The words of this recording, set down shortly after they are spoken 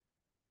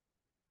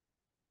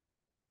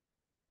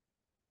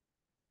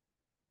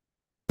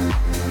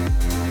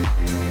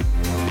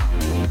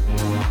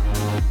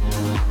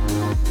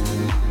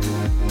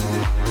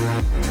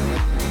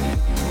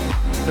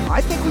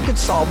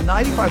solve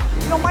 95.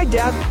 My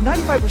dad,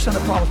 95% of the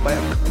problems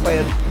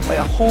by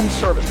a home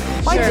service.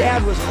 My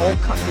dad was an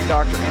old country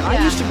doctor, and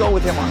I used to go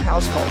with him on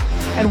house calls.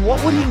 And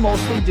what would he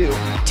mostly do?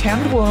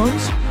 Tend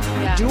wounds,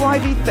 do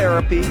IV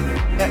therapy.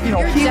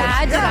 Your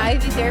dad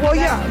did IV therapy. Well,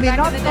 yeah. I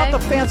mean, not the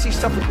fancy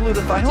stuff with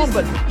glutathione,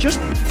 but just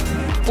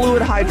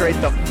fluid hydrate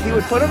them. He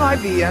would put an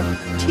IV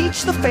in,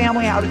 teach the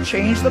family how to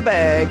change the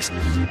bags,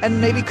 and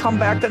maybe come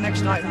back the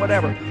next night and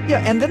whatever. Yeah,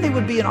 and then they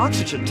would be in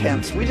oxygen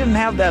tents. We didn't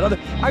have that other.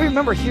 I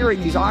remember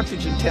hearing these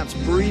oxygen tents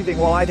breathing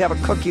while I'd have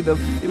a cookie. The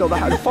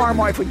farm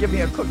wife would give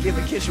me a cookie in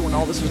the kitchen when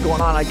all this was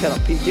going on. I kind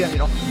of peek in,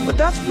 But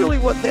that's really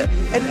what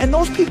and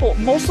those people,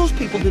 most of those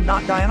people did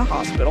not die in a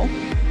hospital.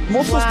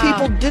 Most of those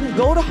people didn't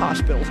go to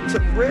hospitals. It's a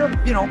rare,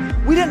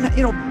 we didn't,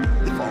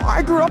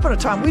 I grew up in a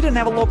time we didn't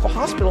have a local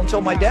hospital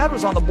until my dad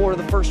was on the board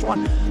of the first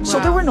one. So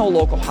there were no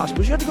local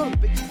hospitals. You had to go to the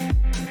big...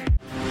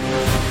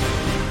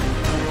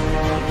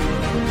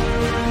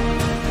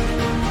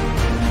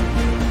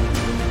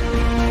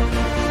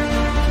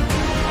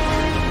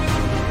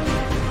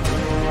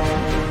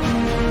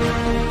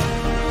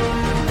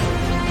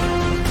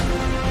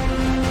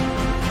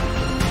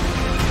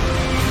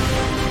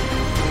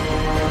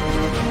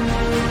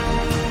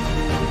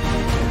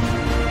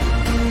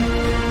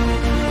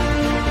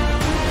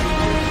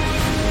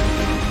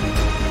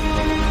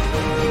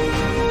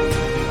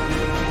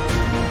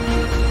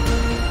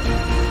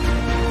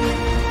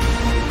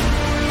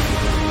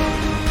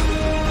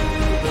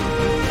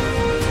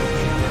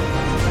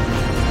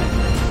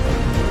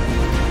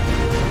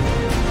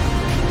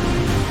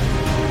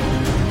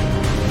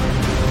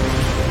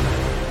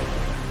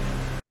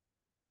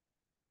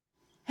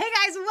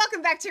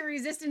 To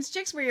Resistance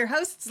Chicks. We're your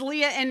hosts,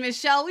 Leah and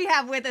Michelle. We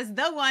have with us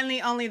the one,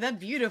 the only, the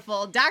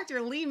beautiful Dr.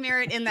 Lee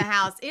Merritt in the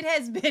house. It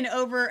has been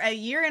over a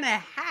year and a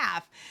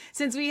half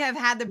since we have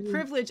had the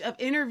privilege of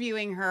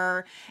interviewing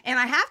her. And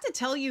I have to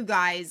tell you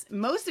guys,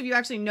 most of you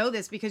actually know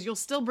this because you'll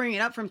still bring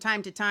it up from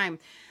time to time.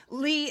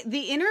 Lee,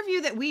 the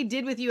interview that we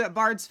did with you at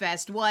Bard's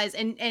Fest was,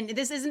 and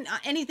this isn't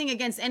anything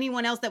against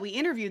anyone else that we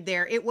interviewed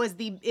there. It was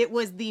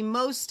the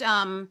most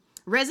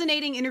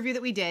resonating interview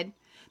that we did.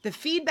 The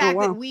feedback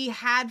that we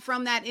had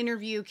from that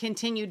interview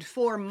continued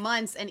for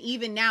months. And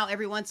even now,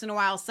 every once in a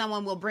while,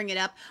 someone will bring it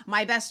up.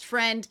 My best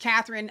friend,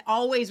 Catherine,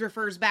 always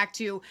refers back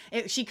to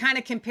it. She kind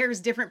of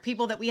compares different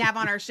people that we have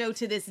on our show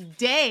to this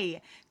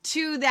day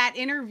to that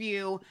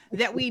interview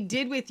that we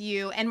did with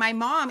you. And my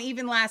mom,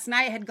 even last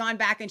night, had gone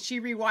back and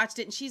she rewatched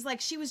it. And she's like,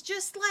 she was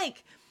just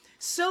like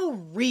so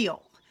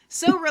real.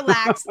 So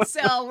relaxed.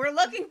 So we're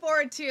looking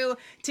forward to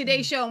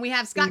today's show. And we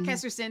have Scott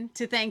Kesterson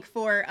to thank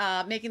for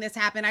making this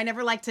happen. I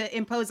never like to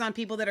impose on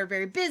people that are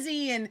very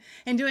busy and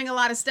doing a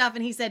lot of stuff.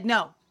 And he said,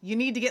 no, you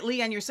need to get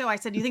Lee on your show. I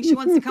said, do you think she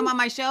wants to come on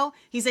my show?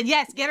 He said,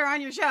 yes, get her on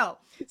your show.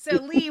 So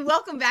Lee,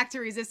 welcome back to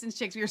Resistance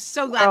Chicks. We're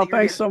so glad that you're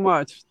thanks here. so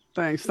much.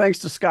 Thanks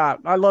to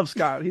Scott. I love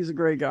Scott. He's a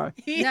great guy.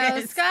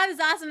 Scott is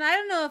awesome. I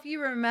don't know if you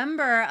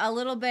remember a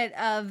little bit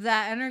of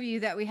that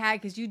interview that we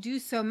had because you do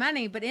so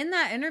many, but in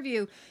that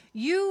interview,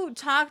 you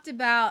talked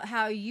about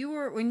how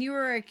when you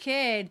were a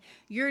kid,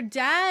 your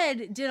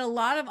dad did a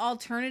lot of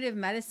alternative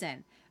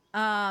medicine.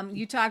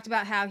 You talked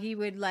about how he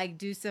would like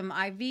do some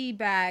IV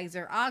bags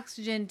or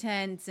oxygen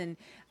tents and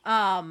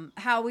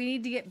how we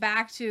need to get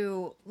back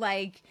to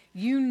like,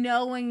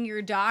 knowing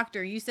your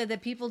doctor. You said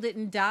that people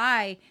didn't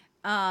die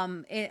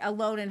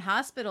alone in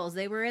hospitals.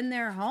 They were in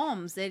their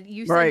homes.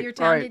 You said your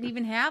town didn't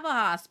even have a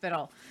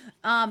hospital.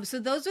 So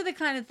those are the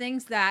kind of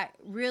things that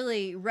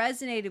really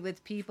resonated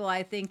with people,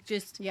 I think,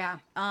 just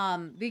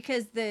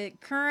because the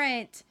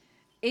current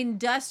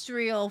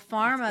industrial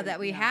pharma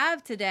that we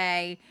have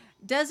today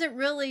doesn't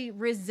really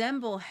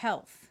resemble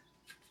health.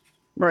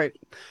 Right.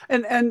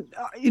 And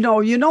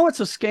it's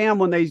a scam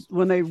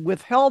when they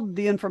withheld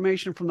the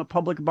information from the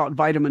public about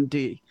vitamin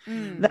D.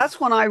 That's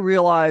when I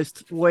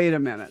realized, wait a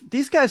minute,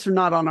 these guys are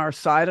not on our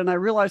side. And I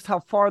realized how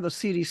far the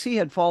CDC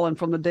had fallen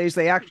from the days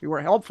they actually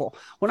were helpful.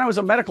 When I was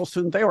a medical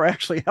student, they were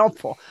actually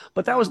helpful.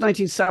 But that was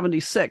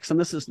 1976 and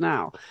this is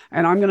now.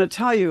 And I'm going to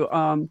tell you,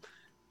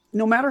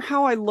 no matter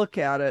how I look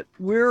at it,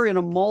 we're in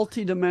a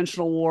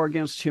multi-dimensional war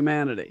against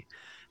humanity.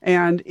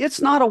 And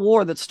it's not a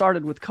war that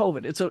started with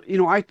COVID. It's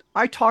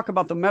I talk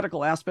about the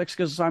medical aspects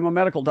because I'm a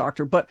medical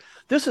doctor, but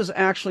this is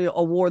actually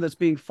a war that's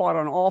being fought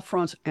on all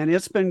fronts, and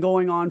it's been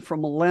going on for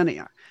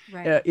millennia.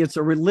 Right. It's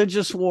a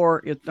religious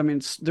war.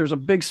 There's a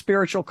big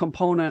spiritual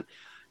component.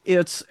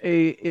 It's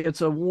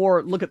a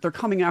war. Look they're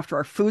coming after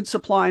our food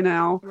supply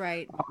now.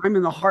 Right. I'm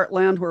in the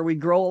heartland where we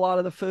grow a lot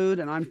of the food,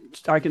 and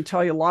I can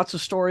tell you lots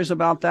of stories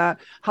about that.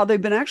 How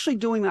they've been actually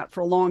doing that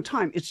for a long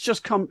time.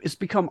 It's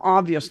become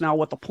obvious now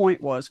what the point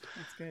was.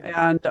 That's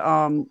good.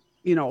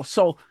 And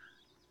so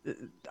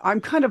I'm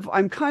kind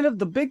of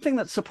the big thing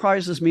that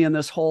surprises me in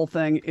this whole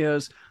thing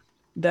is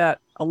that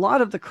a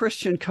lot of the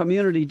Christian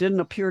community didn't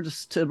appear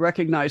to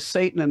recognize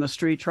Satan in the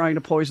street trying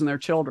to poison their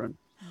children.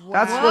 Wow.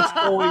 That's what's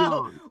going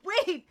on.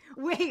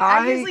 Wait,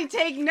 I usually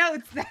take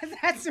notes.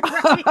 That's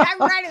right. I'm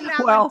writing that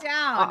one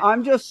down.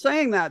 I'm just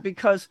saying that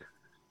because,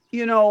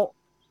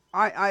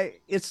 I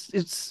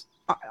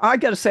I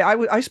got to say,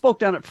 I spoke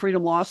down at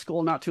Freedom Law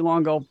School not too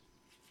long ago.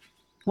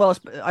 Well,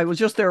 I was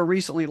just there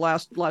recently,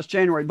 last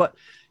January, but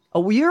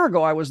a year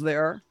ago I was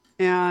there,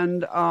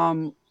 and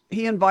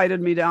he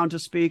invited me down to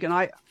speak, and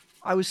I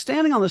was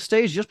standing on the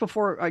stage just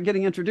before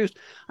getting introduced,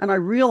 and I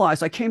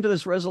realized I came to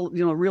this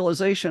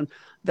realization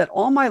that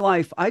all my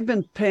life I'd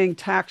been paying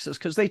taxes,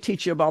 because they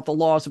teach you about the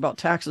laws about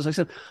taxes. I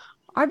said,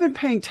 I've been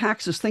paying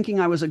taxes thinking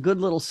I was a good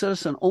little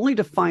citizen, only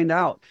to find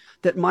out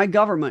that my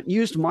government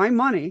used my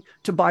money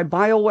to buy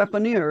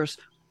bioweaponeers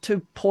to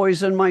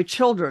poison my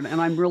children, and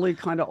I'm really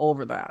kind of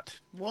over that.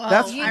 Whoa,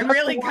 I'm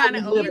really kind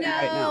of over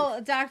that. right now.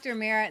 Dr.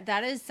 Merritt,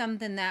 that is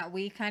something that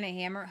we kind of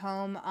hammer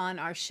home on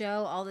our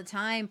show all the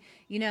time.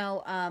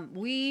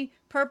 We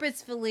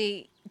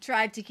purposefully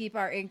tried to keep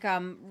our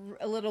income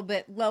a little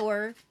bit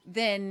lower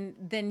than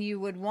you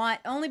would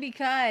want, only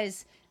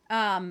because,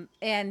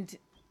 and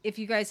if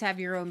you guys have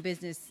your own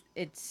business,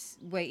 it's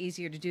way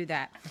easier to do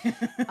that,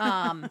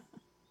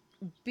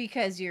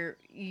 because you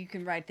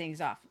can write things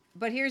off.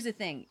 But here's the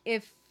thing: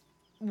 if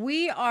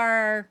we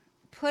are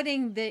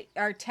putting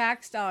our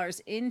tax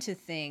dollars into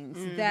things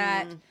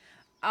that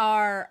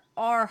are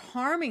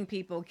harming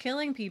people,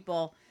 killing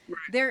people,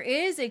 there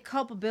is a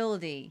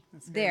culpability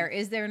there,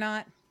 is there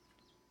not?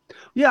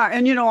 Yeah,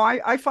 and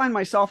I find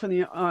myself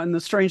in the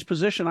strange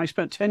position. I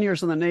spent 10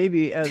 years in the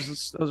Navy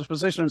as a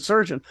physician and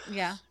surgeon.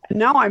 Yeah. And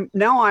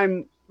now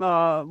I'm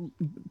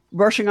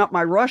brushing up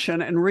my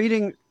Russian and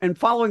reading and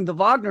following the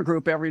Wagner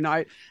Group every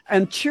night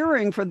and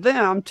cheering for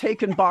them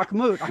taking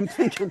Bakhmut. I'm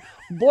thinking,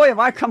 boy, have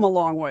I come a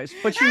long ways.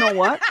 But you know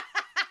what?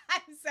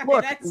 Sorry,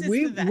 look, that's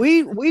just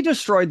we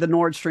destroyed the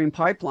Nord Stream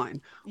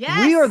pipeline.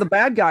 Yes. We are the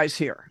bad guys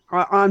here.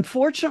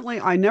 Unfortunately,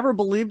 I never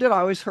believed it.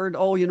 I always heard,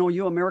 oh,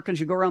 you Americans,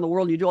 you go around the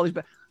world and you do all these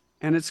bad.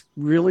 And it's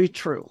really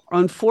true.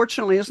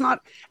 Unfortunately, it's not.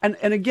 And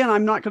again,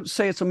 I'm not going to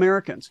say it's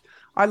Americans.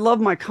 I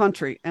love my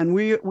country, and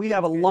we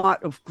have a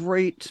lot of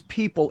great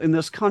people in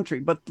this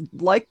country. But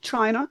like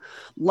China,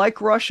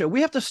 like Russia,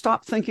 we have to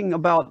stop thinking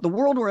about the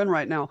world we're in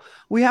right now.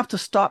 We have to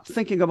stop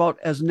thinking about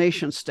as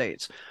nation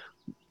states.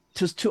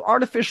 To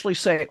artificially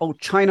say, oh,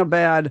 China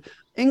bad,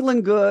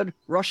 England good,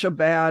 Russia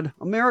bad,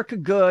 America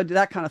good,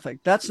 that kind of thing.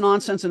 That's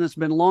nonsense, and it's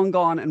been long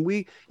gone. And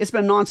it's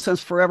been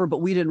nonsense forever,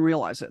 but we didn't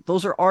realize it.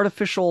 Those are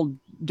artificial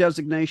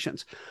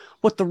designations.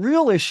 What the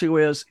real issue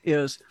is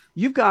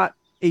you've got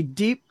a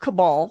deep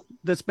cabal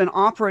that's been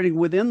operating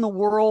within the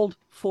world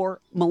for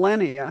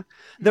millennia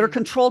that are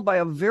controlled by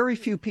a very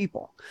few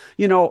people.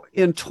 In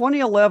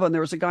 2011,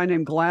 there was a guy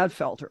named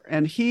Gladfelter,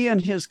 and he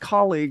and his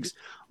colleagues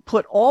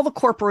put all the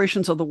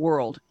corporations of the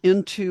world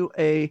into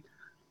a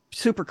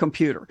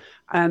supercomputer,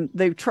 and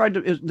they tried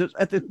to,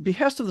 at the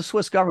behest of the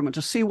Swiss government,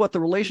 to see what the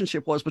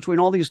relationship was between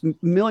all these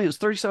millions,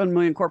 37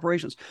 million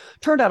corporations.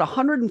 Turned out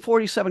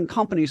 147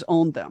 companies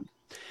owned them.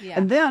 Yeah.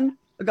 And then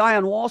a guy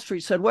on Wall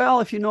Street said,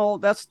 well, if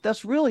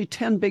that's really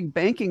 10 big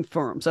banking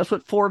firms. That's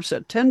what Forbes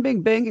said. 10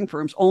 big banking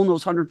firms own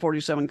those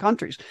 147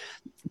 companies.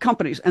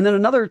 And then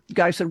another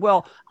guy said,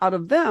 well, out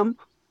of them,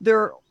 there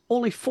are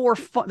only four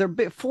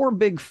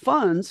big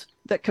funds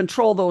that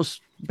control those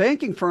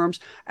banking firms,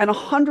 and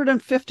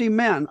 150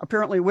 men,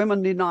 apparently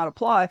women need not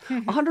apply,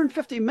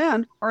 150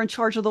 men are in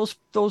charge of those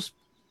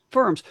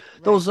firms,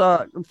 right, those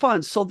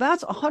funds. So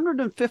that's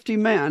 150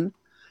 men.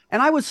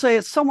 And I would say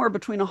it's somewhere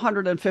between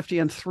 150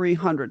 and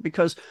 300,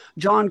 because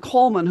John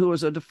Coleman, who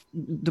was a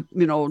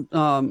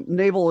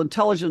naval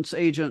intelligence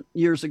agent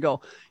years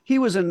ago, he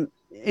was in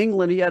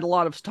England. He had a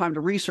lot of time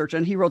to research,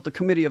 and he wrote the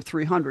Committee of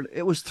 300.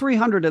 It was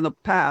 300 in the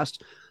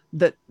past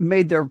that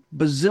made their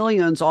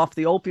bazillions off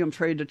the opium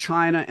trade to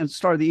China and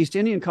started the East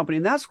Indian Company.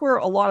 And that's where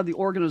a lot of the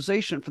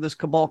organization for this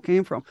cabal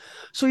came from.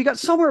 So you got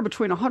somewhere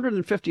between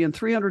 150 and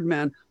 300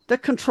 men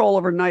that control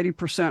over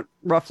 90%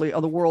 roughly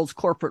of the world's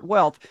corporate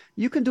wealth.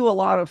 You can do a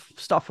lot of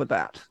stuff with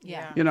that.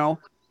 Yeah.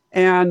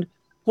 And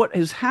what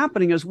is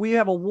happening is we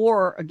have a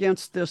war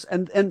against this.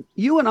 And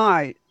you and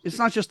I, it's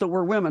not just that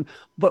we're women,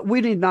 but we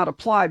need not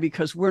apply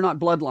because we're not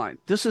bloodline.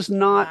 This is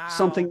not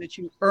something that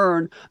you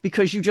earn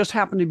because you just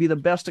happen to be the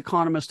best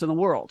economist in the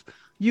world.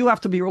 You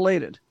have to be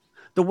related.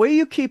 The way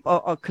you keep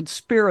a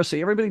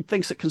conspiracy, everybody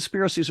thinks that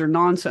conspiracies are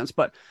nonsense,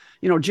 but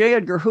J.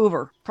 Edgar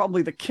Hoover,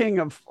 probably the king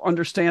of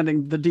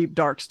understanding the deep,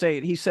 dark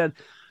state, he said,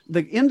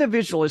 the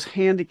individual is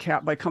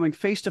handicapped by coming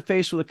face to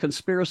face with a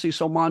conspiracy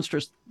so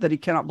monstrous that he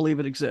cannot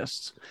believe it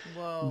exists.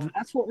 Whoa.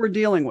 That's what we're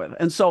dealing with.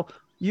 And so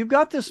you've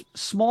got this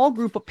small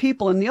group of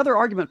people. And the other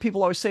argument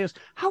people always say is,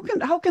 how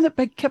can it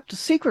be kept a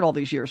secret all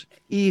these years?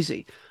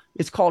 Easy.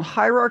 It's called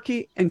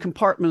hierarchy and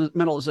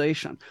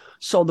compartmentalization.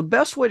 So the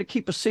best way to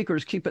keep a secret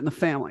is keep it in the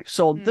family.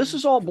 So this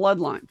is all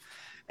bloodline.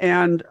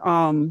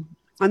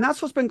 And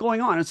that's what's been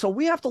going on. And so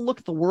we have to look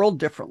at the world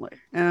differently.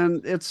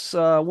 And it's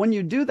when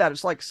you do that,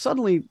 it's like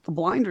suddenly the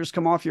blinders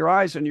come off your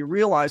eyes and you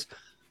realize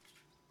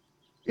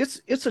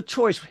it's a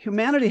choice.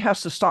 Humanity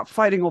has to stop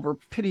fighting over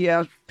pity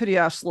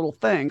ass little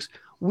things.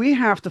 We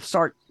have to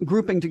start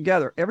grouping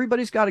together.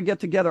 Everybody's got to get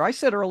together. I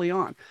said early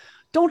on,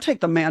 don't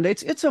take the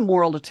mandates. It's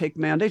immoral to take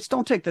mandates.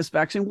 Don't take this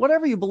vaccine.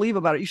 Whatever you believe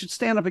about it, you should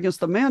stand up against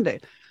the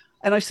mandate.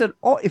 And I said,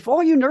 oh, if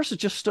all you nurses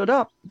just stood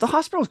up, the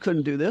hospitals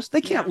couldn't do this.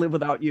 They can't live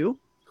without you.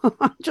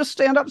 Just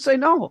stand up and say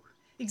no.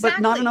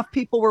 Exactly. But not enough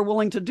people were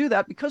willing to do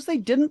that because they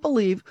didn't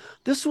believe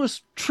this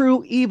was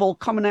true evil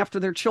coming after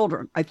their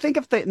children. I think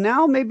if they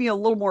now maybe a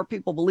little more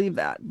people believe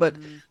that, but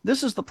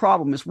this is the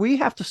problem: is we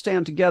have to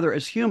stand together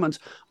as humans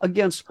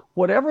against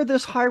whatever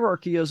this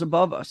hierarchy is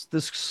above us,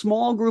 this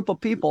small group of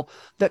people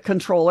that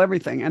control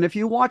everything. And if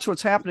you watch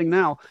what's happening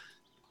now,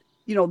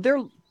 you know,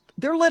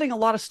 they're letting a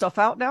lot of stuff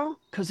out now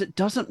because it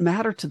doesn't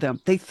matter to them.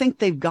 They think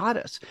they've got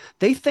us.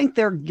 They think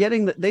they're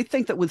getting that. They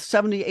think that with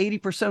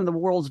 70-80% of the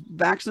world's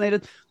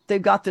vaccinated,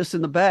 they've got this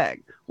in the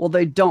bag. Well,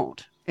 they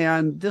don't.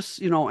 And this,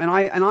 you know, and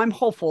I'm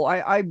hopeful.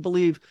 I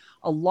believe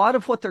a lot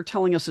of what they're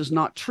telling us is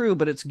not true,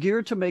 but it's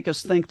geared to make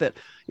us think that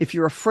if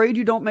you're afraid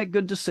you don't make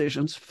good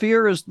decisions,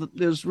 fear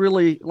is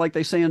really, like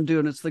they say in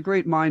Dune, it's the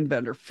great mind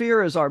bender.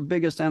 Fear is our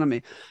biggest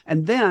enemy.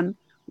 And then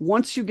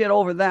once you get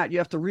over that, you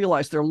have to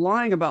realize they're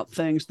lying about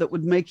things that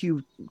would make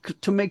you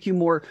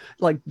more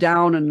like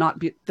down and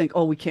not think,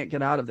 oh, we can't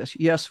get out of this.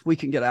 Yes, we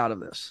can get out of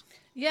this.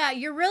 Yeah,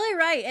 you're really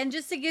right. And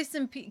just to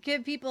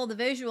give people the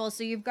visual,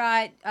 so you've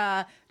got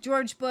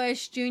George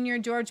Bush Jr.,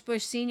 George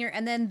Bush Sr.,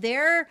 and then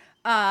their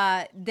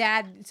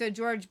dad. So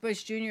George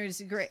Bush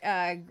Jr.'s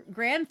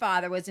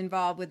grandfather was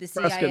involved with the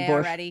CIA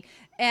already,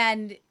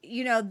 and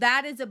you know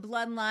that is a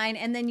bloodline.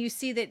 And then you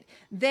see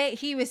that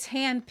he was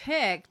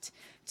handpicked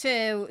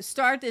to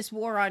start this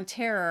war on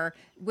terror,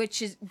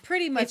 which is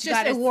pretty much it's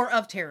just a war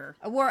of terror.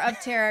 A war of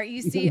terror.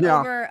 You see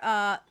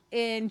over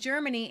in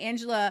Germany,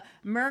 Angela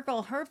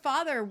Merkel, her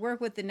father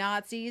worked with the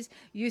Nazis.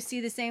 You see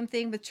the same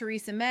thing with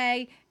Theresa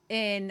May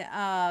in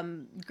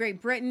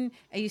Great Britain.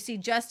 And you see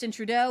Justin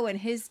Trudeau and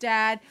his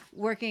dad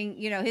working,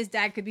 you know, his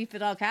dad could be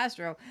Fidel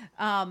Castro.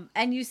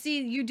 And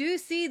you do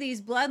see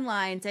these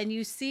bloodlines, and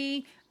you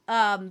see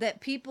that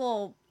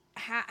people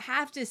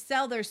have to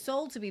sell their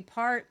soul to be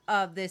part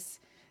of this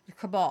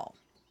cabal.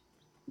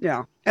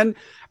 Yeah. And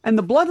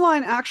the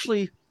bloodline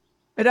actually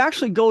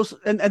goes,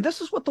 and this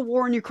is what the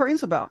war in Ukraine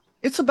is about.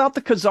 It's about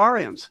the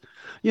Khazarians.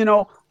 You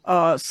know,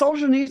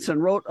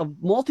 Solzhenitsyn wrote a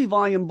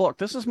multi-volume book.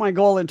 This is my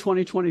goal in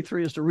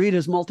 2023, is to read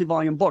his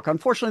multi-volume book.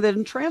 Unfortunately, they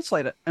didn't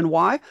translate it. And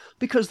why?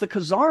 Because the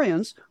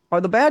Khazarians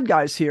are the bad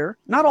guys here.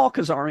 Not all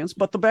Khazarians,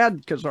 but the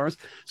bad Khazars.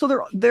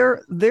 So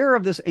they're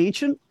of this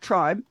ancient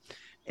tribe,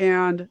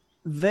 and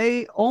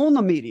they own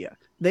the media.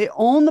 They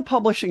own the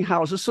publishing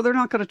houses, so they're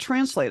not going to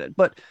translate it.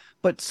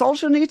 But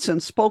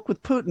Solzhenitsyn spoke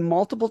with Putin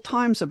multiple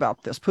times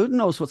about this. Putin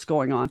knows what's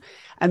going on,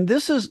 and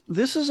this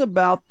is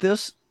about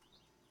this,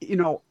 you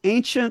know,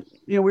 ancient.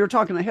 You know, we were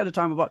talking ahead of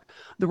time about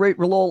the great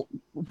Rillol.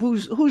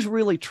 Who's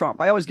really Trump?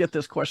 I always get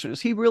this question: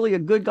 is he really a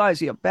good guy? Is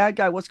he a bad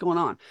guy? What's going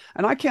on?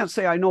 And I can't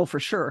say I know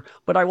for sure,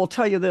 but I will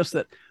tell you this: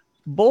 that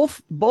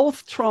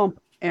both Trump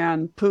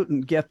and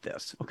Putin get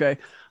this. Okay,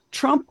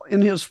 Trump in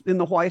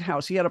the White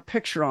House, he had a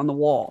picture on the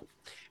wall.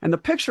 And the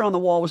picture on the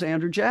wall was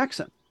Andrew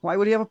Jackson. Why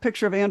would he have a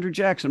picture of Andrew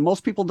Jackson?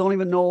 Most people don't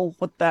even know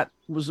what that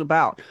was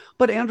about.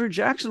 But Andrew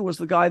Jackson was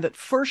the guy that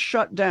first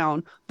shut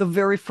down the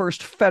very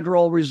first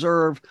Federal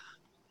Reserve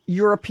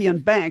European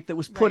bank that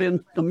was put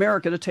in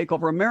America to take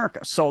over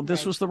America. So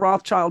this was the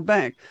Rothschild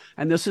Bank,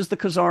 and this is the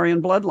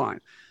Khazarian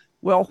bloodline.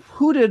 Well,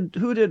 who did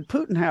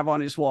Putin have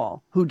on his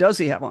wall? Who does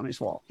he have on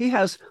his wall? He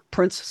has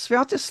Prince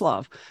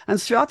Sviatoslav. And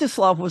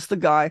Sviatoslav was the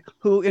guy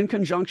who, in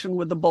conjunction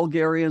with the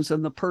Bulgarians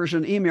and the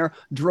Persian emir,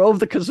 drove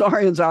the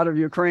Khazarians out of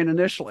Ukraine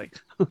initially.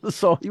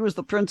 So he was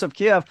the Prince of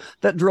Kiev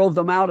that drove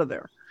them out of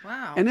there.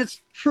 Wow. And it's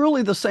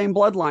truly the same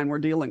bloodline we're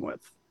dealing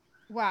with.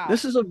 Wow.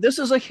 This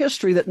is a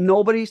history that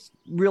nobody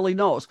really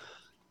knows.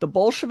 The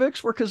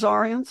Bolsheviks were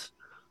Khazarians.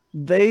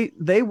 They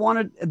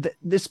wanted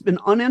this been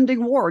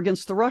unending war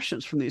against the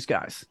Russians from these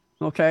guys.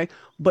 Okay,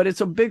 but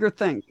it's a bigger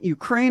thing.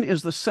 Ukraine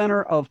is the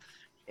center of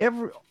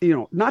every, you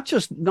know, not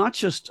just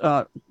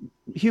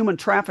human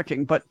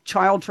trafficking, but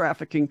child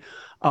trafficking,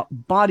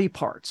 body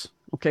parts.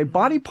 Okay,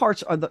 body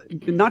parts are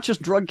not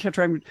just drug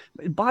trafficking.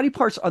 Body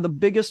parts are the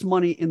biggest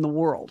money in the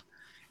world,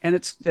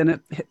 and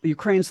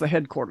Ukraine's the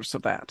headquarters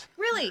of that.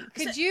 Really?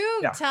 Could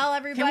you tell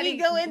everybody?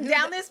 Can we go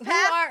down this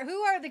path? Who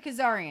are the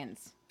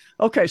Khazarians?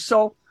 Okay,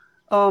 so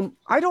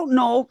I don't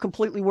know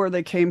completely where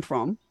they came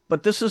from.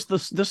 But this is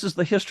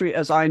the history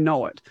as I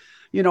know it.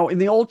 You know, in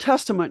the Old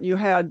Testament, you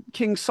had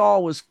King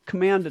Saul was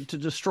commanded to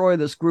destroy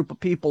this group of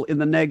people in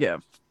the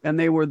Negev, and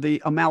they were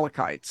the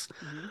Amalekites.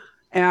 Mm-hmm.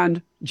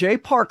 And Jay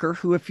Parker,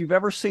 who, if you've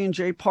ever seen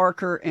Jay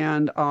Parker,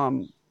 and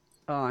I'm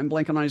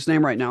blanking on his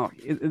name right now,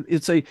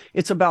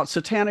 it's about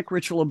satanic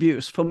ritual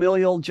abuse,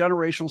 familial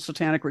generational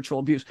satanic ritual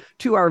abuse.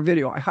 2-hour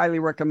video. I highly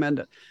recommend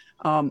it.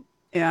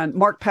 And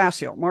Mark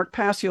Passio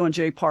and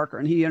Jay Parker,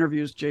 and he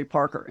interviews Jay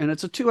Parker, and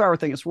it's a 2-hour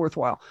thing. It's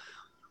worthwhile.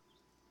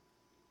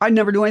 I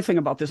never knew anything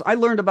about this. I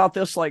learned about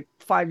this like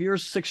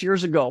 6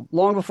 years ago,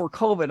 long before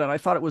COVID, and I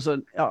thought it was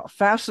a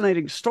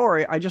fascinating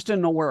story. I just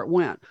didn't know where it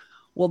went.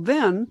 Well,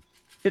 then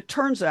it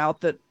turns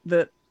out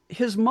that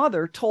his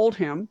mother told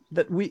him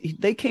that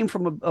they came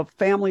from a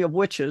family of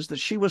witches, that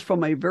she was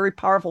from a very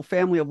powerful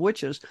family of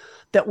witches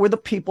that were the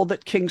people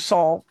that King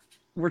Saul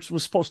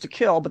was supposed to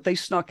kill, but they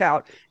snuck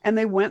out and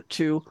they went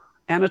to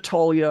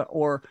Anatolia,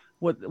 or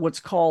what's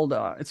called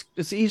it's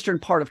the eastern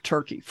part of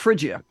Turkey,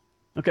 Phrygia.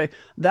 Okay,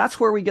 that's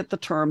where we get the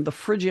term the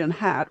Phrygian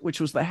hat, which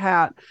was the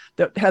hat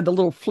that had the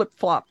little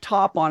flip-flop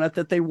top on it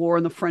that they wore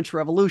in the French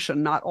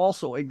Revolution, not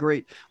also a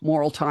great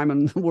moral time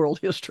in world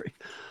history.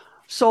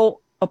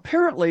 So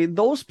apparently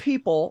those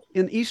people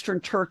in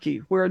eastern Turkey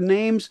where the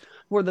names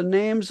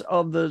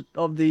of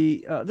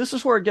the this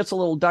is where it gets a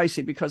little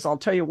dicey, because I'll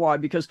tell you why,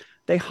 because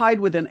they hide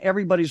within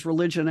everybody's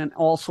religion and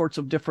all sorts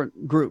of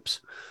different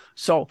groups.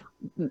 So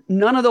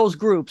none of those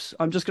groups,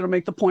 I'm just going to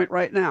make the point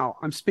right now,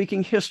 I'm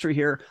speaking history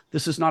here.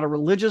 This is not a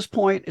religious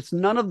point. It's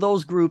none of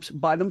those groups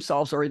by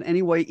themselves are in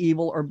any way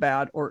evil or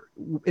bad or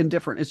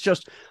indifferent. It's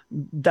just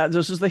that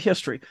this is the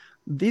history.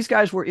 These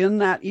guys were in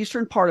that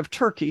eastern part of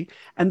Turkey,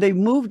 and they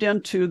moved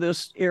into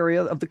this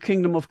area of the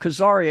kingdom of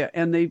Khazaria,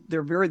 and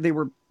they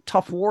were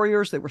tough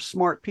warriors. They were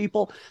smart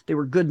people. They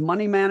were good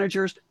money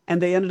managers,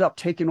 and they ended up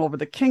taking over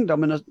the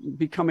kingdom and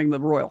becoming the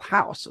royal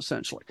house,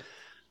 essentially.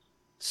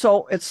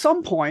 So at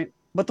some point,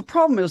 but the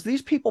problem is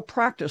these people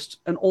practiced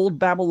an old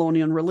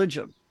Babylonian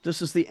religion.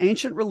 This is the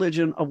ancient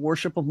religion of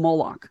worship of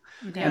Moloch.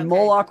 Okay, and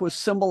Moloch was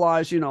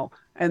symbolized,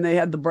 and they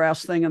had the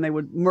brass thing, and they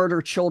would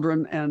murder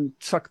children and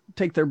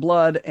take their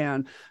blood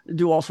and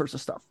do all sorts of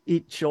stuff,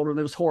 eat children.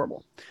 It was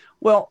horrible.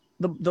 Well,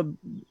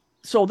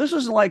 so this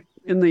is like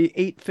in the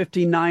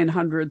 850,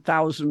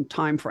 900,000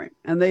 time frame.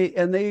 And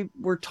they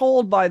were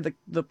told by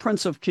the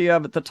Prince of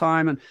Kiev at the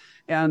time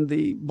and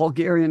the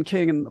Bulgarian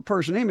king and the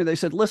Persian emir, they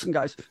said, listen,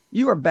 guys,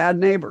 you are bad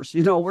neighbors.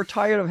 We're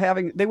tired of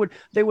having, they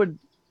would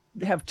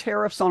have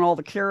tariffs on all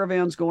the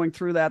caravans going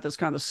through this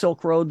kind of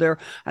Silk Road there.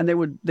 And they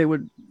would,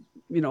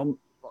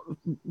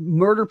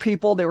 murder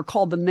people. They were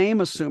called the name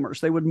assumers.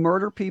 They would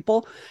murder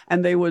people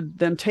and they would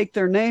then take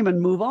their name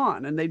and move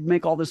on. And they'd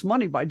make all this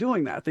money by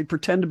doing that. They'd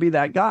pretend to be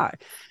that guy.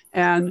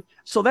 And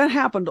so that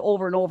happened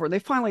over and over. They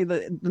finally,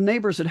 the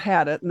neighbors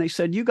had it, and they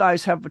said, you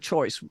guys have a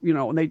choice,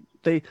 and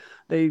they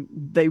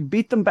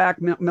beat them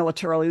back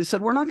militarily. They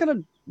said, we're not going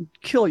to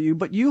kill you,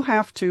 but you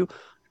have to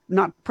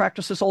not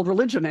practice this old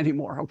religion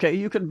anymore. Okay.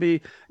 You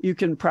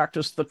can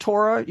practice the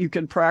Torah, you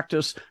can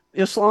practice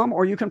Islam,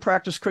 or you can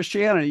practice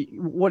Christianity.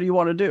 What do you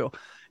want to do?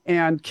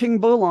 And King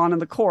Bulan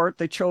and the court,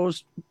 they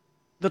chose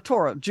the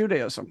Torah,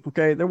 Judaism.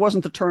 Okay. There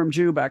wasn't the term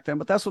Jew back then,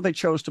 but that's what they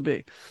chose to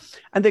be.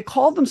 And they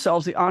called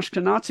themselves the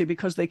Ashkenazi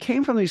because they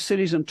came from these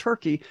cities in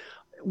Turkey,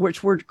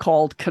 which were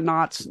called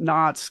Kanats,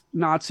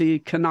 Nazi,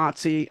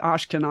 Kanazi,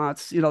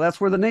 Ashkenaz.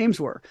 That's where the names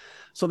were.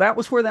 So that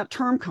was where that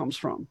term comes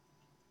from.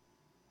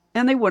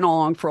 And they went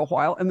along for a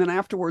while. And then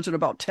afterwards, at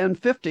about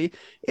 1050,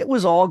 it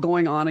was all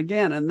going on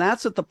again. And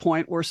that's at the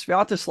point where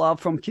Sviatoslav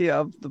from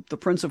Kiev, the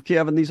Prince of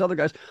Kiev, and these other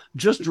guys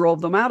just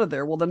drove them out of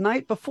there. Well, the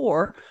night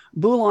before,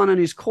 Bulan and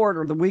his court,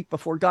 or the week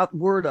before, got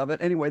word of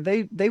it. Anyway,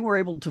 they were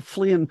able to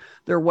flee in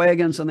their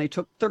wagons, and they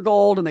took their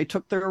gold and they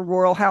took their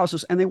royal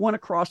houses, and they went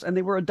across, and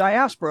they were a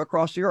diaspora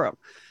across Europe.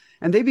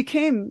 And they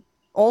became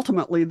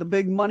ultimately the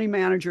big money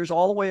managers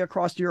all the way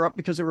across Europe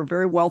because they were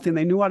very wealthy and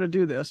they knew how to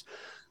do this.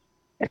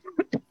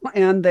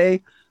 And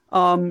they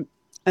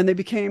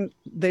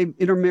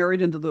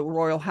intermarried into the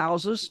royal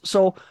houses.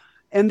 So,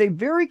 and they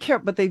very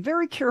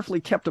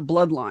carefully kept a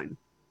bloodline.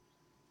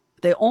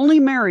 They only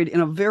married in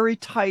a very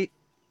tight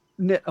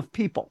knit of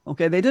people.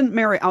 Okay. They didn't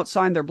marry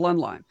outside their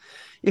bloodline.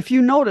 If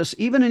you notice,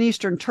 even in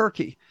Eastern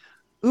Turkey,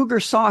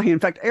 Ugur Sahin, in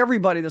fact,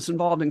 everybody that's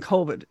involved in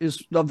COVID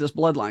is of this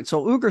bloodline.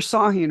 So Ugur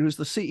Sahin, who's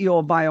the CEO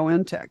of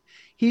BioNTech,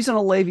 he's an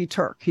Alevi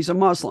Turk. He's a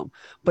Muslim,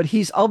 but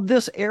he's of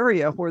this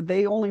area where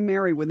they only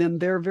marry within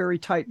their very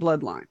tight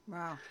bloodline.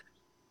 Wow.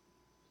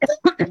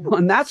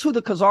 And that's who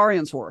the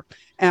Khazarians were.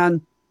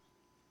 And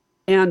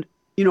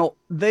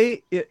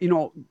they,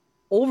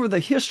 over the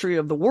history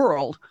of the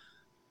world,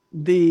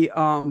 the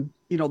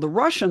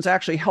Russians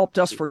actually helped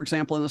us, for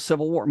example, in the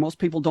Civil War. Most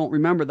people don't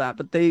remember that,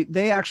 but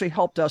they actually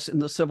helped us in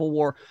the Civil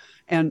War.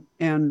 And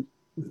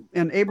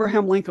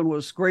Abraham Lincoln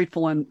was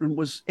grateful and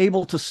was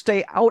able to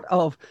stay out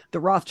of the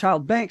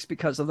Rothschild banks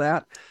because of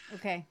that.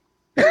 Okay.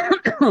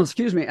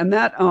 Excuse me. And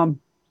that,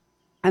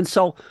 and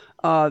so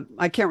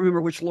I can't remember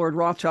which Lord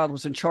Rothschild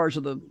was in charge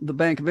of the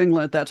Bank of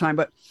England at that time,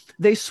 but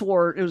they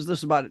swore, this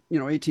is about,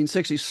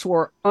 1860s,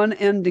 swore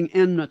unending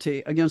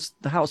enmity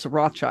against the House of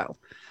Rothschild.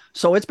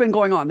 So it's been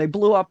going on. They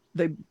blew up,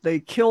 they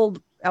killed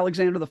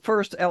Alexander the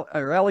First,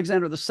 or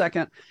Alexander the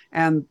Second,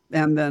 and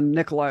then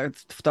Nikolai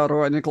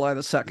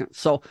the Second.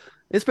 So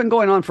it's been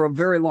going on for a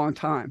very long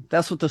time.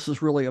 That's what this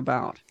is really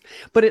about.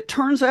 But it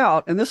turns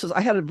out, and I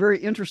had a very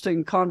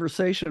interesting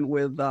conversation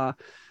with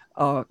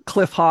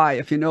Cliff High,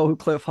 if you know who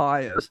Cliff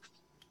High is.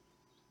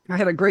 I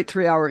had a great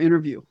 3-hour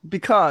interview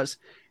because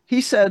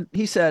he said,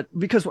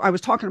 because I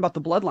was talking about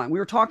the bloodline, we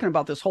were talking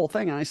about this whole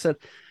thing, and I said,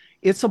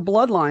 it's a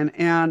bloodline,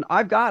 and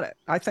I've got it.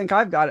 I think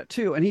I've got it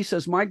too. And he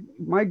says, my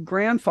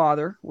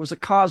grandfather was a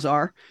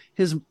Khazar.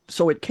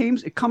 So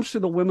it comes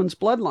through the women's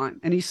bloodline.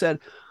 And he said,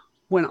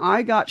 when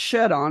I got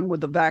shed on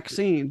with the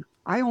vaccine,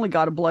 I only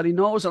got a bloody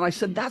nose. And I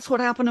said, that's what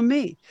happened to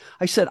me.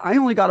 I said, I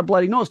only got a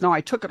bloody nose. Now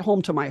I took it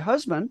home to my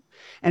husband,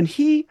 and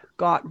he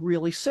got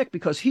really sick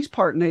because he's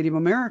part Native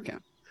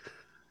American.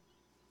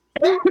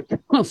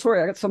 Oh,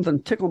 sorry, I got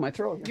something tickling my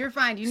throat. You're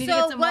fine. Do you need to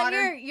get So some what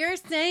water? you're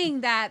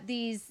saying that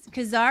these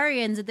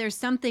Khazarians, that there's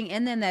something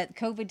in them that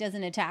COVID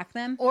doesn't attack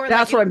them? Or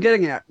That's like what I'm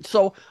getting at.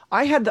 So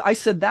I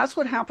said, that's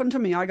what happened to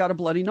me. I got a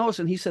bloody nose.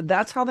 And he said,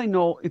 that's how they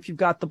know if you've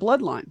got the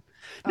bloodline.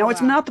 Now,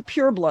 it's wow. not the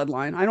pure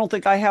bloodline. I don't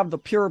think I have the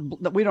pure,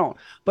 that we don't,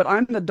 but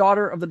I'm the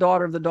daughter of the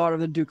daughter of the daughter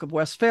of the Duke of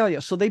Westphalia.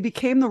 So they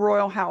became the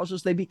royal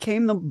houses. They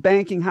became the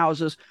banking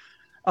houses.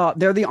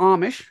 They're the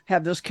Amish,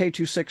 have this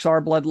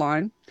K26R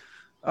bloodline.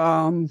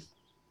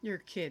 You're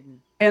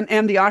kidding.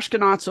 And the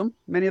Ashkenazim,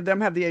 many of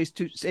them have the this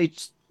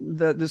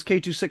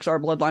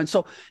K26R bloodline.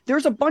 So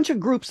there's a bunch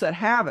of groups that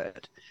have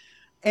it.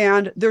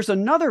 And there's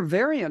another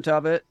variant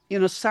of it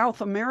in a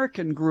South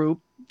American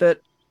group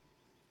that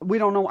we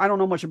don't know. I don't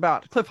know much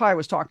about. Cliff High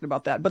was talking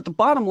about that. But the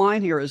bottom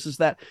line here is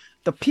that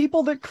the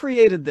people that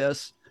created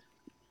this,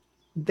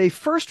 they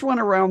first went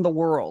around the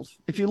world.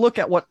 If you look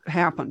at what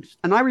happened,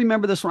 and I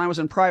remember this when I was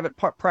in private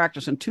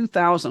practice in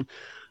 2000,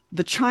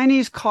 the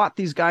Chinese caught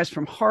these guys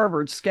from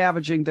Harvard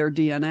scavenging their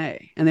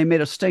DNA, and they made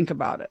a stink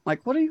about it.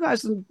 Like, what are you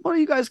guys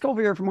over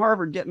here from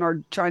Harvard getting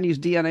our Chinese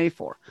DNA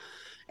for?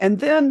 And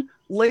then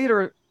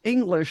later,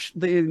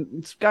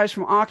 the guys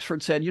from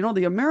Oxford said,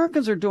 the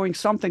Americans are doing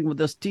something with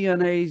this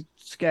DNA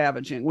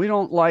scavenging. We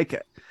don't like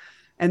it.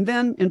 And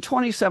then in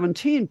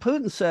 2017,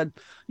 Putin said,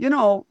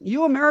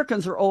 you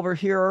Americans are over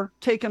here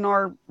taking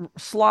our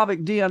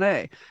Slavic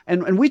DNA.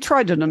 And we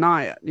tried to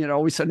deny it.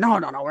 We said, no,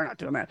 we're not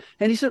doing that.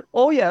 And he said,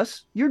 oh,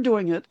 yes, you're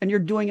doing it. And you're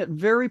doing it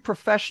very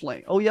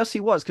professionally. Oh, yes, he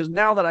was. Because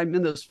now that I'm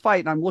in this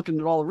fight and I'm looking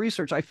at all the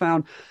research, I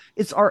found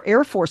it's our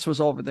Air Force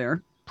was over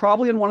there,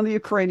 probably in one of the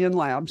Ukrainian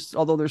labs,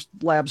 although there's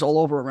labs all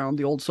over around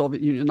the old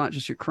Soviet Union, not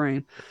just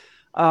Ukraine.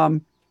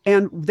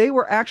 And they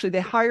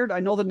hired, I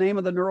know the name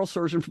of the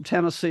neurosurgeon from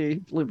Tennessee.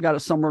 We've got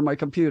it somewhere in my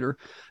computer.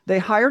 They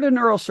hired a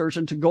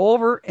neurosurgeon to go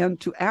over and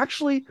to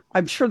actually,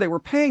 I'm sure they were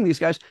paying these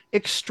guys,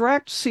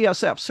 extract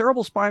CSF,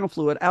 cerebral spinal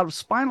fluid, out of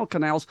spinal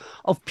canals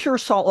of pure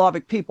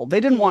Slavic people. They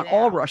didn't want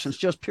all Russians,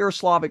 just pure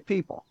Slavic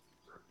people.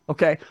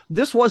 Okay.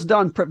 This was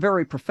done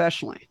very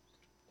professionally.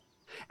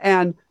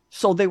 And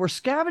so they were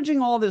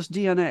scavenging all this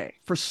DNA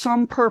for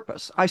some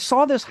purpose. I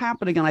saw this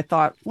happening and I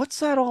thought, what's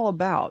that all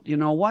about?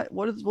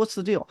 What's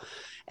the deal?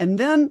 And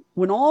then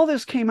when all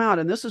this came out,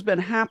 and this has been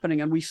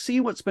happening, and we see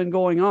what's been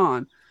going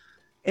on,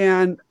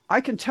 and I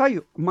can tell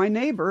you, my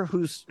neighbor,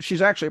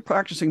 she's actually a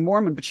practicing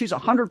Mormon, but she's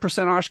 100%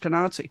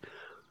 Ashkenazi.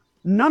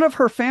 None of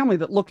her family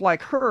that looked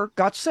like her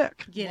got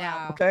sick. Get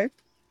out. Okay.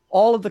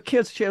 All of the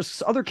kids, she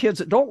has other kids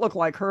that don't look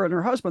like her and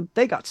her husband,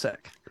 they got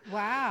sick.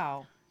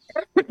 Wow.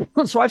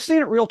 So I've seen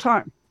it real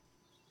time.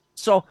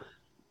 So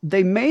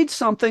they made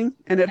something,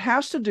 and it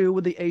has to do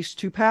with the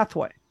ACE2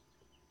 pathway.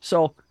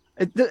 So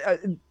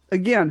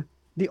again,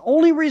 the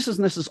only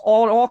reason this is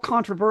all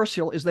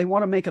controversial is they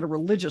want to make it a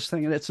religious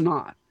thing, and it's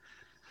not.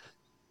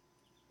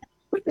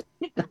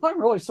 I'm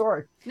really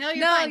sorry. No,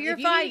 you're fine. You're if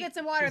you fine. need to get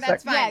some water,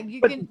 that's fine.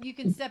 Yeah, you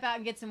can step out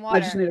and get some water.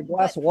 I just need a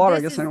glass of water. I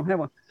guess I don't have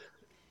one.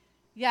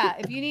 Yeah,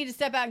 if you need to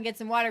step out and get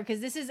some water,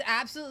 because this is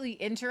absolutely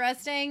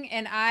interesting,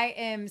 and I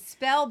am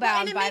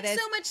spellbound by this. It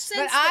makes so much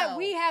sense. But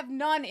we have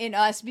none in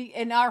us,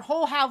 in our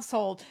whole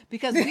household,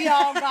 because we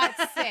all got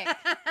sick.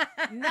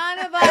 None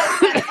of us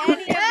have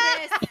any of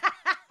this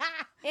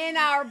in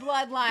our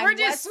bloodline. We're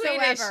just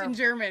whatsoever. Swedish and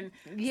German.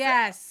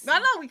 Yes. I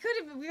don't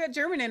know. We got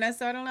German in us,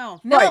 so I don't know.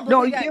 Right.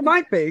 No, you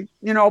might be,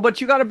 but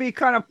you got to be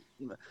kind of,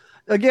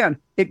 again,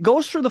 it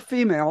goes through the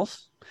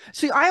females.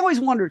 See, I always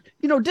wondered,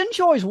 didn't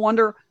you always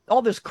wonder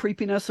all this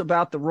creepiness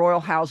about the royal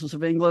houses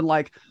of England?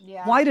 Like,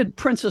 why did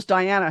Princess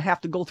Diana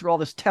have to go through all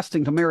this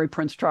testing to marry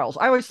Prince Charles?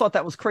 I always thought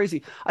that was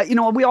crazy.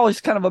 We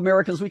always kind of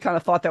Americans, we kind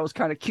of thought that was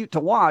kind of cute to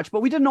watch,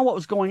 but we didn't know what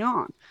was going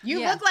on. You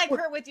look like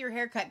her with your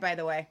haircut, by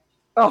the way.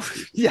 Oh,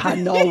 yeah,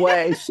 no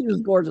way. She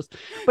was gorgeous.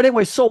 But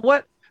anyway, so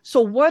what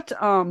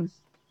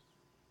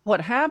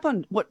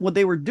happened, what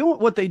they were doing,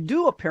 what they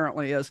do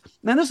apparently is,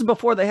 and this is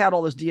before they had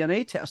all this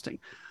DNA testing.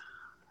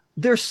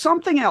 There's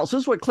something else.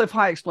 This is what Cliff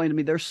High explained to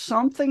me. There's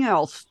something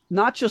else,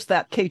 not just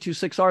that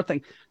K26R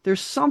thing.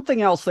 There's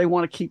something else they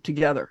want to keep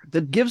together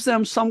that gives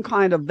them some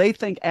kind of, they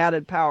think,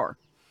 added power.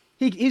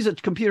 He's a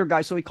computer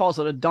guy, so he calls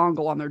it a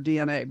dongle on their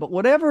DNA. But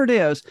whatever it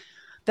is,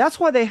 that's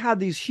why they had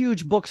these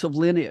huge books of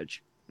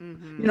lineage.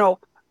 Mm-hmm.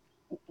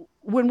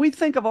 When we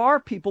think of our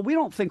people, we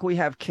don't think we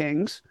have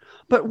kings.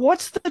 But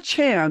what's the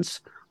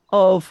chance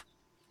of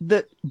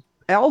that?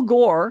 Al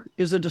Gore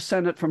is a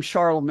descendant from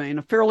Charlemagne,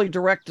 a fairly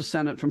direct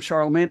descendant from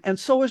Charlemagne, and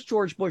so is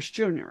George Bush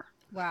Jr.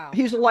 Wow.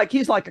 He's like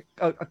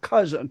a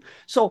cousin.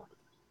 So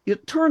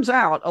it turns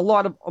out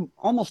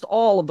almost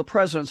all of the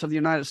presidents of the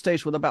United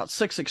States, with about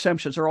 6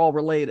 exemptions, are all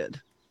related.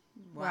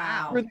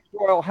 Wow. We're the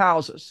royal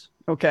houses.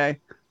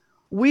 Okay.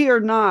 We are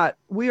not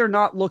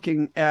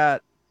looking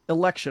at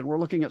election. We're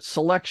looking at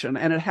selection,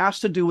 and it has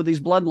to do with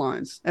these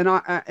bloodlines.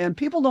 And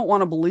people don't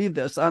want to believe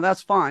this.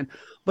 That's fine.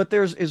 But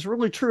is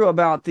really true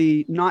about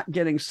the not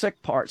getting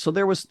sick part. So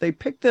they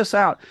picked this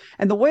out.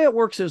 And the way it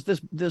works is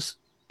this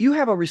you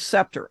have a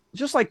receptor,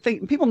 just like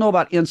people know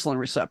about insulin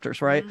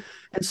receptors, right?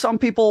 And some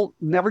people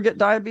never get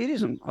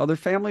diabetes, and other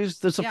families,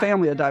 there's a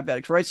family of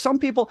diabetics, right? Some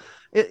people,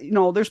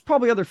 there's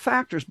probably other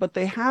factors, but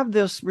they have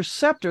this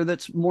receptor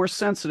that's more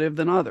sensitive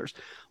than others.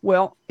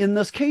 Well, in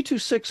this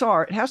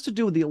K26R, it has to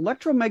do with the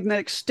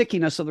electromagnetic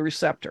stickiness of the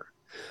receptor.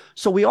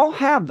 So we all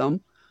have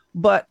them,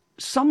 but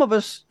some of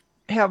us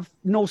have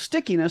no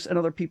stickiness and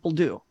other people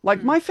do.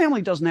 Like my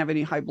family doesn't have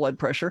any high blood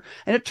pressure.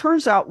 And it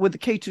turns out with the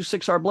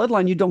K26R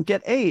bloodline, you don't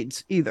get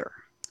AIDS either.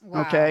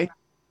 Wow. Okay.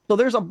 So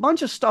there's a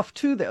bunch of stuff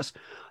to this.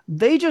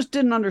 They just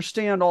didn't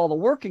understand all the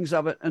workings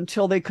of it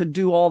until they could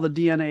do all the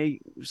DNA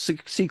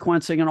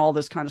sequencing and all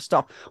this kind of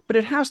stuff. But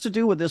it has to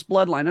do with this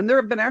bloodline. And there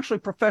have been actually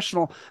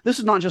professional, this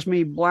is not just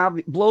me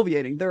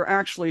bloviating.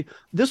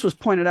 This was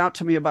pointed out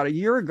to me about a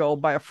year ago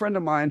by a friend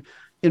of mine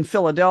in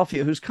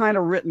Philadelphia, who's kind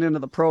of written into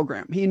the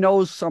program. He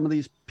knows some of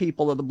these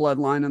people of the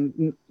bloodline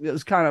and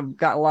has kind of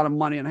got a lot of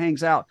money and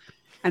hangs out.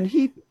 And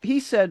he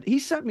said, he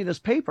sent me this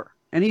paper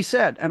and he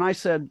said, and I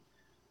said,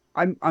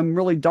 I'm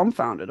really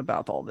dumbfounded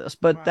about all this,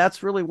 but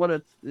that's really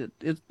what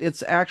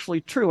it's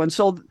actually true. And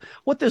so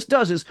what this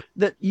does is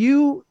that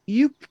you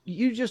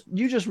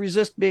just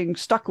resist being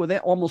stuck with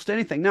it, almost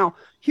anything. Now,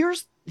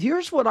 here's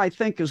what I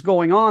think is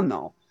going on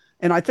though.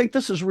 And I think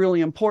this is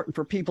really important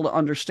for people to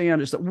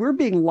understand, is that we're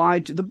being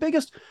lied to. The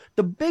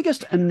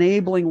biggest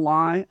enabling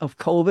lie of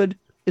COVID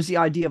is the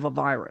idea of a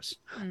virus.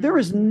 There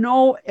is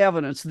no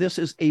evidence this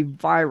is a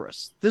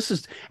virus.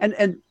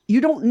 And you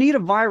don't need a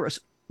virus.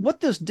 What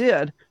this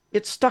did,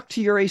 it stuck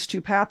to your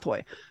ACE2 pathway.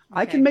 Okay.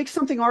 I can make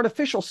something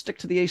artificial stick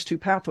to the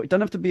ACE2 pathway. It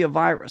doesn't have to be a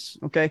virus,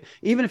 okay?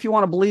 Even if you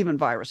want to believe in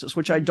viruses,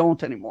 which I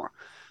don't anymore.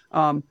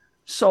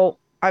 So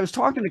I was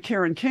talking to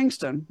Karen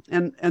Kingston,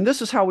 and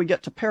this is how we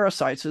get to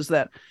parasites, is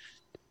that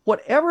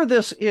whatever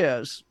this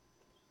is,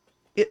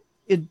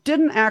 it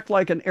didn't act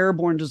like an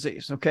airborne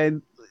disease, okay?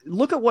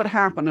 Look at what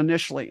happened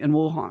initially in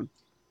Wuhan.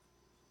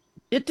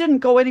 It didn't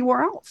go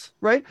anywhere else,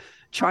 right?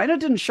 China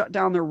didn't shut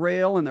down their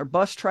rail and their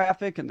bus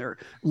traffic and their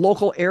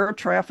local air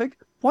traffic.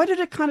 Why did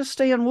it kind of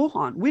stay in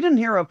Wuhan? We didn't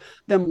hear of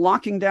them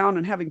locking down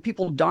and having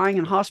people dying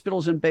in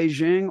hospitals in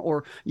Beijing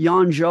or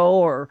Yanzhou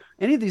or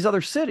any of these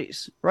other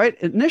cities, right?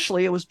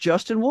 Initially, it was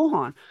just in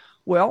Wuhan.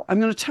 Well,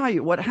 I'm going to tell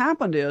you what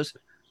happened is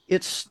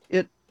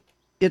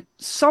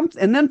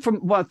and then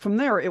from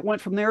there, it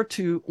went from there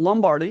to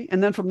Lombardy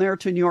and then from there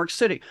to New York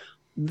City.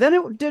 Then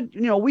it did,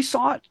 we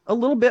saw it a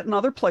little bit in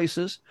other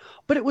places,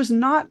 but it was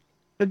not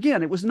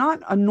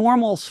a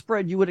normal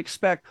spread you would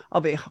expect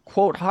of a,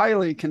 quote,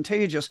 highly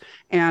contagious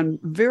and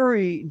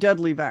very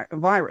deadly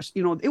virus.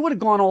 It would have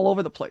gone all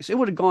over the place. It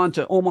would have gone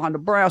to Omaha,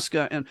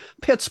 Nebraska and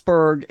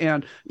Pittsburgh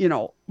and,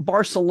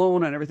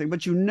 Barcelona and everything,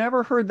 but you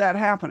never heard that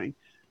happening.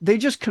 They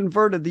just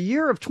converted the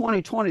year of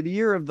 2020, the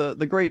year of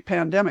the great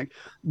pandemic.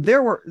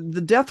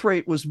 The death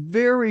rate was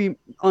very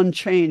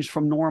unchanged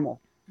from normal.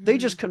 They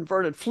just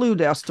converted flu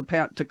deaths to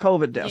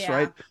COVID deaths,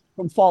 right?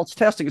 From false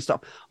testing and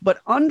stuff.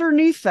 But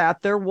underneath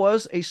that, there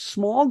was a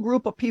small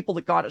group of people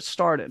that got it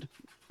started,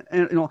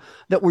 and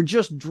that were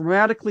just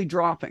dramatically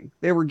dropping.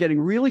 They were getting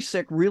really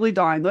sick, really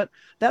dying.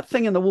 That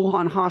thing in the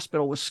Wuhan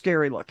hospital was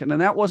scary looking,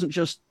 and that wasn't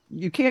just.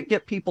 You can't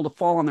get people to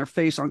fall on their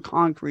face on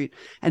concrete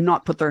and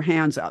not put their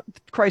hands out.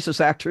 Crisis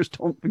actors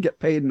don't get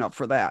paid enough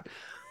for that.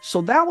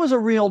 So that was a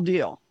real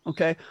deal.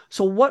 Okay.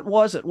 So what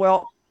was it?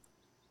 Well,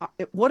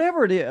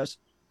 whatever it is,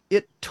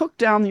 it took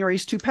down your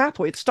ACE2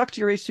 pathway. It stuck to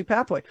your ACE2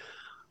 pathway.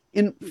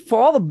 For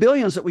all the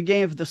billions that we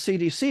gave the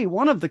CDC,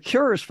 one of the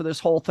cures for this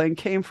whole thing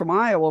came from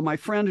Iowa. My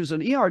friend who's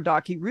an ER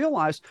doc, he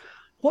realized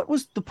what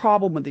was the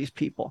problem with these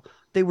people.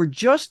 They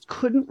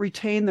couldn't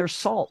retain their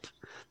salt.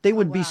 They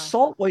would be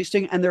salt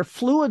wasting and their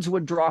fluids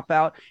would drop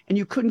out and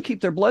you couldn't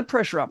keep their blood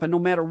pressure up. And no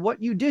matter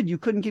what you did, you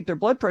couldn't keep their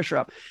blood pressure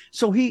up.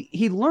 So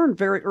he learned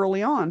very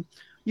early on,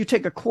 you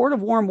take a quart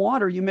of warm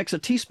water, you mix a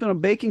teaspoon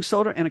of baking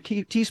soda and a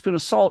teaspoon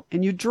of salt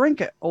and you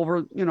drink it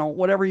over,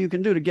 whatever you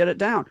can do to get it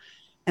down.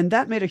 And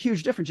that made a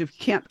huge difference. If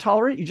you can't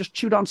tolerate it, you just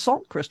chewed on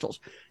salt crystals.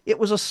 It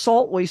was a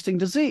salt wasting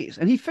disease.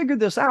 And he figured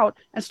this out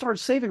and started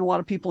saving a lot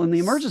of people in the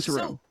emergency room.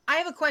 So I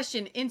have a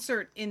question,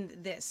 insert in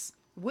this.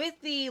 With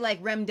the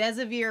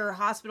remdesivir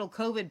hospital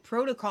COVID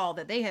protocol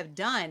that they have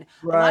done,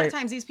 a lot of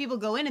times these people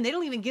go in and they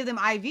don't even give them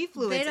IV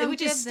fluids,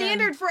 which is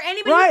standard for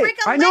anybody who break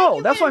a leg. I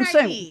know. That's what I'm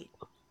saying.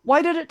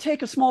 Why did it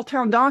take a small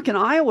town doc in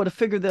Iowa to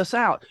figure this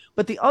out?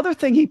 But the other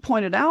thing he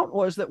pointed out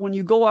was that when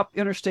you go up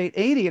Interstate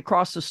 80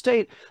 across the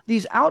state,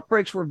 these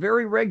outbreaks were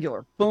very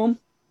regular. Boom,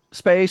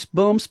 space,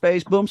 boom,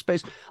 space, boom,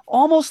 space.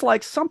 Almost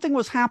like something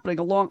was happening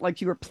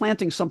like you were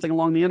planting something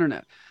along the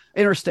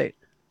interstate.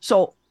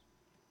 So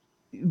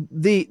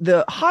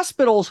the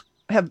hospitals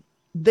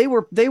they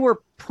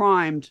were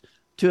primed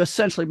to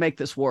essentially make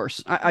this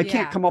worse. I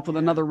can't come up with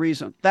another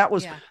reason. That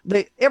was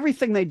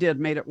everything they did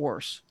made it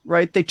worse,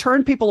 right? They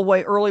turned people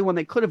away early when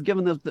they could have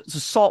given them the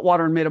salt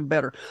water and made them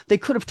better. They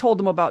could have told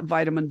them about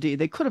vitamin D.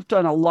 They could have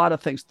done a lot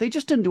of things. They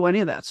just didn't do any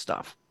of that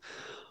stuff.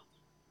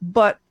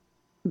 But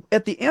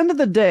at the end of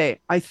the day,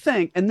 I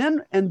think, and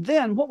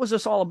then what was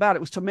this all about? It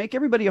was to make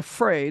everybody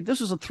afraid. This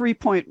is a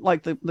 3-point,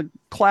 like the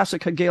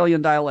classic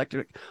Hegelian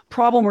dialectic: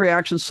 problem,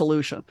 reaction,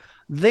 solution.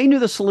 They knew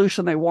the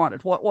solution they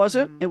wanted. What was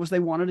it? It was they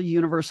wanted a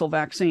universal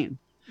vaccine.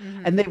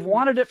 And they've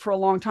wanted it for a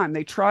long time.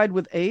 They tried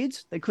with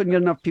AIDS. They couldn't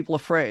get enough people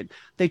afraid.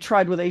 They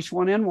tried with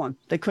H1N1.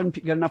 They couldn't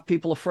get enough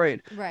people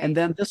afraid. Right. And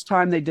then this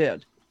time they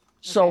did.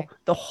 So Okay.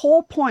 the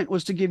whole point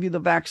was to give you the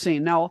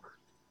vaccine. Now,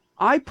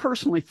 I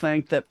personally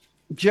think that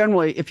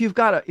generally, if you've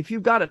got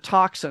a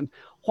toxin,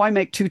 why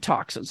make two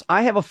toxins?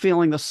 I have a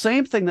feeling the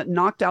same thing that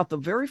knocked out the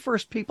very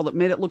first people that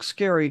made it look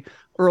scary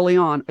early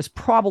on is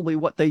probably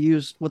what they're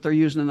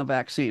using in the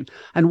vaccine.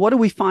 And what do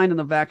we find in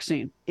the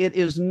vaccine? It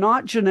is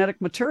not genetic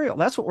material.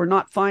 That's what we're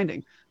not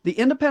finding. The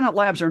independent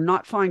labs are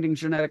not finding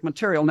genetic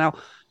material. Now,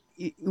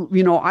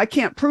 I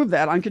can't prove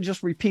that. I can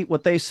just repeat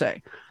what they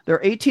say. There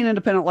are 18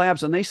 independent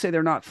labs, and they say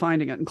they're not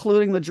finding it,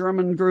 including the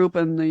German group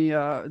and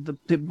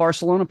the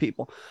Barcelona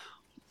people.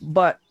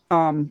 But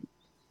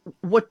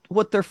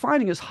what they're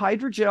finding is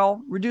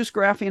hydrogel, reduced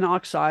graphene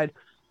oxide,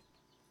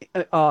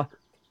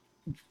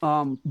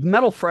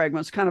 metal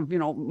fragments, kind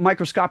of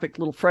microscopic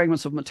little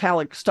fragments of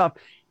metallic stuff,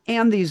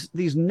 and these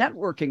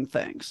networking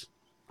things.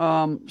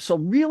 So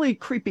really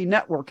creepy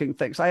networking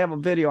things. I have a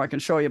video I can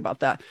show you about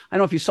that. I don't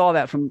know if you saw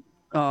that from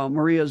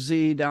Maria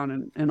Z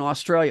down in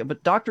Australia,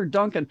 but Dr.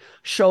 Duncan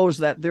shows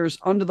that there's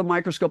under the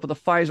microscope of the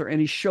Pfizer, and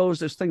he shows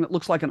this thing that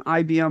looks like an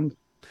IBM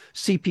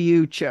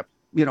CPU chip,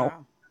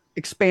 Wow.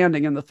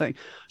 expanding in the thing.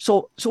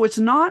 So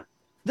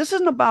this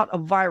isn't about a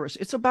virus.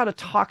 It's about a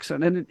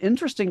toxin. And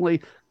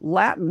interestingly,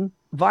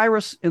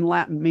 virus in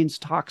Latin means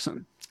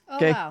toxin. Oh,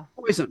 Okay. wow.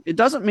 Poison. It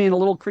doesn't mean a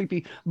little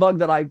creepy bug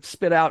that I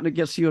spit out and it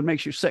gets you and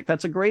makes you sick.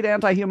 That's a great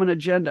anti-human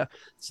agenda.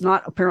 It's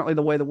not apparently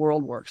the way the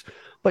world works.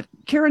 But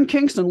Karen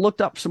Kingston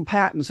looked up some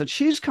patents, and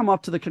she's come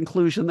up to the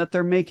conclusion that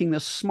they're making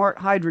this smart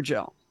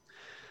hydrogel.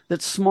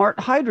 That smart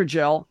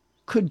hydrogel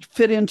could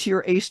fit into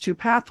your ACE2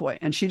 pathway.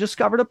 And she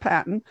discovered a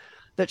patent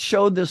that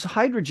showed this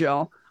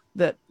hydrogel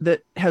that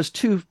has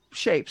two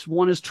shapes.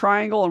 One is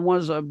triangle and one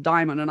is a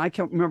diamond. And I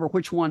can't remember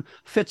which one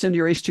fits into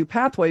your ACE2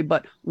 pathway,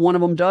 but one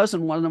of them does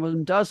and one of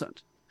them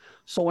doesn't.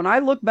 So when I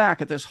look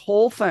back at this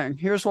whole thing,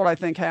 here's what I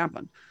think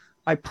happened.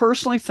 I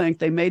personally think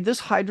they made this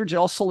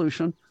hydrogel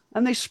solution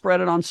and they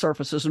spread it on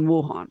surfaces in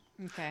Wuhan.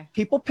 Okay.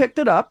 People picked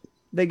it up.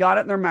 They got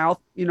it in their mouth.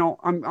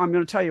 I'm going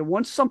to tell you,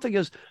 once something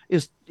is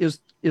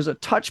a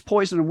touch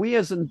poison, and we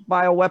as in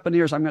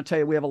bioweaponeers, I'm going to tell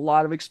you, we have a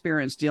lot of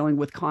experience dealing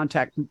with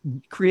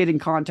creating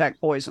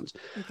contact poisons.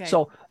 Okay.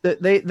 So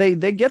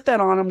they get that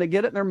on them. They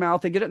get it in their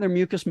mouth. They get it in their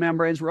mucous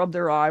membranes, rub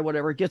their eye,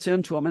 whatever, it gets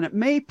into them, and it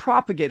may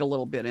propagate a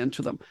little bit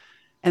into them.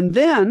 And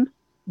then,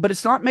 but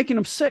it's not making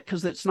them sick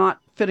because it's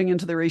not fitting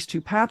into their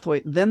ACE2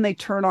 pathway. Then they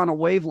turn on a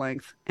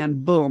wavelength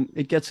and boom,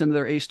 it gets into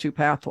their ACE2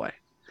 pathway.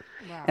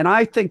 Wow. And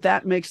I think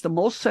that makes the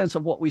most sense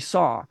of what we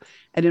saw.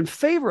 And in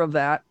favor of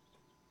that,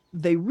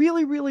 they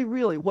really, really,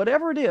 really,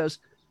 whatever it is,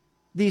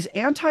 these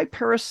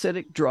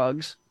anti-parasitic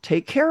drugs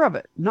take care of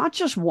it. Not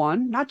just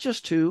one, not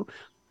just two,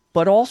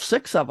 but all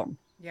 6 of them.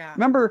 Yeah.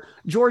 Remember,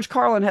 George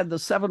Carlin had the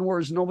 7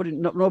 words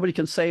nobody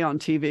can say on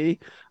TV,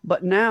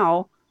 but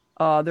now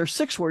there's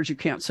 6 words you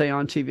can't say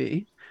on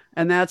TV,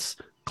 and that's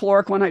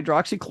chloroquine,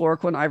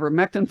 hydroxychloroquine,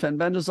 ivermectin,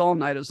 fenbendazole,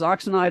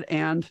 nitazoxanide,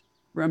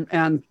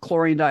 and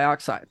chlorine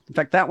dioxide. In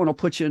fact, that one will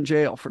put you in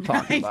jail for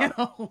talking about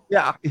it.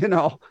 Yeah,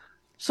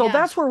 So Yeah.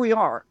 that's where we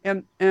are,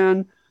 and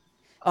So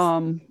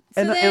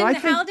I then, think,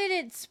 how did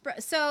it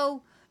spread?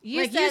 So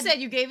you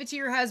said you gave it to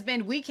your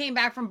husband. We came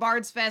back from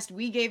Bard's Fest.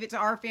 We gave it to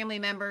our family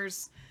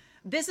members.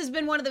 This has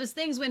been one of those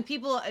things when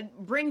people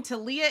bring to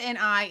Leah and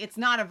I, it's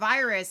not a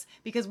virus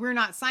because we're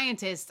not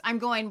scientists. I'm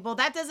going, well,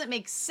 that doesn't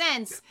make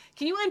sense.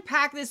 Can you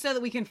unpack this so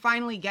that we can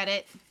finally get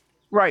it?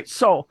 right.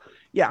 So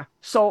yeah,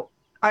 so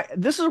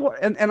this is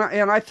what, and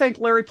I thank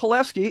Larry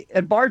Pilevsky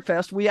at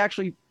Bardfest.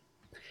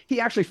 He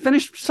actually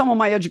finished some of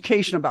my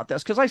education about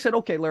this, because I said,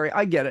 okay, Larry,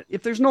 I get it.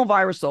 If there's no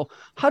virus, though,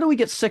 how do we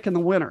get sick in the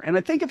winter? And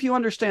I think if you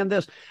understand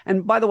this,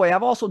 and by the way,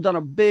 I've also done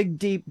a big,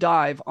 deep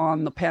dive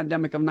on the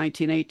pandemic of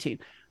 1918.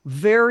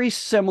 Very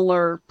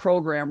similar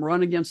program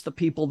run against the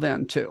people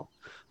then, too.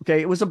 Okay,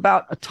 it was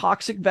about a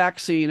toxic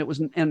vaccine. It was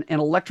an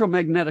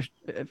electromagnetic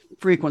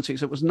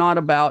frequencies. It was not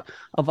about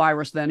a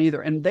virus then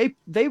either. And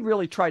they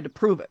really tried to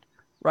prove it.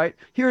 Right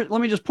here,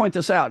 let me just point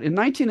this out. In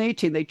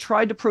 1918, they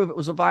tried to prove it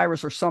was a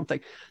virus or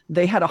something.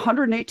 They had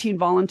 118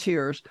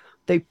 volunteers.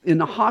 In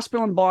the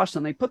hospital in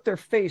Boston, they put their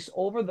face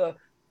over the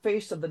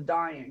face of the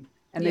dying,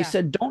 and they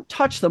said, "Don't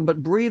touch them,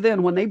 but breathe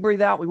in. When they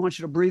breathe out, we want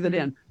you to breathe it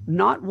in."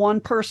 Not one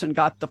person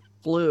got the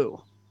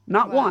flu.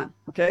 Not one.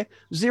 Okay,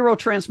 0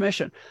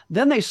 transmission.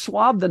 Then they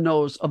swabbed the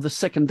nose of the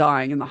sick and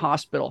dying in the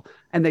hospital,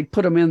 and they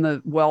put them in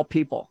the well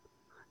people.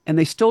 And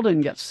they still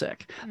didn't get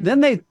sick. Then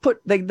they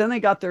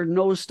got their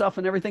nose stuff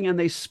and everything, and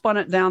they spun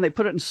it down. They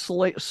put it in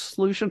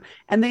solution,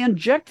 and they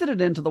injected it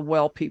into the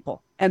well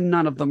people, and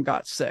none of them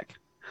got sick.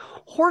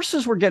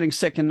 Horses were getting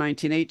sick in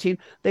 1918.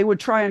 They would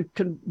try and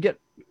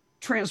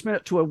transmit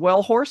it to a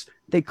well horse.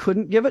 They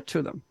couldn't give it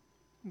to them.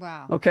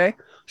 wow. Okay,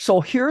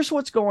 so here's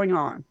what's going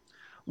on.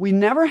 We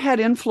never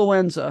had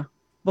influenza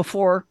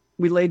before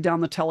we laid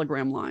down the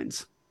telegram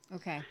lines.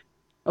 Okay.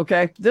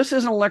 Okay, this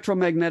is an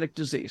electromagnetic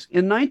disease.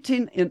 In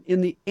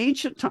the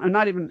ancient time,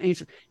 not even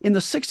ancient, in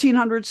the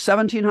 1600s,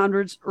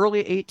 1700s,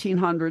 early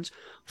 1800s,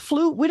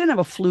 we didn't have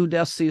a flu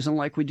death season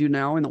like we do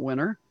now in the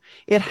winter.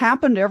 It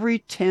happened every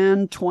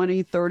 10,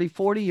 20, 30,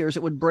 40 years.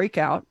 It would break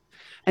out.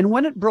 And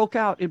when it broke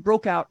out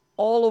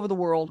all over the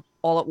world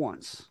all at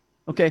once.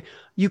 Okay,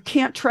 you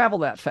can't travel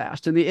that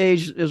fast in the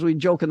age, as we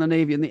joke in the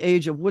Navy, in the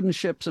age of wooden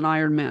ships and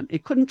iron men.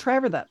 It couldn't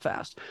travel that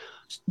fast.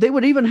 They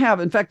would even have,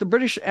 in fact, the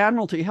British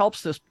Admiralty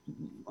helps this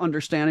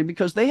understanding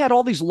because they had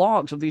all these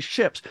logs of these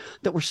ships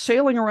that were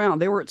sailing around.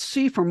 They were at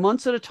sea for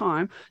months at a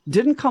time,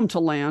 didn't come to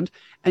land,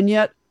 and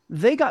yet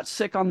they got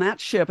sick on that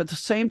ship at the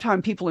same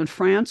time people in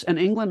France and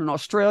England and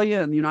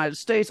Australia and the United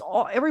States,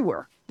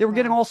 everywhere. They were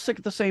getting all sick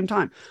at the same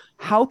time.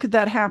 How could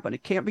that happen?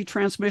 It can't be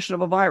transmission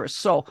of a virus.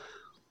 So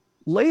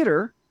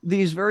later,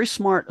 these very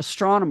smart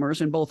astronomers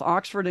in both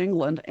Oxford,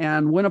 England,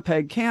 and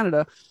Winnipeg,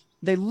 Canada,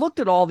 they looked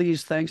at all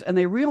these things and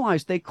they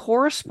realized they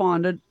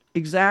corresponded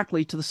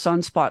exactly to the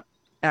sunspot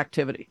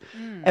activity.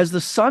 As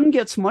the sun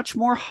gets much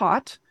more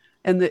hot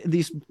and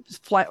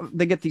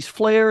they get these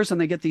flares and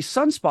they get these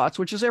sunspots,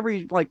 which is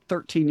every like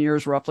 13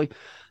 years roughly,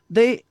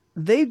 they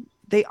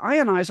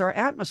ionize our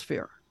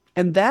atmosphere.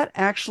 And that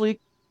actually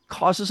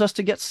causes us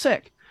to get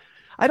sick.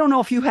 I don't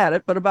know if you had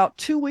it, but about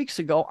 2 weeks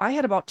ago, I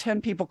had about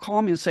 10 people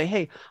call me and say,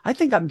 hey, I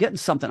think I'm getting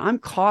something. I'm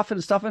coughing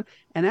and stuff.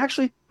 And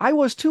actually, I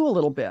was too a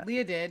little bit.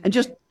 Leah did. And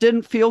just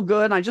didn't feel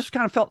good. And I just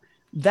kind of felt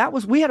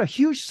we had a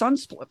huge sun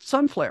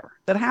flare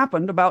that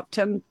happened about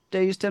 10,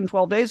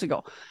 12 days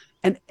ago.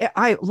 And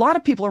a lot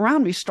of people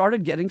around me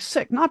started getting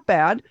sick. Not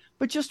bad,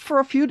 but just for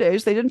a few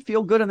days, they didn't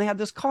feel good and they had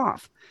this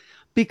cough.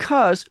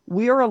 Because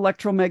we are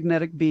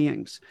electromagnetic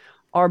beings.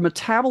 Our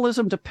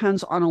metabolism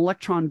depends on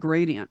electron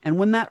gradient. And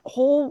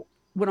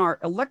when our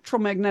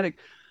electromagnetic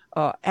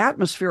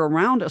atmosphere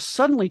around us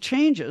suddenly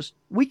changes,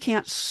 we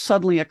can't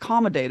suddenly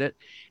accommodate it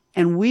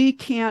and we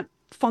can't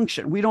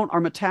function. Our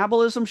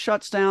metabolism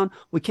shuts down.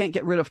 We can't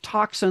get rid of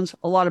toxins.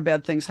 A lot of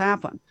bad things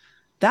happen.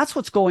 That's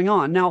what's going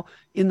on. Now,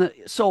 and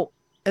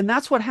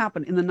that's what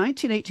happened in the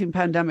 1918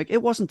 pandemic.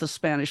 It wasn't the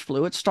Spanish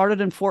flu. It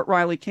started in Fort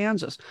Riley,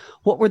 Kansas.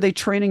 What were they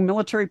training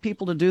military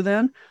people to do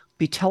then?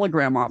 Be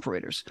telegram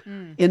operators.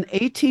 In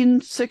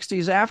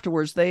 1860s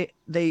afterwards, they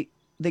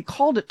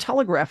called it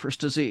telegrapher's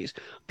disease.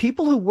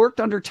 People who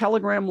worked under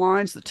telegram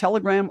lines, the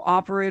telegram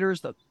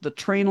operators, the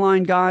train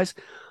line guys,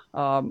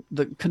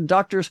 the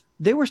conductors,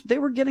 they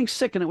were getting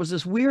sick, and it was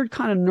this weird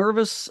kind of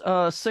nervous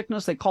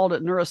sickness. They called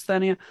it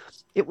neurasthenia.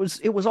 It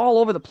was all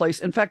over the place.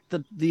 In fact,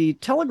 the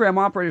telegram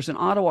operators in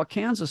Ottawa,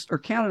 Kansas, or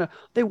Canada,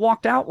 they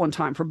walked out one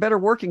time for better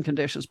working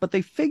conditions. But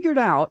they figured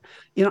out,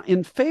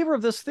 in favor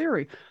of this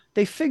theory,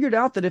 they figured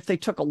out that if they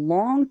took a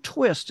long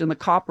twist in the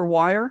copper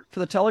wire for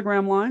the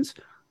telegram lines,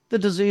 the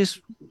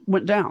disease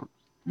went down.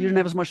 You didn't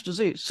have as much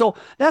disease. So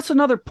that's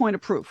another point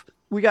of proof.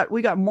 We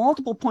got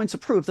multiple points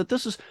of proof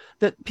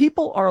that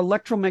people are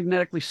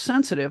electromagnetically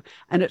sensitive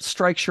and it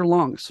strikes your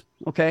lungs.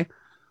 Okay.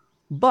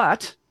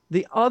 But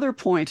the other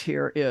point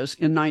here is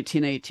in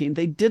 1918,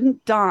 they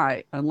didn't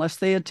die unless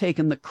they had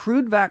taken the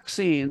crude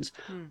vaccines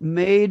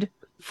made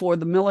for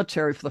the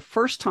military for the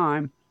first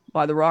time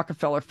by the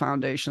Rockefeller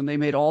Foundation. They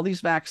made all these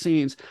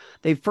vaccines.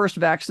 They first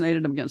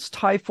vaccinated them against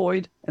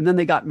typhoid, and then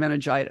they got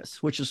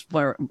meningitis, which is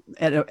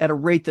at a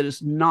rate that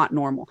is not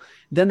normal.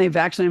 Then they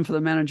vaccinated them for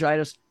the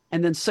meningitis,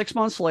 and then 6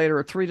 months later,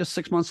 or 3 to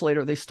 6 months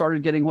later, they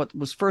started getting what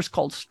was first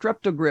called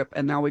streptogrip,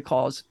 and now we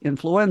call it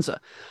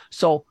influenza.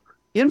 So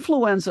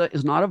influenza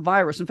is not a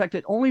virus. In fact,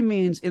 it only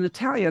means, in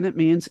Italian, it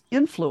means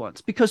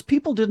influence, because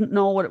people didn't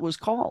know what it was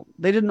called.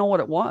 They didn't know what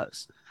it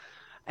was.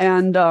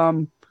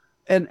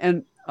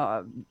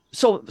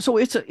 So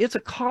it's a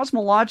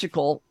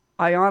cosmological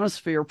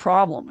ionosphere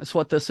problem. Is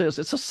what this is.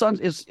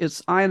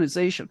 It's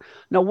ionization.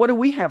 Now, what do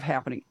we have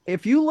happening?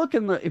 If you look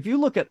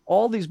at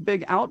all these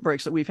big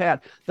outbreaks that we've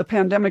had, the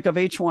pandemic of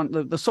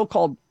H1, the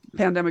so-called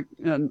pandemic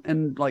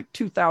in like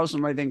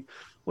 2000, I think,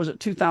 was it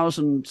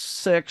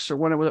 2006 or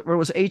when it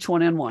was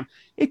H1N1?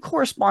 It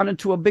corresponded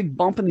to a big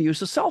bump in the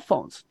use of cell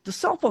phones. The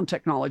cell phone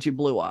technology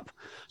blew up.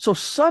 So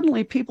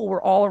suddenly people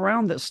were all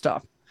around this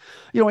stuff.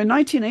 In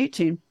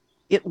 1918,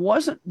 it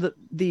wasn't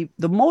the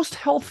most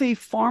healthy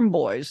farm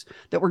boys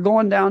that were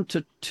going down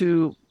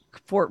to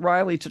Fort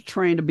Riley to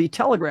train to be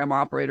telegram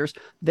operators.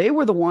 They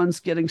were the ones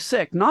getting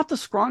sick, not the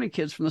scrawny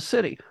kids from the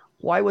city.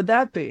 Why would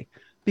that be?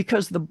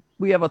 Because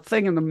we have a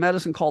thing in the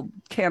medicine called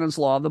Cannon's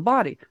Law of the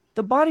body.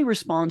 The body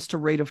responds to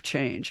rate of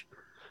change.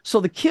 So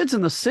the kids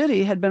in the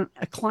city had been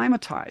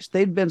acclimatized.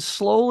 They'd been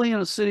slowly in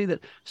a city that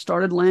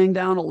started laying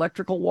down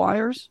electrical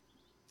wires,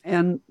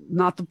 and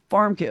not the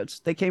farm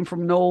kids. They came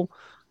from no.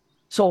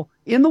 So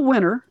in the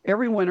winter,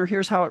 every winter,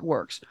 here's how it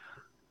works.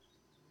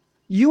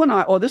 You and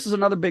I, this is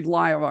another big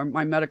lie of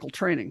my medical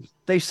training.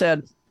 They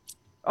said,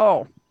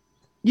 you're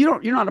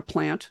not a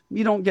plant.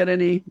 You don't get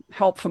any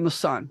help from the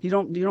sun. You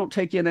don't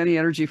take in any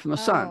energy from the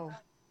sun.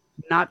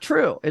 Not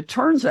true. It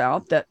turns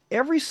out that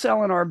every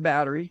cell in our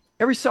body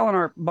every cell in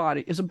our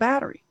body is a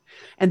battery.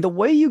 And the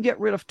way you get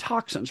rid of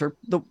toxins, or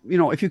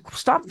if you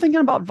stop thinking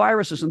about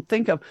viruses and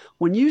think of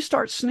when you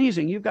start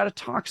sneezing, you've got a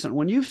toxin.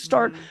 When you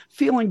start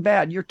feeling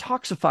bad, you're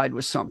toxified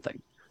with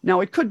something.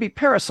 Now, it could be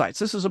parasites.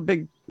 This is a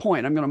big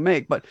point I'm going to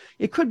make, but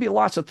it could be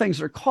lots of things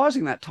that are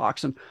causing that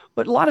toxin.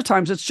 But a lot of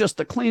times it's just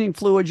the cleaning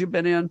fluids you've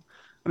been in.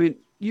 I mean,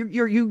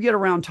 you get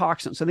around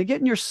toxins and they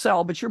get in your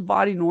cell, but your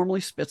body normally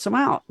spits them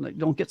out. You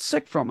don't get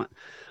sick from it.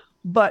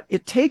 But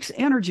it takes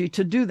energy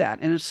to do that.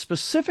 And it's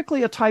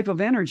specifically a type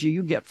of energy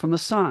you get from the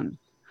sun.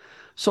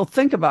 So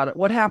think about it.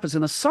 What happens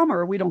in the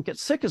summer, we don't get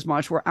sick as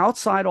much. We're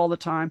outside all the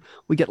time.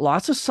 We get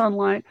lots of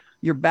sunlight.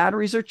 Your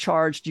batteries are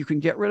charged. You can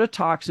get rid of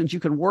toxins. You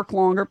can work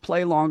longer,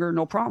 play longer,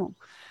 no problem.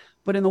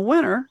 But in the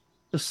winter,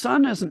 the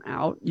sun isn't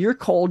out. You're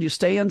cold. You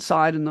stay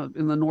inside in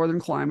the northern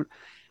climate.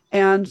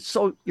 And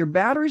so your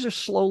batteries are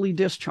slowly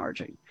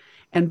discharging.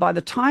 And by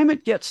the time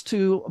it gets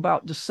to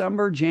about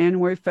December,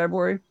 January,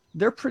 February,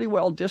 they're pretty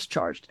well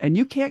discharged. And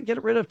you can't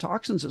get rid of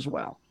toxins as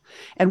well.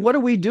 And what are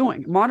we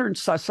doing? Modern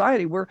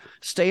society, we're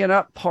staying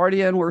up,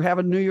 partying, we're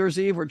having New Year's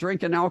Eve, we're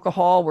drinking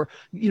alcohol, we're,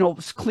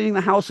 cleaning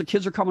the house, the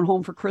kids are coming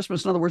home for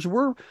Christmas. In other words,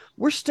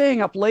 we're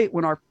staying up late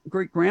when our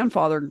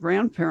great-grandfather and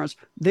grandparents,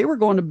 they were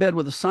going to bed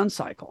with a sun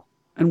cycle,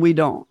 and we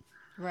don't.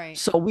 Right.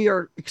 So we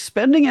are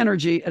expending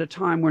energy at a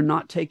time we're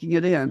not taking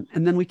it in,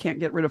 and then we can't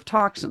get rid of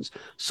toxins.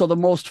 So the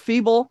most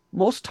feeble,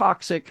 most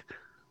toxic,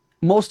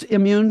 most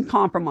immune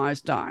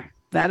compromised die.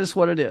 That is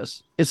what it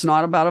is. It's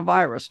not about a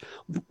virus.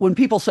 When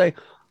people say,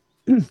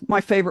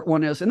 my favorite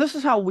one is, and this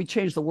is how we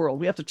change the world.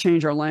 We have to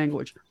change our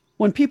language.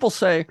 When people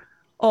say,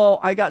 oh,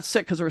 I got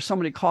sick because there was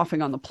somebody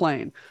coughing on the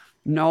plane.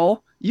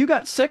 No, you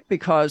got sick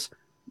because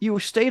you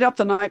stayed up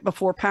the night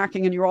before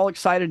packing and you're all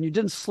excited and you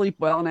didn't sleep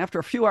well. And after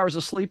a few hours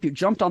of sleep, you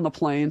jumped on the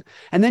plane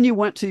and then you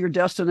went to your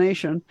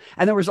destination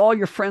and there was all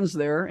your friends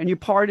there and you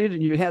partied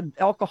and you had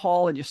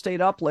alcohol and you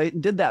stayed up late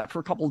and did that for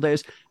a couple of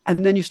days.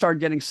 And then you started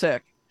getting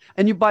sick.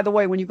 And you, by the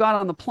way, when you got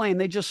on the plane,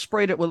 they just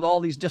sprayed it with all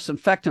these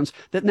disinfectants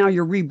that now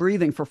you're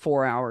rebreathing for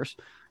 4 hours.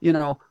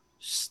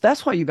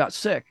 That's why you got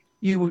sick.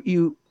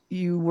 You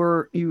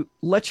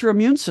let your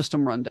immune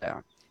system run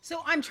down.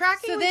 So I'm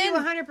tracking with you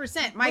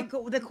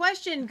 100%. The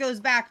question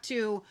goes back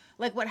to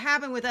like what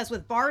happened with us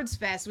with Bard's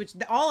Fest, which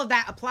all of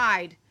that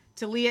applied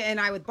to Leah and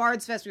I with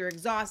Bard's Fest. We were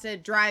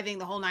exhausted, driving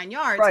the whole 9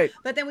 yards. Right.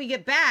 But then we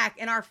get back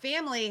and our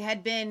family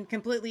had been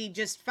completely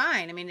just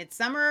fine. I mean, it's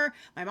summer.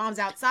 My mom's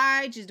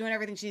outside. She's doing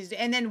everything she's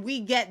doing. And then we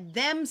get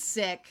them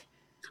sick.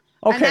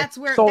 Okay. And that's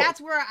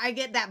where I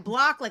get that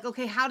block. Like,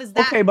 okay, how does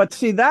that? Okay, but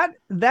see that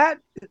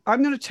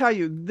I'm going to tell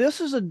you, this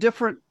is a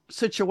different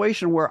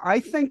situation where I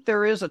think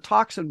there is a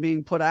toxin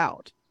being put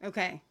out.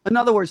 Okay. In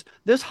other words,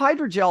 this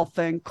hydrogel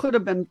thing could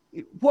have been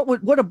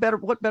what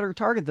better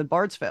target than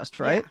Bard's Fest,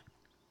 right? Yeah.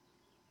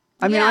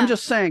 I mean, I'm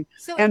just saying.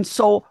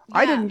 So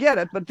I didn't get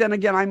it, but then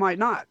again, I might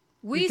not.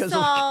 We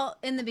saw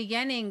in the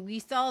beginning,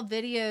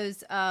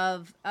 videos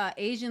of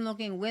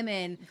Asian-looking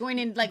women going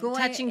in,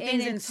 touching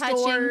things in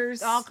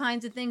stores, all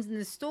kinds of things in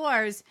the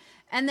stores,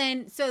 and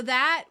then so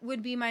that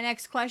would be my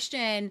next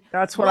question.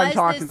 That's what I'm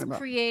talking about. Was this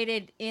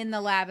created in the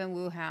lab in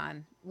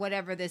Wuhan?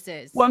 Whatever this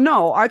is. Well,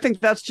 no, I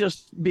think that's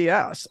just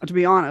BS. To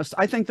be honest,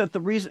 I think that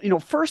the reason,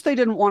 first they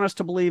didn't want us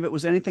to believe it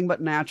was anything but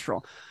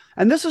natural.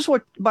 And this is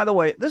what, by the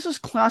way, this is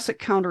classic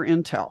counter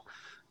intel.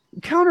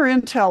 Counter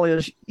intel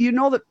is,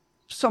 that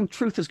some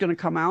truth is going to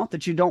come out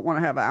that you don't want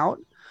to have out,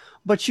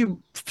 but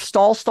you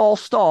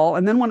stall.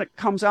 And then when it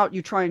comes out,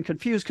 you try and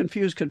confuse.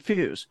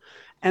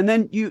 And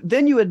then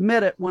you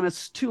admit it when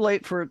it's too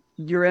late for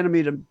your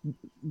enemy to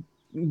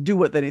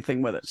do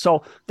anything with it.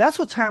 So that's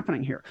what's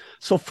happening here.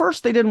 So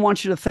first they didn't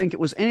want you to think it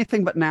was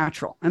anything but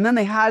natural. And then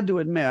they had to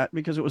admit,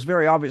 because it was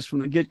very obvious from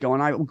the get-go,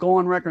 and I will go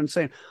on record and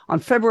saying on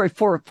February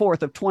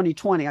 4th of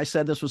 2020, I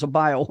said this was a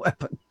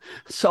bioweapon.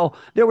 So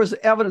there was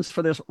evidence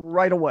for this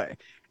right away.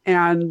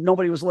 And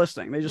nobody was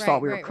listening. They just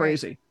thought we were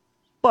crazy. Right.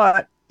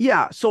 But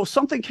yeah, so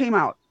something came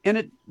out.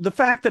 And the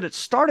fact that it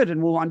started in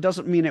Wuhan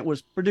doesn't mean it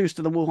was produced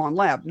in the Wuhan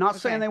lab. Not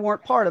saying they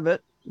weren't part of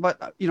it,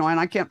 but, and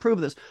I can't prove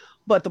this.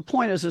 But the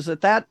point is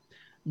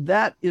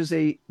that is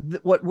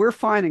what we're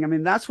finding. I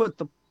mean, that's what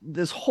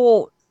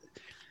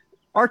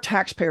our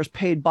taxpayers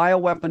paid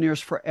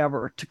bioweaponeers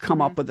forever to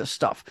come up with this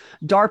stuff.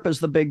 DARPA's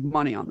the big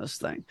money on this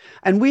thing.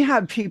 And we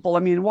had people, I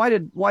mean, why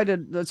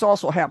did this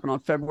also happen on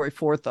February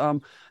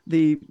 4th?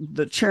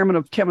 The chairman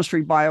of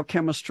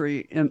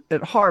biochemistry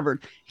at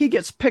Harvard, he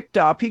gets picked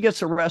up, he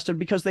gets arrested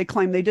because they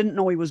claim they didn't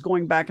know he was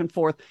going back and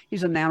forth.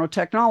 He's a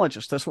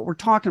nanotechnologist. That's what we're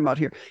talking about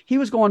here. He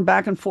was going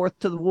back and forth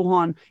to the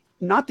Wuhan,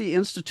 not the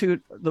Institute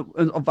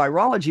of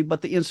Virology,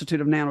 but the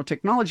Institute of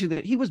Nanotechnology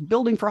that he was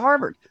building for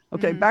Harvard.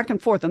 Okay, back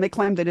and forth. And they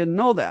claimed they didn't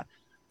know that.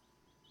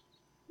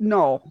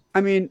 No,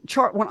 I mean,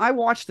 when I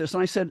watched this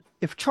and I said,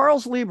 if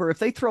Charles Lieber, if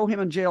they throw him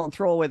in jail and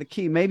throw away the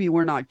key, maybe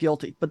we're not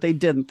guilty, but they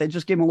didn't. They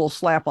just gave him a little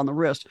slap on the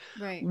wrist.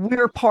 Right.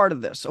 We're part of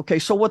this. Okay,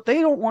 so what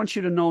they don't want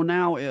you to know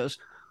now is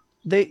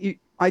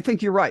I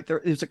think you're right. There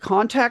is a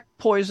contact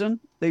poison.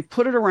 They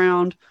put it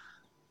around.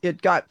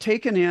 it got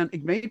taken in.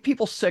 It made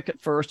people sick at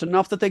first,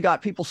 enough that they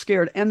got people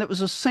scared. And it was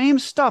the same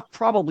stuff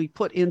probably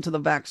put into the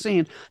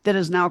vaccine that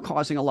is now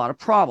causing a lot of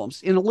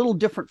problems in a little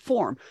different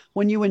form.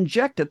 When you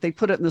inject it, they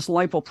put it in this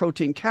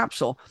lipoprotein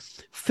capsule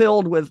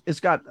filled with, it's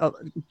got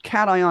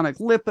cationic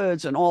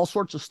lipids and all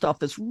sorts of stuff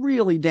that's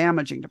really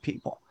damaging to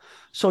people.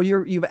 So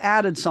you've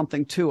added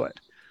something to it,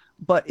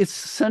 but it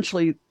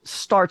essentially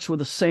starts with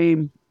the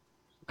same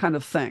kind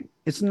of thing.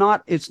 It's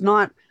not,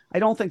 I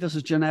don't think this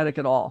is genetic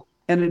at all.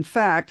 And in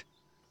fact,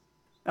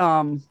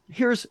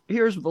 here's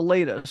the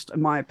latest,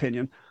 in my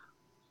opinion.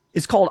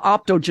 It's called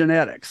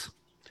optogenetics.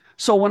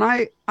 So when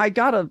I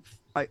got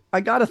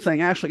a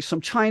thing, actually,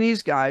 some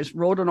Chinese guys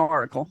wrote an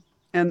article,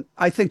 and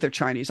I think they're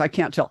Chinese. I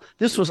can't tell.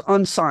 This was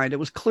unsigned. It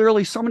was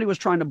clearly somebody was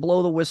trying to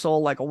blow the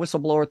whistle, like a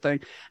whistleblower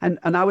thing. And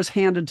I was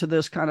handed to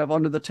this kind of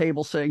under the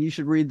table saying, you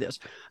should read this.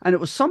 And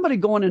it was somebody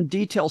going in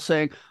detail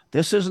saying,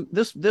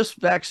 this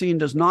vaccine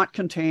does not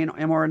contain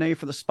mRNA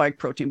for the spike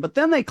protein. But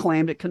then they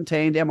claimed it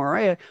contained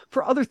mRNA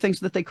for other things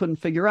that they couldn't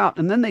figure out.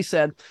 And then they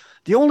said,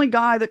 the only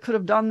guy that could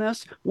have done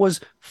this was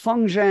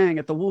Feng Zhang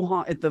at the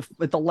Wuhan,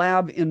 at the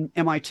lab in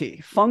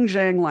MIT, Feng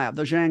Zhang lab,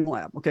 the Zhang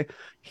lab. Okay.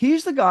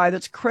 He's the guy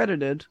that's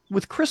credited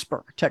with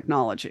CRISPR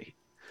technology.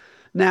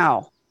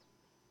 Now,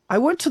 I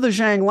went to the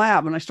Zhang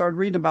lab and I started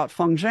reading about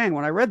Feng Zhang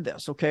when I read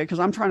this, okay, because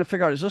I'm trying to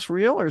figure out, is this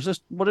real or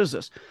what is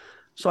this?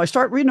 So I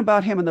start reading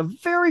about him, and the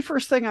very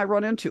first thing I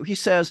run into, he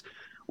says,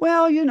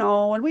 well,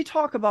 when we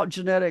talk about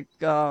genetic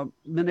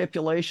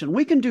manipulation,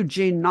 we can do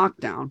gene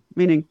knockdown,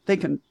 meaning they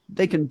can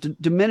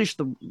diminish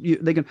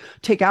they can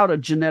take out a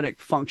genetic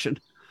function,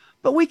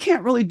 but we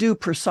can't really do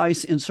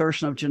precise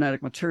insertion of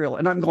genetic material.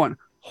 And I'm going,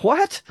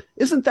 what?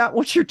 Isn't that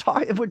what you're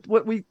talking?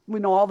 What we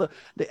know all the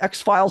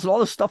X-Files and all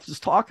this stuff is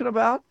talking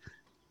about?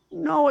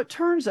 No, it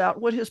turns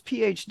out what his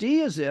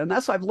PhD is in,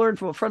 that's what I've learned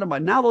from a friend of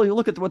mine. Now that you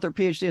look at what their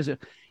PhD is in,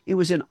 it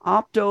was in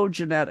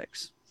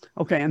optogenetics.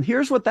 Okay, and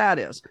here's what that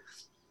is.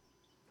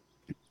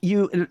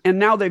 And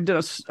now they've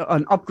done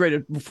an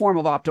upgraded form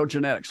of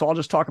optogenetics, so I'll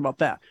just talk about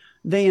that.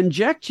 They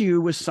inject you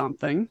with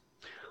something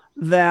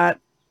that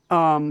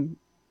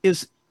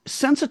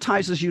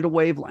sensitizes you to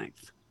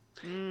wavelength.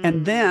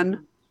 And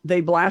then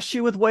they blast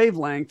you with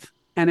wavelength,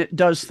 and it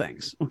does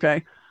things,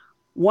 okay?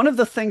 One of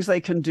the things they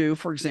can do,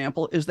 for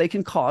example, is they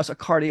can cause a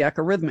cardiac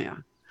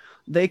arrhythmia.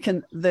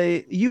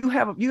 You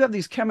have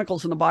these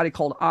chemicals in the body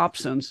called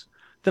opsins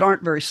that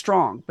aren't very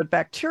strong, but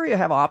bacteria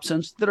have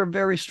opsins that are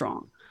very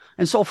strong.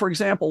 And so, for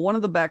example, one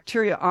of the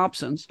bacteria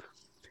opsins,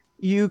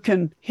 you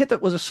can hit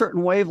it with a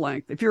certain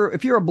wavelength. If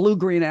you're a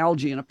blue-green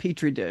algae in a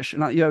petri dish,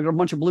 and you have a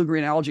bunch of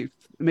blue-green algae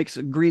makes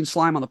a green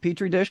slime on the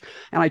petri dish,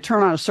 and I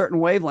turn on a certain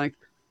wavelength,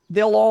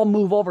 they'll all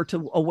move over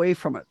away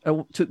from it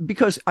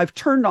because I've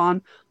turned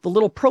on the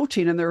little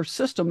protein in their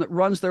system that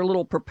runs their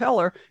little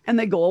propeller, and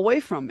they go away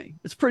from me.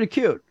 It's pretty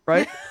cute,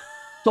 right?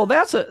 So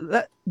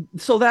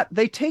that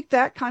they take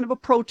that kind of a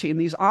protein,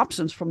 these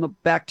opsins from the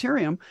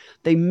bacterium,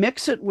 they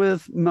mix it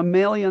with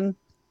mammalian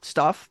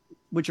stuff,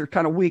 which are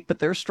kind of weak, but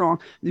they're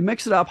strong. They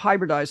mix it up,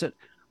 hybridize it.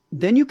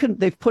 Then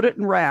they've put it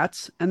in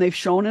rats, and they've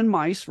shown in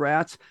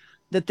rats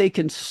that they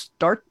can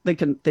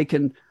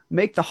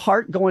make the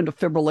heart go into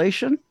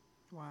fibrillation.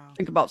 Wow.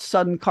 Think about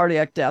sudden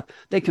cardiac death.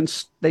 They can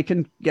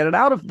get it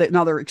out of it.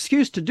 Now, their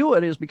excuse to do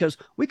it is because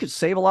we could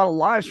save a lot of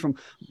lives from,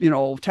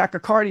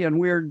 tachycardia and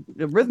weird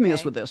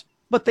arrhythmias with this,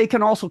 but they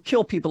can also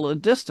kill people at a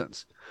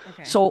distance.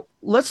 Okay. So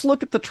let's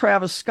look at the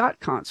Travis Scott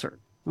concert.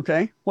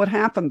 Okay. What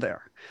happened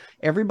there?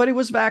 Everybody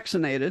was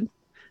vaccinated.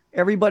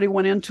 Everybody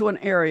went into an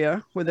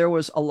area where there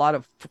was a lot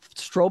of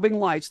strobing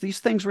lights. These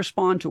things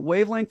respond to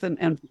wavelength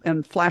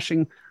and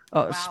flashing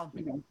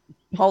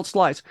pulsed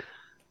lights.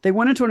 They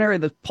went into an area,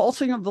 the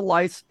pulsing of the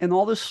lights and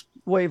all this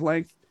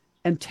wavelength,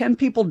 and 10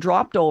 people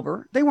dropped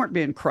over. They weren't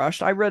being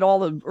crushed. I read all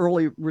the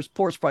early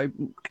reports by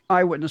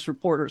eyewitness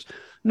reporters.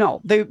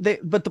 No,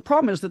 but the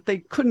problem is that they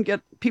couldn't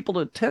get people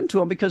to attend to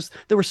them because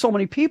there were so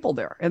many people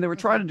there, and they were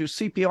trying to do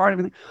CPR and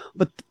everything.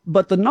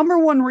 But the number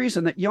one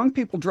reason that young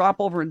people drop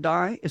over and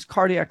die is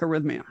cardiac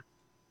arrhythmia.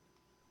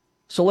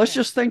 So let's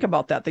just think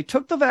about that. They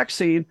took the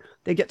vaccine,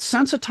 they get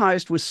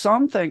sensitized with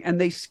something,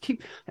 and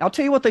I'll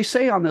tell you what they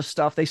say on this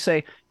stuff. They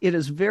say it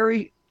is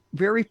very,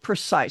 very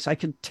precise. I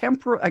can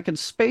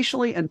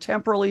spatially and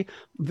temporally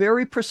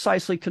very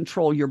precisely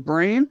control your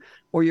brain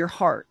or your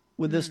heart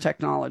with this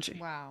technology.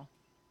 Wow.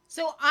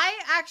 So I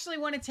actually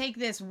want to take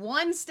this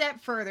one step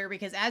further,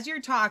 because as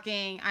you're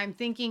talking, I'm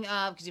thinking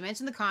of, because you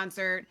mentioned the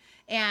concert,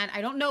 and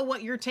I don't know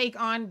what your take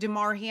on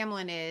Damar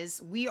Hamlin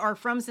is. We are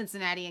from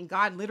Cincinnati, and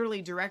God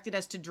literally directed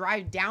us to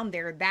drive down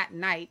there that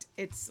night.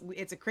 It's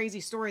a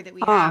crazy story that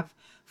we have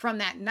from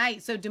that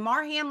night. So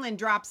Damar Hamlin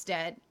drops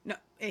dead. No,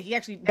 he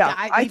actually dies.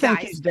 I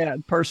think he's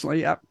dead,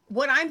 personally, yeah.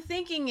 What I'm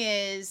thinking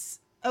is,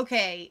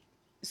 okay,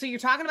 so you're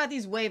talking about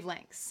these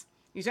wavelengths.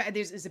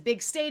 There's a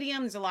big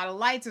stadium, there's a lot of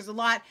lights, there's a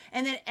lot,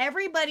 and then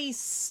everybody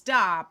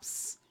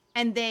stops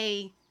and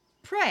they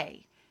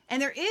pray.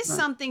 And there is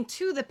something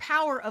to the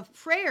power of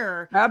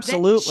prayer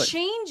Absolutely. that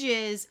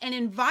changes an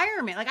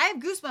environment. Like I have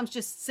goosebumps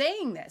just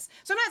saying this.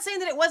 So I'm not saying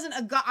that it wasn't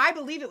a God. I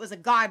believe it was a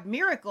God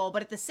miracle,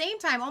 but at the same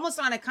time, almost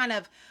on a kind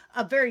of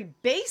a very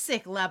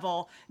basic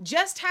level,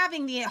 just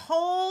having the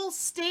whole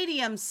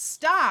stadium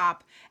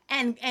stop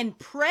and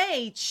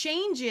pray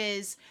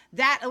changes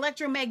that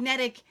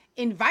electromagnetic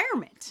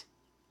environment.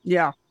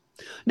 Yeah.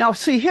 Now,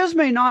 see, his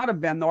may not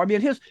have been, though. I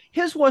mean,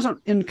 his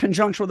wasn't in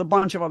conjunction with a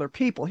bunch of other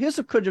people. His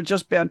could have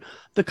just been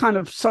the kind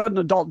of sudden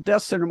adult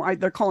death syndrome.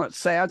 They're calling it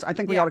SADS. I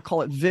think we ought to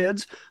call it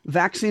VIDS,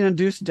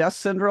 vaccine-induced death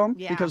syndrome,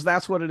 because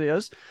that's what it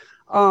is.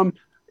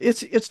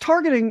 It's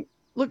targeting.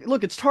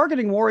 Look, it's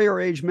targeting warrior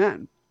age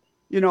men.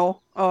 You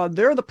know,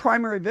 they're the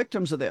primary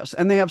victims of this,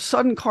 and they have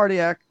sudden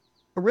cardiac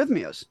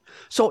arrhythmias.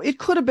 So it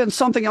could have been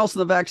something else in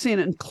the vaccine,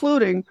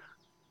 including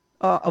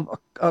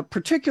a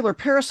particular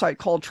parasite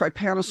called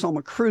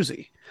Trypanosoma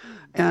cruzi.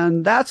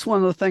 And that's one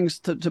of the things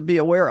to be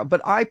aware of. But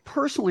I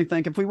personally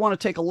think if we want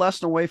to take a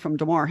lesson away from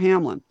Damar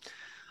Hamlin,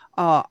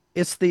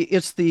 it's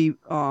the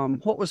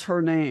what was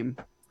her name?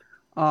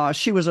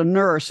 She was a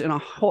nurse in a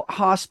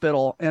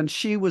hospital, and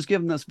she was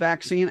given this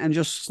vaccine and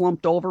just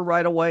slumped over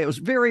right away. It was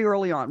very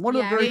early on. One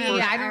of the very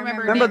first. I don't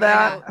remember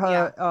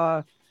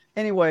that.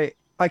 Anyway,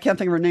 I can't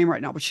think of her name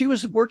right now, but she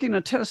was working in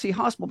a Tennessee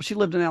hospital, but she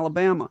lived in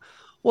Alabama.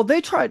 Well, they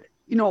tried.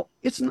 You know,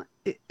 it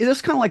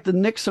is kind of like the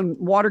Nixon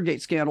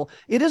Watergate scandal.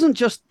 It isn't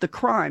just the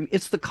crime;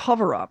 it's the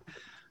cover-up.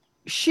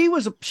 She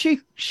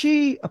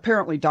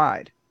apparently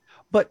died,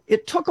 but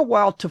it took a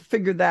while to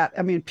figure that.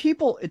 I mean,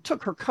 it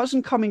took her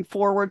cousin coming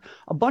forward,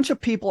 a bunch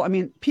of people. I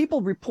mean,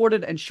 people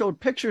reported and showed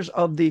pictures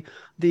of the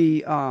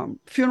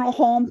funeral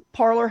home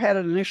parlor had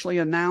it initially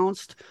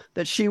announced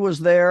that she was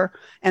there,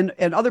 and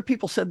other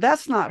people said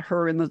that's not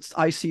her in the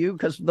ICU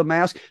because of the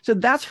mask.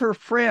 Said that's her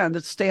friend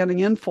that's standing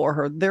in for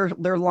her.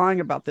 They're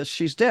lying about this.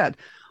 She's dead.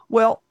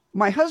 Well,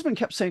 my husband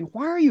kept saying,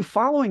 "Why are you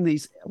following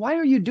these? Why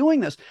are you doing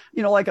this?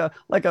 You know, like a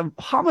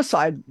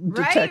homicide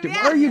detective.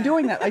 Why are you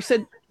doing that?" I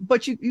said,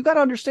 "But you got to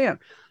understand,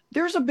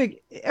 there's a big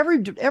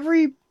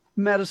every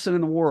medicine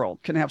in the world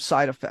can have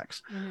side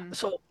effects. Mm-hmm.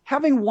 So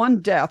having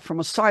one death from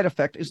a side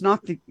effect is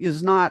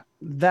not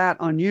that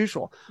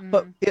unusual,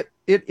 but it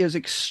is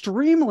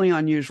extremely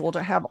unusual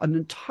to have an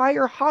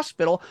entire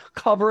hospital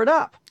cover it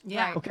up.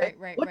 Yeah. Okay.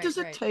 What does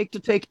it take to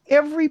take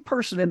every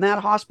person in that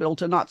hospital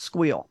to not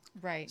squeal?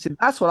 Right. See,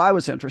 that's what I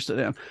was interested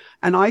in.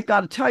 And I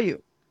got to tell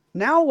you,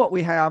 now what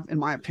we have, in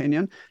my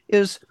opinion,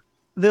 is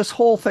this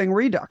whole thing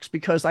redux,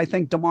 because I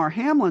think Damar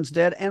Hamlin's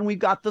dead, and we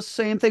got the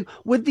same thing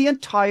with the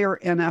entire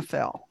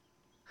NFL.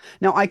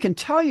 Now, I can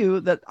tell you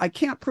that I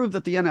can't prove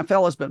that the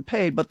NFL has been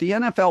paid, but the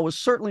NFL was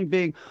certainly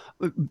being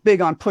big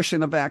on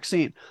pushing the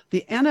vaccine.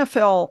 The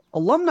NFL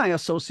Alumni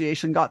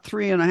Association got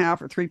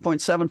 $3.5 or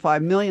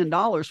 $3.75 million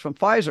from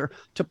Pfizer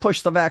to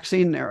push the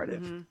vaccine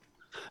narrative. Mm-hmm.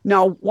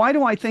 Now, why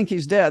do I think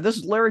he's dead? This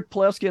is Larry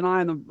Plesky and I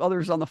and the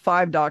others on the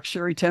 5 Doc,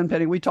 Sherry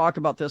Tenpenny. We talked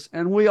about this,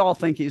 and we all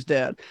think he's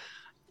dead.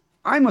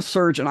 I'm a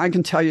surgeon. I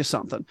can tell you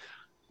something.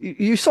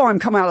 You saw him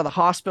come out of the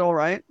hospital,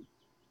 right?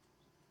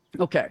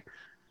 Okay.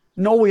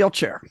 No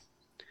wheelchair.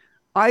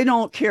 I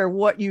don't care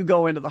what you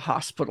go into the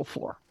hospital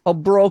for. A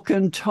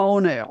broken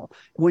toenail.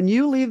 When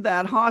you leave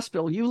that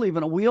hospital, you leave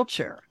in a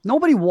wheelchair.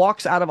 Nobody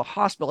walks out of a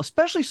hospital,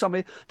 especially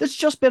somebody that's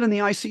just been in the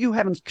ICU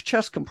having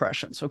chest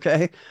compressions,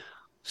 okay?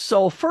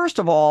 So first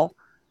of all,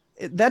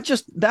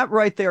 that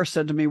right there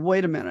said to me,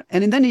 wait a minute.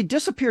 And then he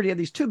disappeared. He had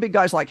these 2 big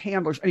guys like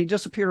handlers, and he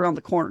disappeared around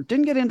the corner.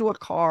 Didn't get into a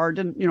car,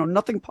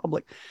 nothing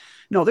public.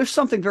 No, there's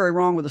something very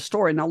wrong with the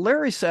story. Now,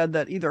 Larry said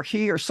that either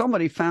he or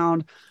somebody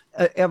found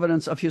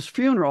evidence of his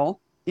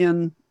funeral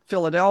in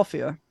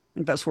Philadelphia, I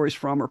think that's where he's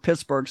from, or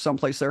Pittsburgh,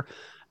 someplace there,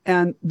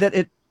 and that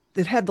it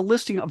had the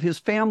listing of his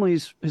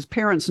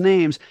parents'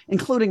 names,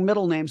 including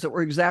middle names that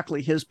were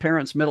exactly his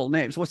parents' middle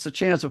names. What's the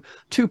chance of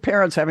 2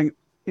 parents having,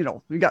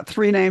 you got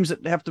 3 names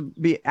that have to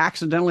be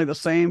accidentally the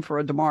same for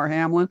a Damar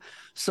Hamlin?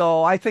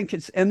 So I think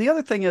and the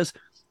other thing is,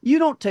 you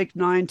don't take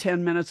 9-10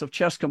 minutes of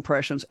chest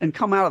compressions and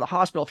come out of the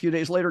hospital a few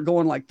days later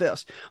going like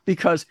this,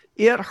 because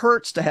it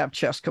hurts to have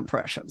chest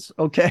compressions,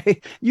 okay?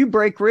 You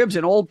break ribs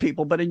in old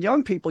people, but in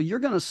young people, you're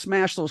going to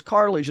smash those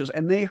cartilages,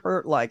 and they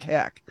hurt like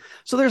heck.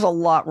 So there's a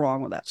lot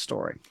wrong with that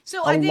story.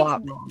 So I think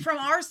from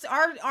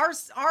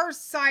our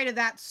side of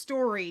that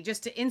story,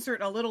 just to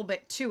insert a little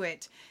bit to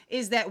it,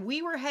 is that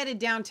we were headed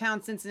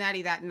downtown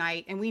Cincinnati that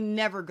night, and we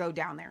never go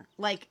down there,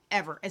 like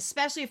ever,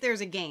 especially if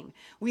there's a game.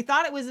 We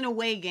thought it was an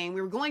away game.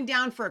 We were going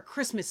down for a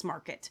Christmas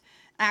market.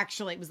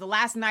 Actually, it was the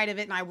last night of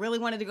it, and I really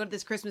wanted to go to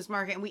this Christmas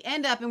market, and we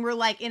end up, and we're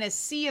like in a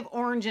sea of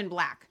orange and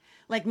black,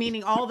 like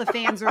meaning all the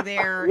fans are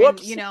there,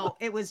 and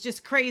it was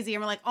just crazy,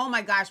 and we're like, oh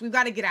my gosh, we've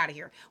got to get out of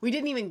here. We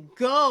didn't even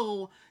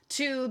go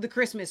to the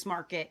Christmas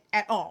market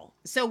at all.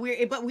 So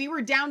but we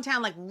were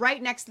downtown, like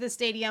right next to the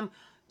stadium,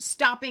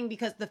 stopping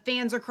because the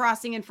fans are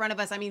crossing in front of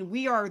us. I mean,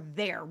 we are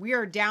there. We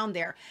are down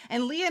there.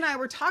 And Leah and I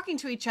were talking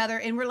to each other,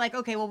 and we're like,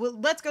 okay, well,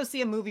 let's go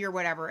see a movie or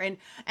whatever. And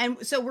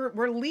so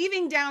we're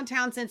leaving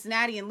downtown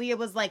Cincinnati, and Leah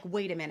was like,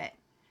 wait a minute.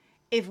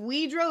 if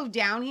we drove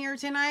down here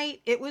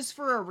tonight, it was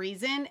for a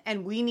reason,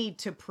 and we need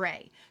to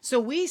pray. So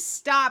we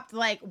stopped,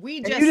 like, we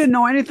And just, you didn't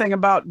know anything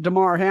about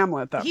Damar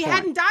Hamlin at that he point.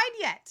 hadn't died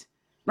yet.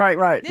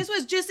 Right. This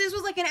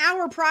was like an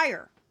hour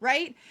prior,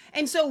 right?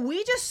 And so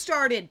we just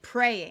started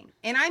praying.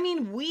 And I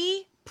mean,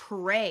 we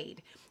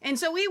prayed. And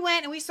so we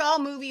went and we saw a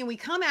movie, and we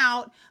come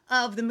out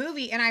of the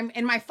movie,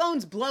 and my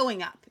phone's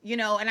blowing up, you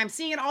know, and I'm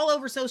seeing it all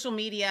over social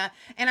media,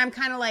 and I'm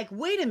kind of like,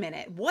 wait a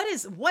minute,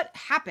 what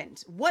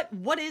happened?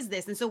 What is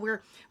this? And so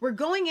we're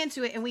going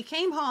into it, and we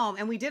came home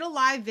and we did a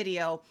live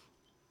video,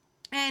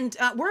 and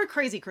we're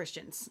crazy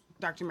Christians,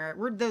 Dr. Merritt.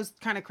 We're those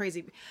kind of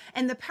crazy.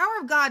 And the power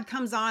of God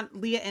comes on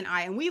Leah and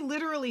I, and we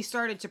literally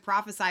started to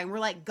prophesy, and we're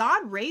like,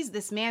 God raised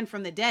this man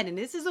from the dead, and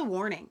this is a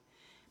warning.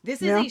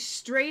 This is a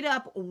straight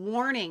up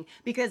warning,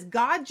 because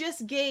God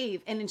just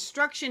gave an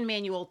instruction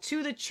manual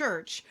to the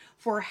church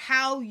for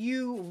how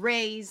you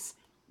raise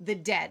the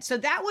dead. So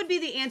that would be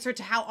the answer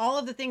to how all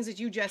of the things that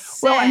you just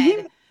said.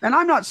 Well, and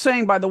I'm not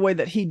saying, by the way,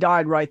 that he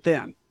died right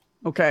then.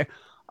 Okay.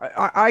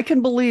 I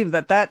can believe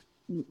that,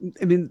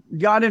 I mean,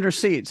 God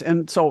intercedes.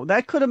 And so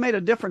that could have made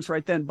a difference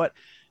right then. But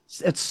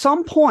at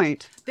some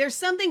point, there's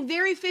something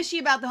very fishy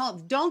about the whole.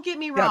 Don't get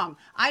me wrong.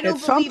 I don't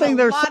it's believe something- a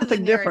there's lot of the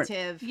something different.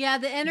 narrative. Yeah,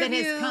 the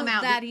interview has come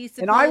out. that he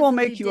supposedly and I will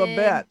make you a did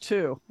bet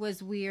too.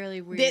 was really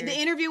weird. The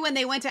interview when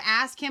they went to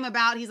ask him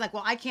about, he's like,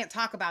 well, I can't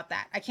talk about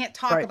that. I can't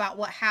talk Right. about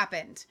what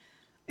happened.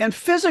 And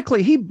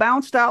physically, he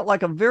bounced out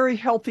like a very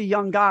healthy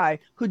young guy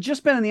who'd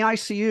just been in the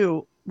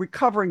ICU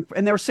recovering,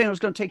 and they were saying it was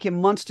going to take him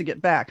months to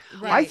get back.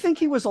 Right. I think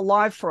he was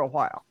alive for a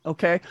while,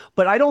 okay?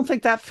 But I don't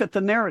think that fit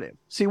the narrative.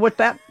 See, what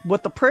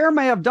the prayer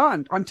may have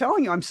done, I'm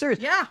telling you, I'm serious.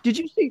 Yeah. Did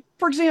you see,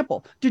 for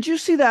example,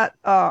 that,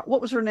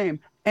 what was her name?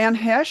 Anne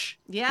Hesh?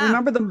 Yeah.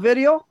 Remember the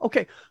video?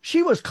 Okay.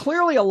 She was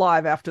clearly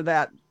alive after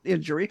that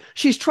injury.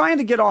 She's trying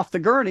to get off the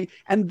gurney,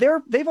 and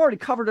they've already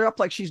covered her up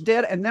like she's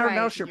dead, and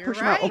now she's You're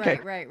pushing her out. right. Okay.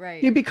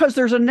 Right. Yeah, because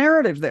there's a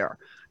narrative there.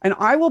 And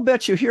I will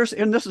bet you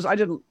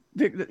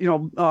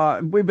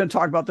we've been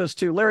talking about this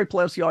too. Larry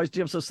Plesky always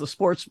gives us the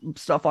sports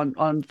stuff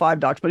on Five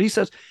Docs, but he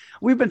says,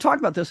 we've been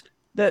talking about this,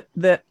 that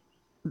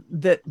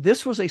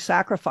this was a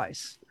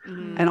sacrifice.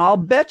 Mm-hmm. And I'll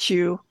bet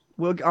you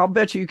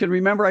can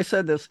remember I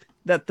said this,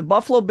 that the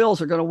Buffalo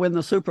Bills are going to win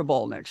the Super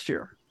Bowl next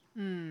year.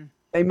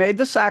 They made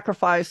the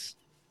sacrifice.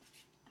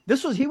 I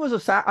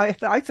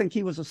think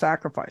he was a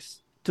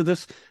sacrifice to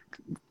this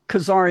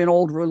Khazarian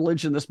old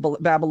religion, this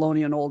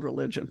Babylonian old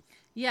religion.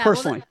 Yeah,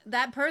 personally.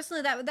 Well,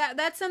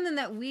 that's something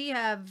that we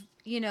have,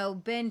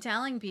 been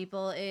telling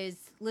people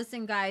is,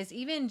 listen, guys,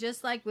 even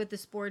just like with the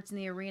sports in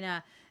the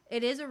arena,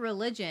 it is a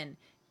religion,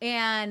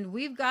 and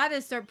we've got to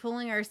start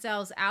pulling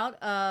ourselves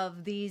out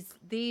of these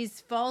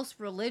false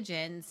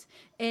religions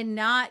and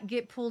not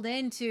get pulled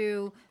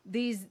into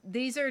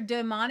these are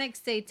demonic,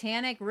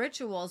 satanic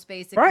rituals,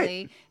 basically.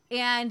 Right.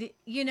 And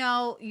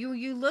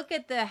you look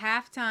at the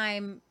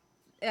halftime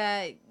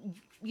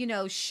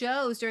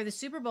shows during the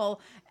Super Bowl,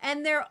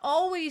 and they're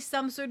always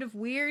some sort of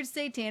weird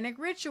satanic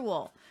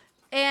ritual.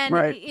 And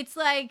it's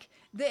like,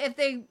 if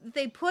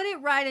they put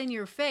it right in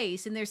your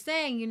face, and they're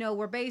saying,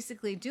 we're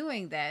basically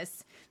doing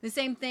this. The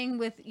same thing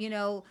with,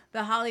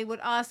 the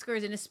Hollywood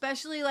Oscars, and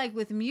especially like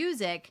with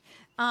music.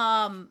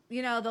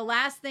 The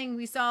last thing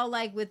we saw,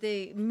 like with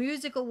the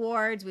music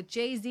awards, with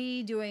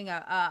Jay-Z doing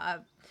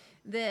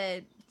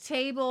the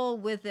table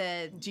with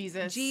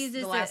Jesus,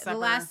 the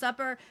Last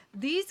Supper.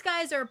 These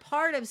guys are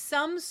part of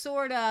some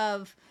sort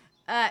of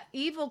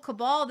evil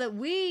cabal that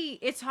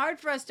it's hard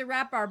for us to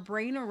wrap our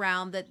brain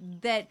around,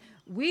 that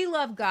we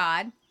love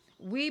God.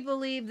 We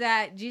believe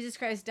that Jesus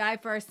Christ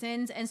died for our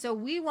sins, and so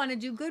we want to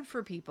do good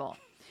for people.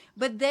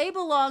 But they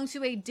belong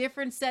to a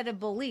different set of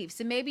beliefs.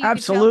 And maybe you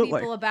could tell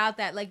people about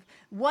that. Like,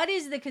 what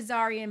is the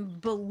Khazarian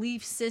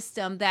belief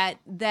system that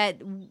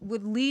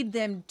would lead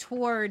them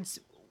towards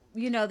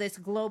this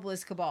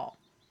globalist cabal?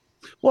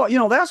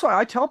 Well, that's why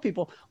I tell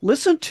people,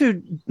 listen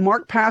to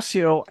Mark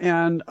Passio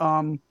and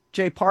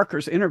Jay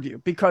Parker's interview,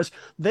 because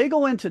they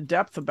go into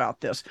depth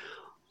about this.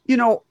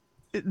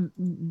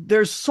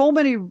 There's so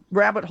many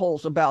rabbit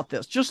holes about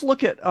this. Just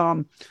look at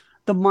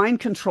the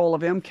mind control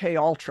of MK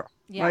Ultra.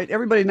 Yeah. Right.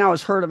 Everybody now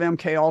has heard of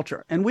MK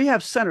Ultra, and we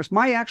have centers.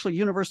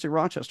 University of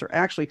Rochester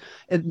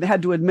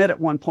had to admit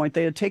at one point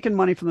they had taken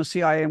money from the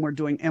CIA and were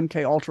doing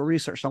MK Ultra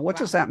research. Now, what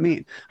does that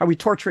mean? Are we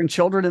torturing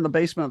children in the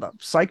basement of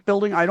the psych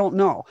building? I don't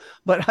know,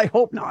 but I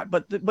hope not.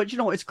 But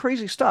it's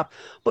crazy stuff.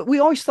 But we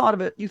always thought of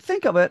it. You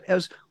think of it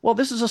as, well,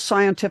 this is a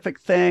scientific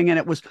thing,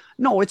 and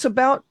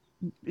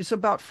it's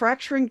about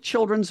fracturing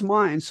children's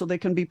minds so they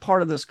can be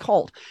part of this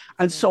cult.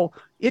 And so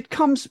it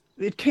came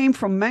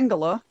from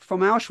Mengele,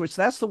 from Auschwitz.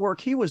 That's the work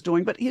he was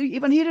doing, but he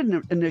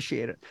didn't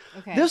initiate it.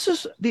 Okay. This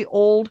is the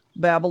old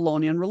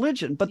Babylonian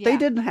religion, but they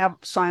didn't have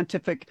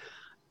scientific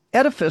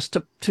edifice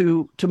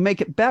to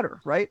make it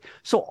better, right?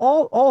 So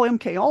all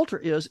MK Ultra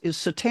is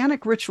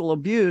satanic ritual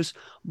abuse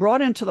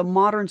brought into the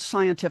modern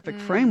scientific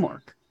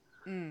framework.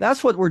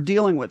 That's what we're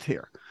dealing with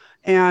here.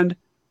 And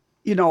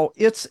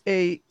it's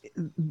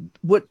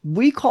what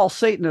we call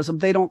Satanism.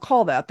 They don't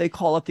call that. They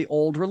call it the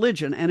old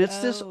religion. And it's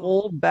this Oh.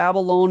 old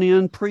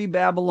Babylonian,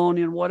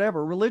 pre-Babylonian,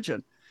 whatever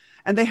religion.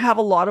 And they have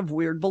a lot of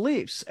weird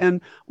beliefs.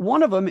 And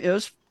one of them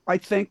is, I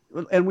think,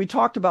 and we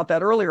talked about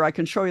that earlier. I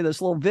can show you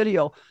this little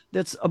video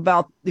that's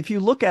about, if you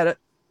look at it.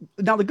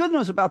 Now, the good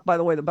news about, by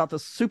the way, about the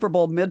Super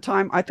Bowl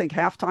midtime, I think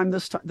halftime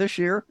this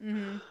year,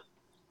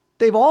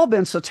 they've all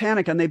been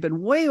satanic and they've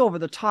been way over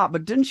the top.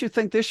 But didn't you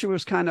think this year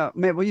was kind of,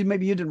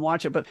 maybe you didn't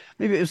watch it, but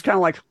maybe it was kind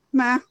of like,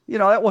 meh,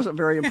 that wasn't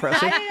very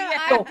impressive.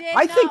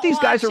 I think these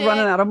guys are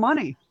running out of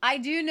money. I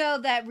do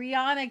know that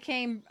Rihanna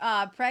came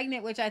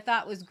pregnant, which I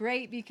thought was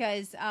great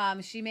because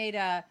she made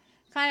a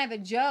kind of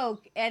a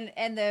joke, and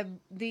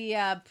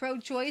the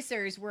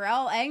pro-choicers were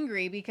all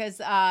angry because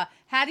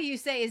how do you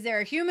say, is there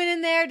a human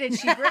in there? Did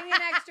she bring an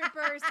extra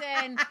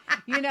person?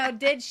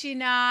 Did she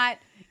not?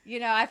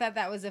 I thought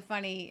that was a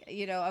funny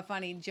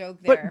joke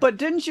there. But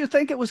didn't you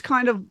think it was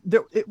kind of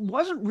there? It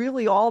wasn't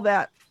really all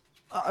that.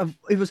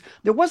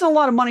 There wasn't a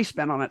lot of money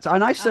spent on it.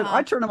 And I said,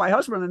 I turned to my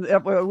husband,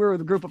 and we were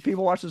with a group of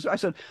people watching this. I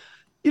said,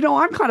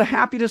 I'm kind of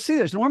happy to see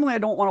this. Normally, I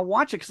don't want to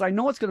watch it because I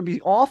know it's going to be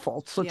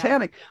awful,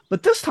 satanic. Yeah.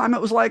 But this time,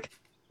 it was like,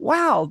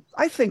 wow,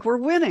 I think we're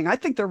winning. I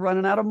think they're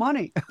running out of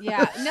money.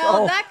 Yeah,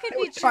 no, that could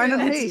be true.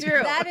 That's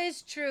true. That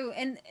is true.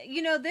 And,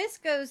 this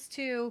goes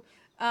to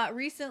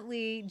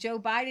recently, Joe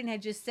Biden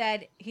had just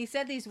said, he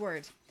said these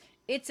words,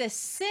 it's a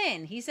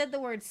sin. He said the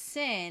word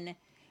sin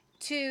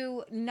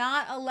to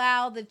not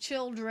allow the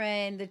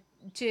children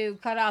to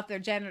cut off their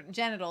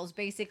genitals.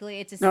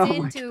 Basically, it's a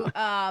sin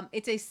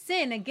it's a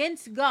sin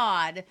against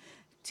God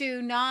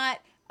to not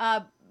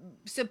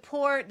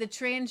support the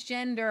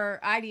transgender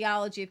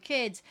ideology of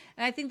kids.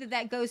 And I think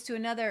that goes to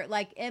another,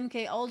 like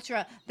MK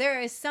Ultra.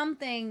 There is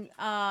something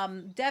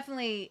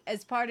definitely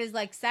as part as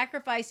like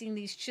sacrificing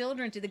these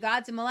children to the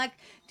gods of Molech.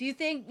 Do you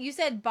think, you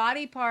said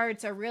body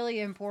parts are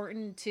really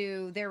important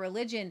to their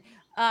religion?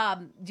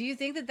 Do you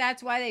think that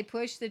that's why they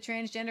push the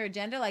transgender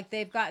agenda? Like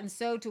they've gotten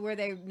so to where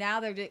they're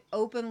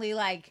openly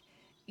like,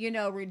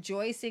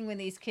 rejoicing when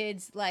these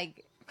kids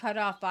like cut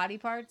off body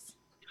parts?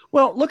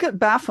 Well, look at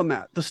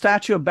Baphomet, the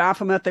statue of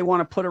Baphomet they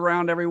want to put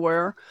around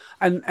everywhere.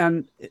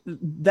 And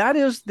that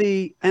is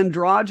the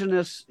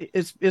androgynous,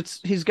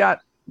 he's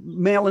got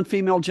male and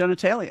female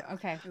genitalia.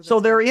 Okay.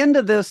 So they're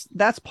into this.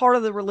 That's part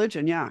of the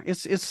religion. Yeah.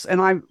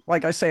 And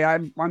like I say,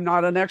 I'm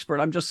not an expert.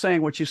 I'm just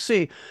saying what you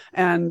see.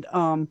 And,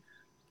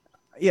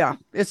 yeah,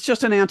 it's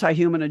just an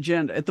anti-human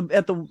agenda. At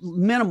the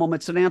minimum,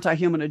 it's an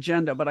anti-human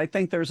agenda, but I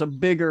think there's a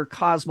bigger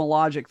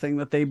cosmologic thing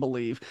that they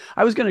believe.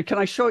 Can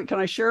I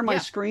share my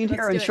screen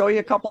here and show you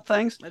a couple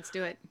things? Let's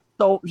do it.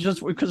 So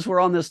just because we're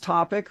on this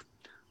topic,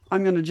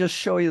 I'm going to just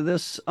show you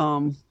this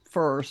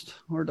first.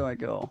 Where do I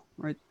go?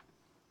 Right.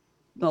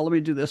 No, let me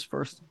do this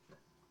first.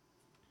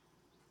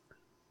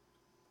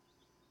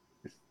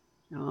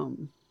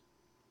 Hold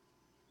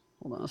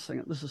on a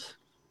second. This is.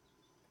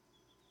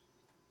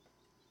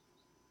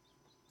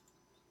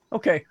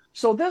 Okay,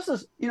 so this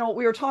is, we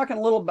were talking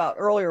a little about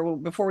earlier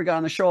before we got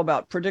on the show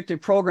about predictive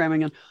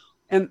programming.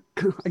 And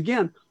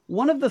again,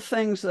 one of the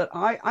things that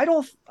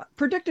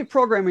predictive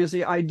programming is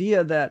the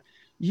idea that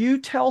you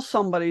tell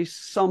somebody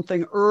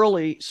something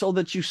early so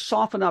that you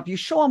soften up. You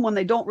show them when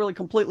they don't really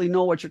completely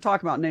know what you're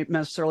talking about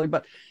necessarily,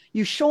 but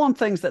you show them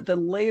things that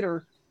then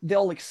later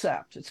they'll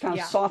accept. It's kind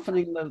of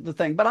softening the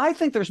thing. But I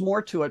think there's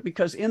more to it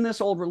because in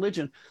this old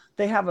religion,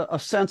 they have a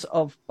sense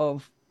of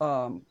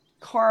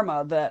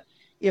karma that,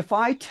 if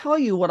I tell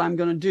you what I'm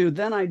going to do,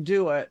 then I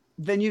do it,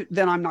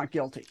 then I'm not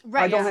guilty.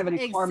 Right. I don't have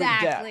any karmic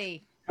debt.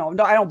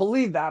 No, I don't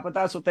believe that, but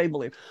that's what they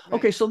believe. Right.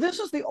 Okay, so this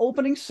is the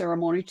opening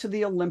ceremony to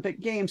the Olympic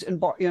Games in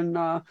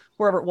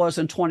wherever it was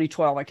in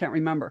 2012. I can't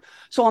remember.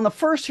 So on the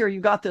first here, you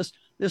got this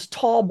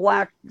tall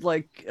black,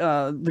 like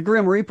the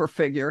Grim Reaper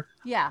figure.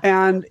 Yeah.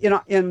 And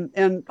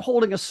and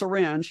holding a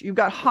syringe. You've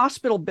got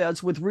hospital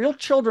beds with real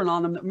children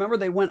on them. Remember,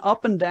 they went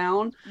up and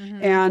down,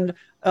 and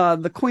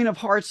the Queen of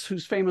Hearts,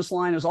 whose famous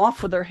line is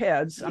 "off with their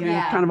heads." I mean,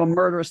 kind of a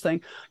murderous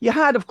thing. You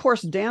had, of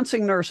course,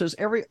 dancing nurses.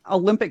 Every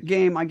Olympic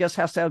game, I guess,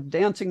 has to have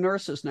dancing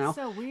nurses now.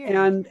 So weird.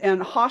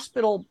 And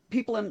hospital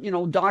people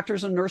and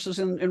doctors and nurses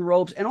in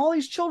robes, and all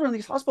these children in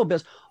these hospital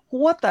beds.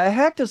 What the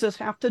heck does this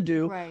have to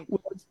do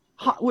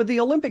with the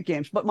Olympic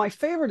Games? But my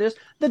favorite is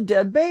the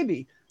dead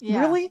baby. Yeah.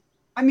 Really?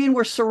 I mean,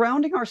 we're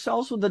surrounding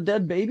ourselves with a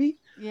dead baby.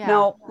 Yeah.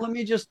 Now, let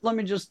me just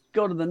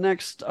go to the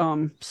next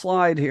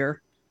slide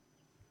here.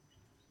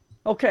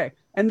 Okay.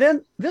 And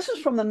then this is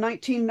from the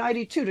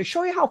 1992 to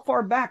show you how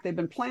far back they've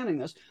been planning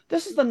this.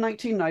 This is the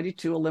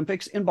 1992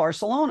 Olympics in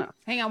Barcelona.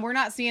 Hang on. We're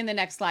not seeing the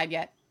next slide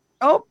yet.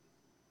 Oh,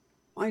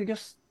 I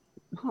guess,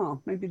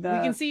 maybe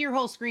that. We can see your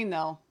whole screen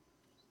though.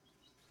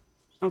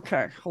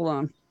 Okay. Hold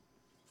on.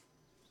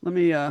 Let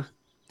me,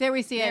 there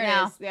we see it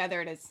now. Yeah,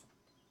 there it is.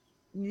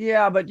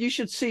 Yeah, but you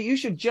should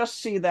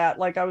just see that.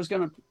 Like I was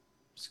going to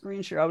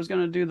screen share. I was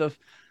going to do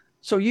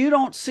so you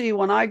don't see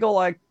when I go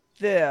like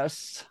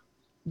this.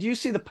 Do you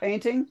see the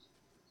painting?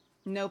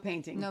 No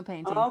painting. No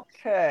painting.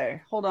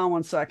 Okay. Hold on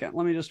one second.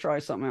 Let me just try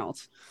something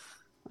else.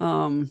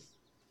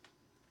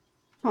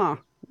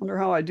 Wonder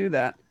how I do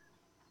that.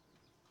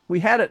 We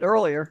had it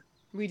earlier.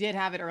 We did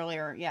have it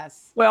earlier.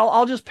 Yes. Well,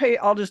 I'll just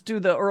do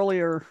the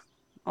earlier.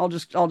 I'll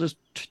just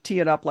tee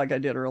it up like I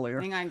did earlier.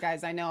 Hang on,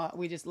 guys. I know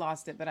we just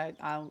lost it, but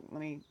I'll let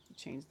me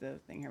change the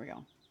thing. Here we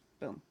go.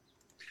 Boom.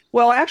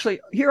 Well, actually,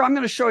 here I'm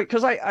going to show you,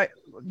 because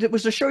it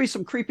was to show you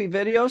some creepy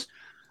videos.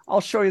 I'll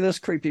show you this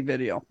creepy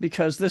video,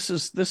 because this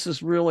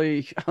is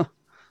really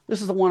this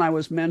is the one I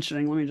was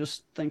mentioning. Let me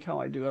just think how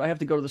I do it. I have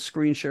to go to the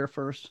screen share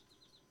first.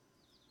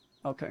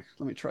 Okay,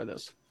 let me try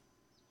this.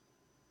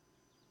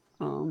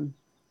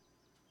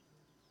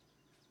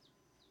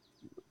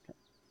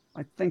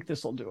 I think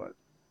this will do it.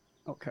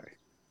 Okay.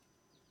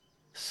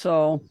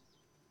 So,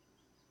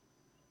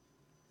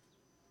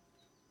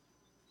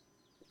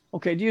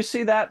 okay, do you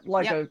see that?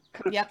 Like Yep. a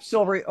kind of Yep.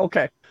 silvery.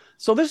 Okay.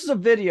 So this is a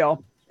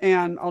video,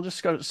 and I'll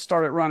just go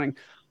start it running.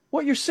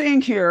 What you're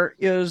seeing here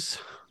is,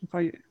 if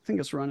I think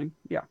it's running.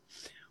 Yeah.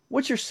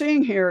 What you're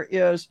seeing here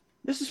is,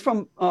 this is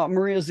from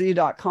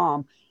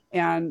mariaz.com,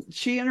 and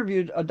she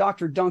interviewed a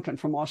Dr. Duncan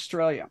from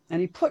Australia,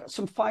 and he put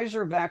some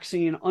Pfizer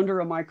vaccine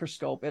under a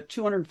microscope at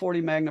 240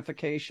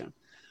 magnification.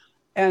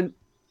 And,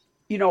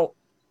 you know,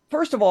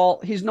 first of all,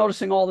 he's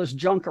noticing all this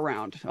junk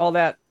around, all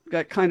that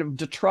kind of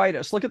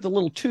detritus. Look at the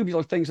little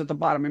tubular things at the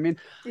bottom. I mean,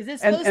 Is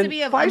this supposed to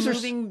be a Pfizer's-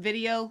 moving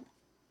video?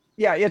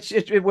 yeah,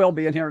 it will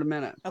be in here in a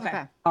minute.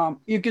 Okay.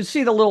 You can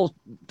see the little,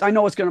 I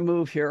know it's going to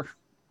move here,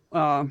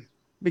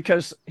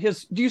 because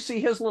do you see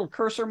his little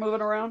cursor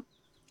moving around?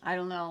 I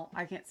don't know.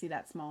 I can't see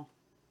that small.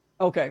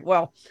 Okay,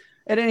 well,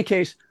 in any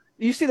case,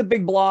 you see the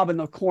big blob in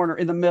the corner,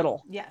 in the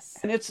middle. Yes.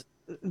 And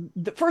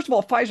first of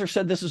all, Pfizer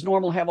said this is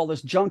normal to have all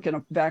this junk in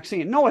a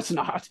vaccine. No, it's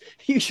not.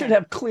 You should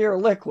have clear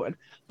liquid.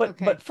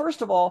 But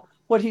first of all,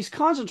 what he's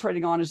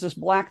concentrating on is this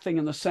black thing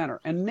in the center.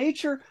 And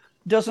nature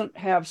doesn't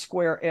have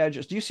square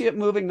edges. Do you see it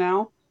moving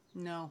now?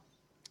 No.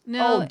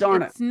 No, Oh,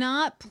 darn it's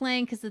not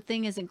playing because the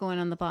thing isn't going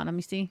on the bottom.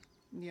 You see?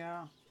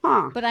 Yeah.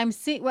 Huh. But I'm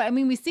seeing. Well, I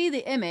mean, we see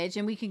the image,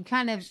 and we can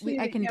kind of.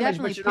 I can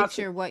definitely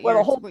picture what well,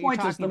 you're. the whole what point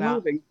you're is talking the about.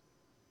 moving.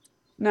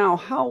 Now,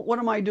 what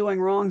am I doing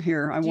wrong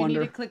here? I Do you wonder.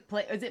 need to click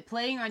play? Is it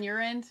playing on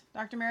your end,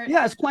 Dr. Merritt?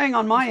 Yeah, it's playing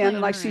on my It's playing end,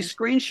 and on I her see end.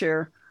 screen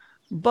share,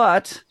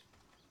 but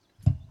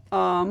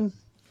I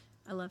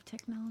love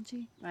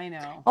technology. I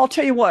know. I'll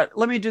tell you what.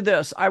 Let me do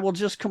this. I will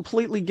just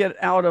completely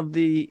get out of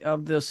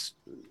this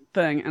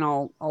thing, and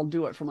I'll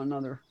do it from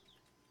another.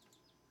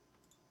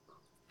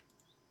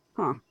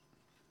 Huh.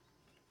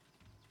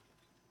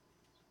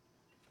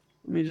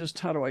 Let me just.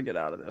 How do I get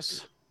out of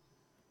this?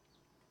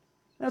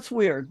 That's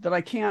weird that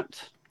I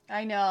can't.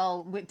 I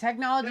know.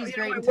 Technology is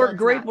great. It Until worked it's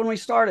great not. when we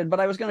started,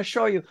 but I was going to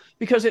show you,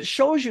 because it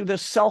shows you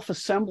this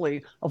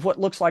self-assembly of what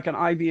looks like an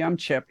IBM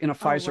chip in a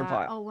Pfizer wow.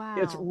 vial. Oh, wow.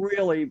 It's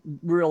really,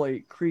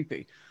 really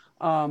creepy.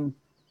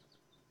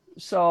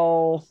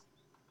 So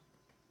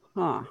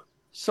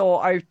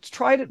I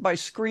tried it by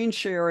screen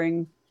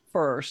sharing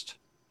first.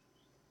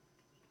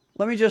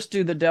 Let me just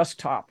do the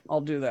desktop. I'll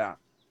do that.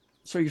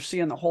 So you're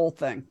seeing the whole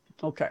thing.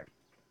 Okay.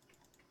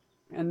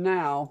 And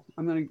now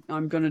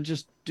I'm gonna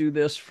just do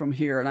this from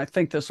here, and I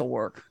think this will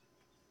work.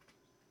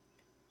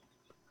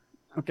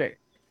 Okay.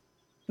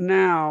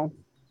 Now,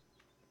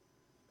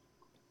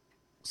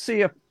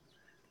 see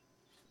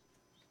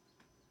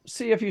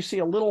if you see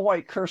a little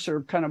white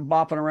cursor kind of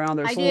bopping around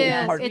there. I It's a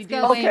little do. hard. It's do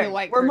going. see Okay, the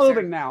white we're cursor.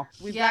 moving now.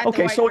 We've Yeah. got the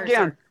Okay, white so cursor.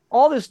 again,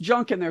 all this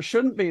junk in there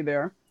shouldn't be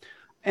there.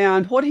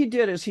 And what he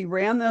did is he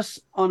ran this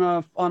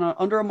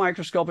under a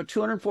microscope at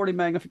 240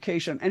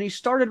 magnification, and he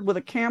started with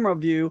a camera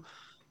view,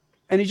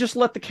 and he just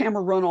let the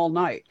camera run all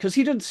night because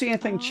he didn't see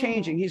anything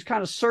changing. He's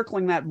kind of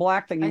circling that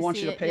black thing he I wants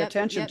see you to it. pay Yep,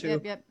 attention yep, to.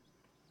 Yep, yep.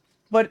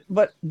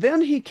 But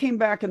then he came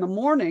back in the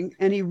morning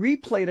and he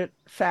replayed it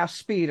fast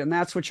speed, and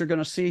that's what you're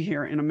going to see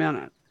here in a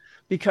minute.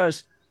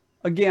 Because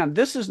again,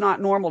 this is not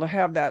normal to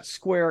have that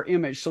square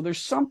image. So there's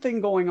something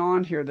going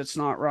on here that's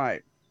not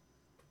right.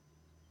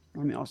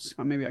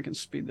 Maybe I can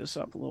speed this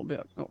up a little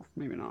bit. Oh,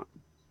 maybe not.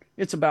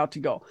 It's about to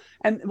go.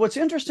 And what's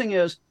interesting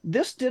is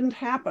this didn't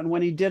happen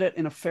when he did it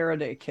in a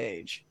Faraday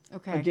cage.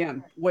 Okay.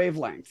 Again,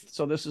 wavelength.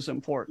 So this is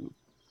important.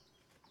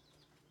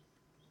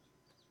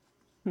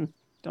 Did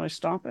I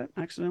stop it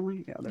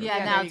accidentally? Yeah, there. Yeah,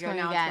 Yeah, now there it's you go. going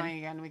Now again. it's going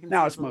again. We can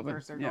Now see it's the little moving.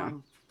 cursor Yeah.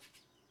 going.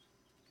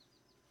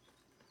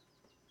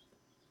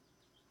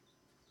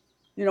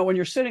 You know, when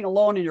you're sitting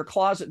alone in your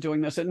closet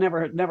doing this, it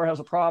never has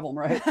a problem,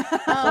 right?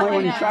 Oh, Only when I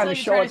you know. try to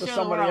Until show it to the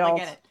somebody world, I else.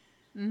 get it.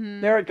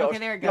 Mm-hmm. There it goes. Okay,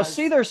 there it Now goes.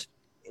 see, this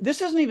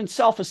isn't even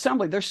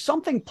self-assembly. There's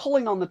something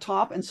pulling on the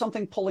top and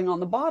something pulling on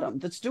the bottom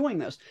that's doing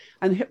this.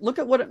 And look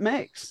at what it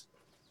makes.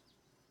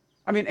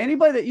 I mean,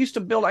 anybody that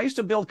I used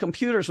to build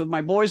computers with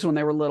my boys when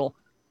they were little.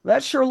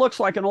 That sure looks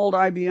like an old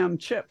IBM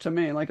chip to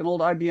me, like an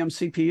old IBM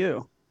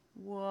CPU.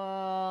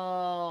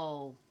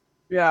 Whoa.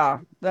 Yeah,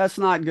 that's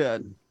not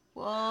good.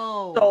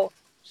 Whoa.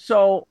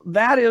 So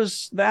that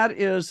is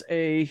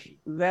a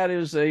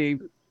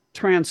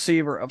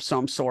transceiver of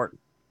some sort.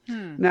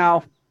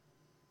 Now,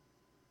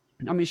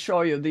 let me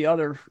show you the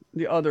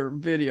other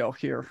video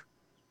here,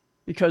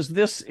 because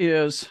this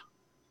is.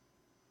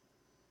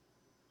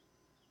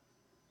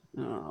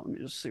 Let me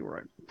just see where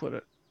I put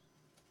it.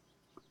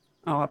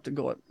 I'll have to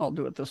go. I'll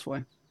do it this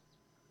way.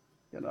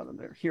 Get out of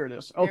there. Here it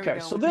is. There we Okay, go.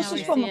 so We this can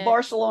is see from it. the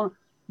Barcelona.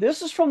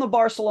 This is from the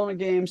Barcelona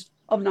games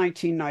of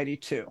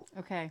 1992.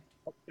 Okay.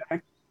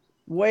 Okay,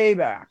 way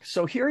back.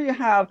 So here you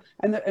have,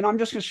 and I'm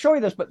just going to show you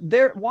this, but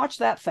there, watch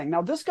that thing.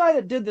 Now, this guy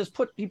that did this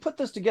he put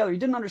this together. He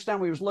didn't understand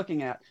what he was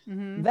looking at.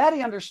 That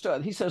he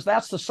understood. He says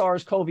that's the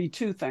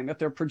SARS-CoV-2 thing that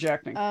they're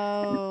projecting.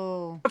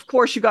 Oh. Of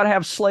course, you got to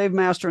have slave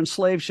master and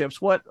slave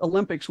ships. What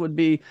Olympics would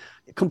be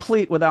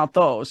complete without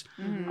those?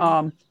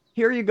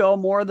 Here you go,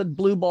 more of the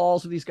blue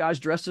balls of these guys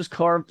dressed as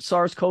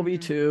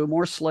SARS-CoV-2,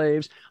 more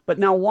slaves. But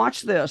now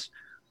watch this,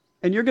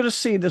 and you're going to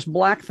see this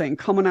black thing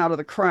coming out of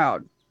the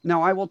crowd.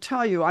 Now, I will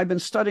tell you, I've been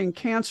studying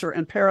cancer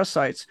and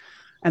parasites,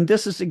 and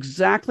this is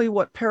exactly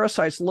what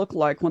parasites look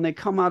like when they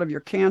come out of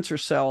your cancer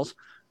cells.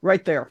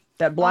 Right there,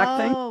 that black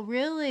thing. Oh,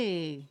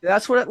 really?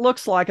 That's what it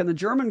looks like in the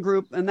German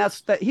group, and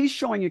that's that he's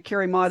showing you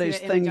Kerry Made's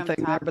See the image thing on the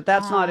there, top? but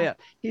that's not it.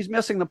 He's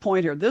missing the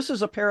point here. This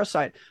is a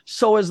parasite.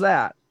 So is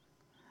that.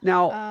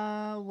 Now,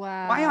 Oh,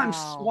 wow.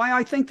 why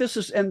I think this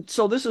is, and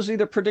so this is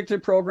either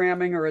predictive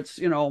programming or it's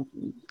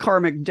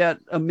karmic debt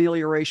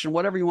amelioration,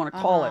 whatever you want to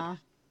call it.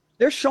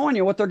 They're showing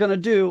you what they're going to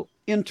do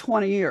in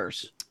 20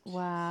 years.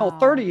 Wow. Oh,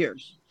 30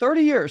 years.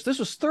 30 years. This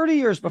was 30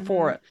 years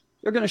before it.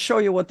 They're going to show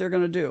you what they're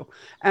going to do.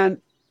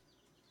 And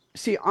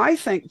see, I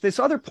think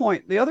the other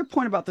point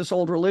about this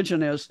old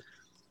religion is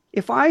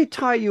if I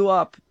tie you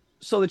up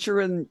so that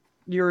you're in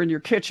your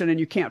kitchen and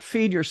you can't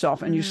feed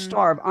yourself and you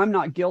starve, I'm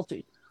not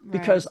guilty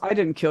because I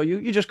didn't kill you.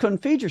 You just couldn't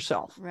feed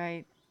yourself.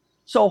 Right.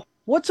 So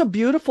what's a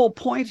beautiful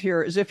point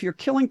here is if you're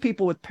killing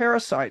people with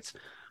parasites,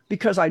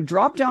 because I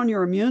drop down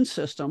your immune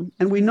system,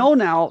 and we know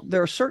now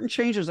there are certain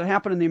changes that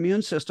happen in the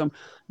immune system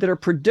that are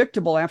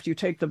predictable after you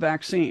take the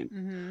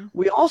vaccine.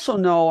 We also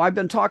know, I've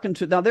been talking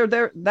to, now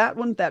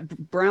that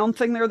brown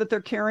thing there that they're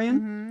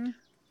carrying,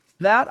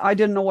 that I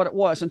didn't know what it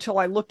was until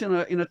I looked in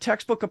a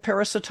textbook of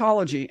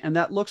parasitology, and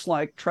that looks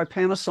like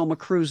Trypanosoma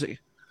cruzi.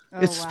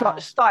 It's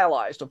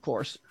stylized, of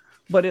course,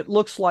 but it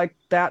looks like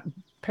that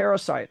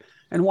parasite.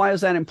 And why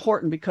is that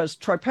important? Because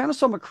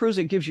Trypanosoma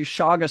cruzi gives you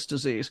Chagas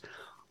disease,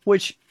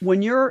 which we've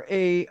been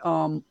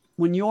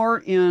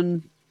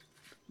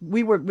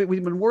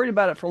worried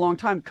about it for a long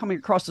time coming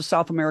across the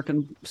South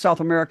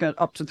America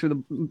up to through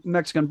the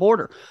Mexican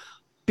border,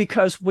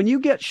 because when you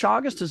get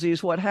Chagas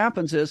disease, what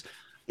happens is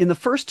in the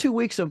first 2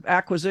 weeks of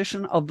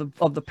acquisition of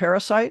the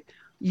parasite,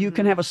 you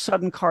can have a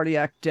sudden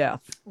cardiac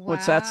death.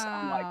 What's that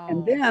sound like?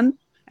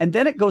 And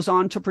then it goes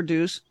on to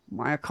produce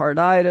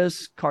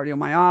myocarditis,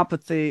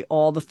 cardiomyopathy,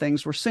 all the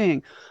things we're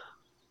seeing.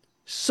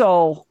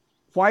 So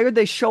why would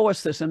they show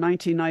us this in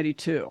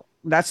 1992?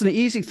 That's an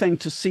easy thing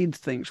to seed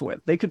things with.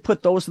 They could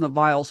put those in the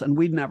vials and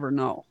we'd never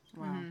know,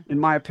 in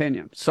my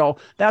opinion. So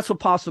that's a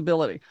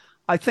possibility.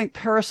 I think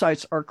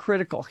parasites are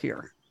critical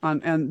here.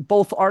 And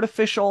both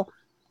artificial,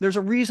 there's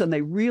a reason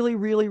they really,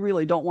 really,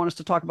 really don't want us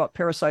to talk about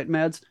parasite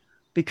meds,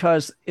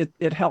 because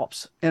it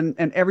helps. And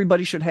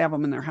everybody should have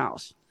them in their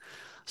house.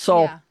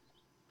 So,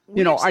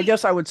 I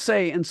guess I would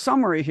say in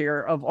summary here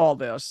of all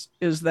this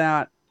is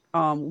that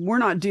we're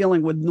not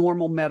dealing with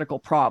normal medical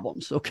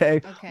problems.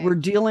 Okay. We're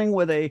dealing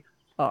with a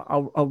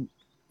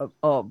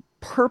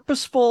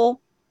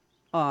purposeful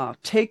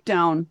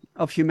takedown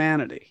of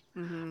humanity.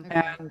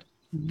 And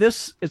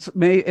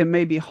it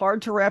may be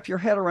hard to wrap your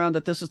head around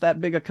that this is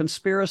that big a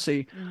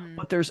conspiracy,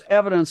 but there's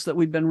evidence that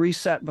we've been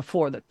reset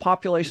before, that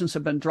populations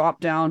have been dropped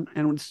down,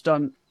 and it's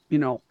done,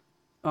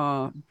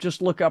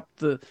 just look up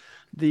the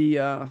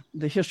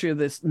history of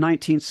this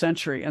 19th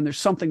century, and there's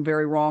something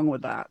very wrong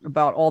with that,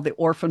 about all the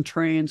orphan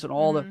trains and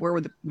all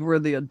where were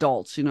the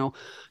adults,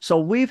 So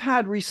we've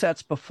had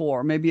resets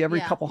before, maybe every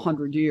couple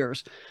hundred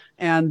years,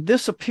 and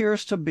this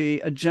appears to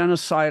be a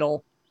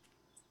genocidal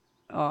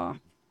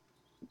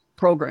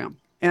program.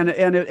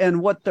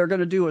 And what they're going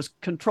to do is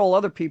control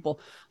other people.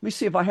 Let me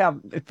see if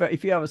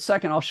you have a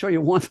second, I'll show you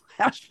one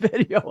last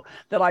video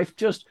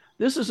that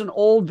this is an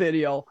old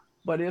video,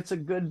 but it's a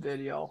good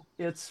video.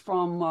 It's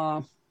from,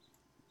 let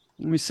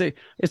me see,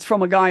 it's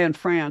from a guy in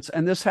France.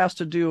 And this has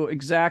to do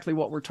exactly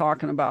what we're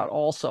talking about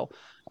also,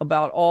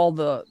 about all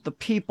the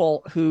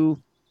people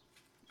who,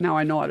 now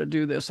I know how to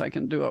do this. I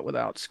can do it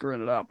without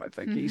screwing it up, I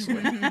think,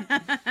 easily.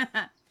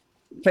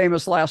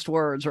 Famous last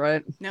words,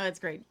 right? No, it's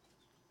great.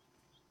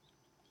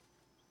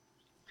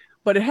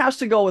 But it has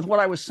to go with what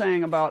I was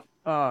saying about,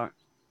 the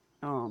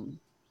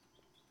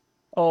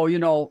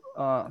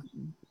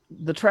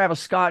Travis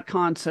Scott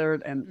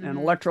concert and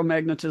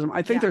electromagnetism.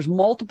 I think there's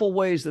multiple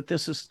ways that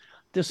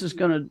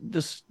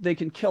they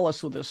can kill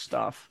us with this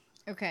stuff.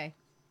 Okay.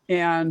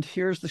 And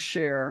here's the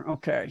share.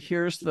 Okay.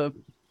 Here's the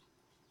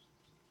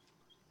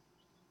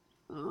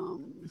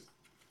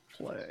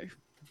play.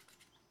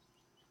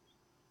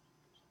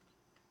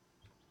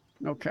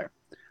 Okay.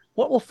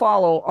 What will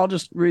follow, I'll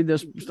just read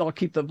this, I'll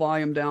keep the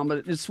volume down,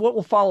 but it's what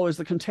will follow is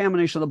the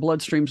contamination of the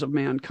bloodstreams of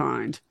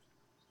mankind.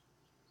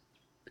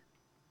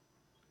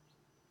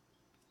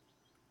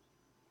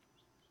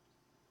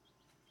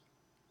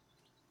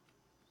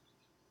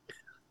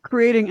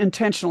 Creating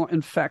intentional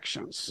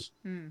infections.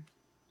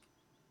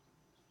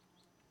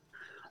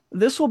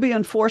 This will be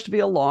enforced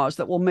via laws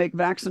that will make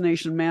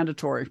vaccination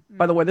mandatory.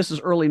 By the way, this is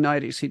early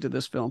 90s. He did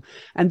this film.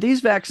 And these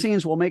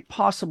vaccines will make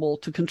possible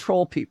to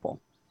control people.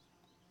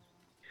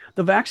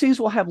 The vaccines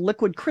will have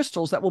liquid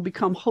crystals that will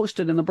become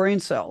hosted in the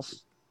brain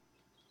cells,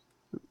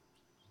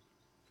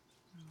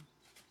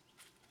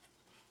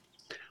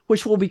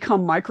 which will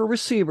become micro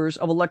receivers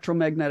of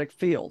electromagnetic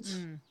fields,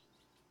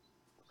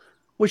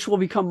 which will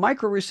become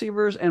micro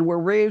receivers, and where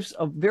waves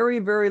of very,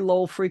 very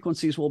low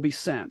frequencies will be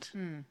sent.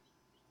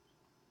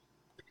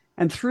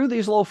 And through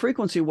these low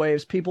frequency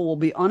waves, people will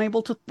be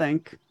unable to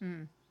think.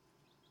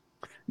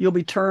 You'll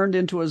be turned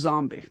into a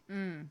zombie.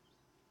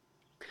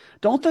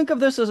 Don't think of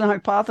this as a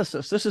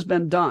hypothesis. This has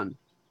been done.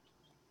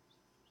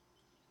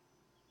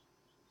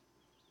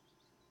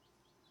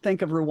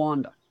 Think of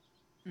Rwanda.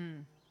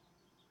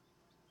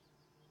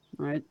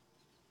 Right?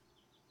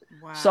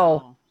 Wow.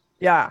 So,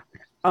 yeah.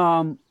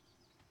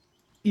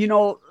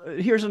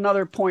 Here's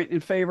another point in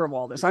favor of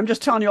all this. I'm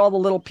just telling you all the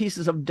little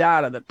pieces of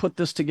data that put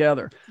this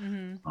together.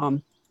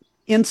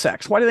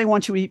 Insects. Why do they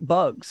want you to eat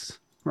bugs?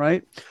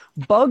 Right?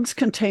 Bugs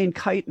contain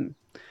chitin,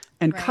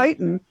 and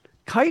chitin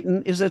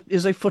is a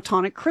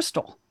photonic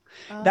crystal.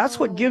 That's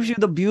what gives you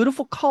the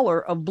beautiful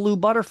color of blue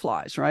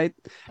butterflies, right?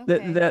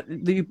 They're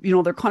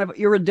kind of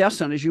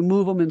iridescent. As you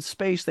move them in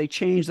space, they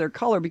change their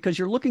color because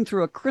you're looking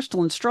through a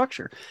crystalline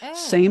structure.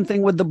 Same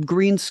thing with the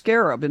green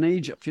scarab in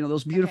Egypt,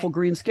 those beautiful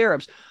green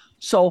scarabs.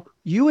 So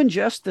you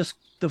ingest this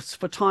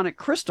photonic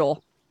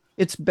crystal,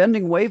 it's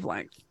bending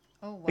wavelength.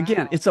 Oh, wow.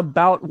 Again, it's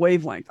about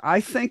wavelength.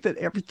 I think that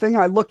everything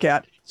I look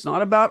at, it's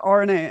not about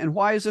RNA. And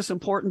why is this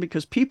important?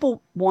 Because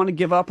people want to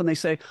give up and they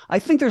say, I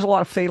think there's a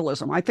lot of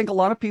fatalism. I think a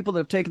lot of people that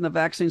have taken the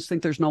vaccines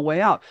think there's no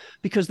way out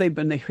because they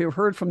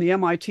heard from the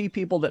MIT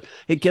people that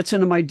it gets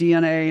into my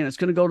DNA and it's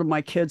going to go to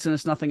my kids and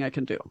it's nothing I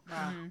can do.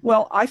 Wow.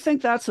 Well, I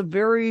think that's a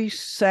very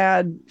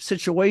sad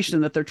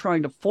situation that they're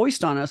trying to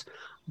foist on us.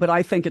 But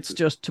I think it's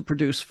just to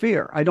produce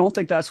fear. I don't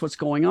think that's what's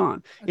going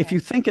on. If you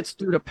think it's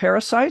due to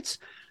parasites,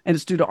 and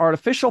it's due to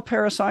artificial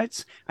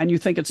parasites, and you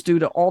think it's due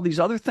to all these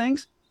other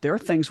things, there are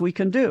things we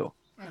can do.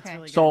 That's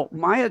really So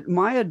my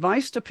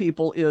advice to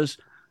people is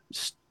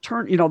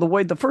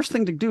the first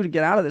thing to do to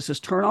get out of this is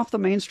turn off the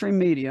mainstream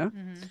media,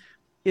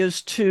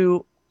 is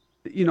to,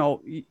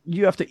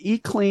 you have to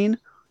eat clean.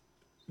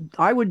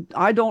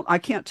 I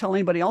can't tell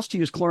anybody else to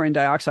use chlorine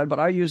dioxide, but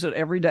I use it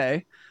every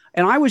day.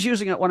 And I was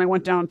using it when I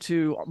went down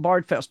to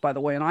Bardfest, by the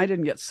way, and I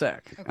didn't get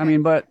sick. I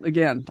mean, but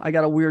again, I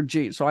got a weird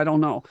gene, so I don't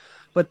know.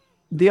 But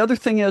the other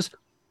thing is,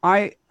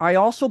 I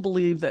also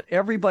believe that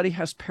everybody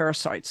has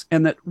parasites,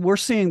 and that we're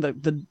seeing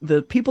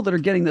the people that are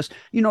getting this.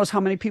 You notice how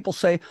many people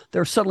say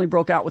they're suddenly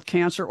broke out with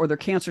cancer, or their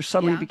cancer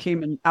suddenly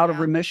became out of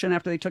remission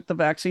after they took the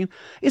vaccine.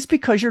 It's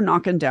because you're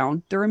knocking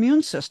down their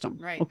immune system.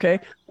 Right.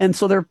 Okay, and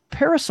so their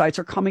parasites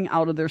are coming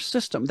out of their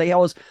system. Even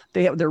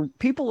the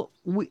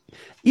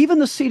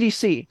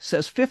CDC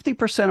says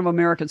 50% of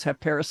Americans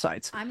have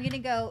parasites. I'm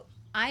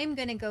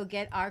gonna go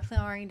get our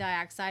chlorine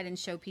dioxide and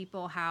show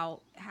people how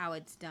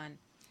it's done.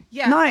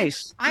 Yeah.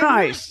 Nice.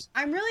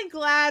 I'm really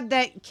glad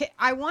that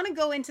I want to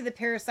go into the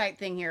parasite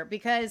thing here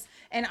because,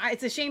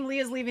 it's a shame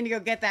Leah's leaving to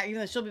go get that, even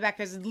though she'll be back,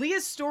 because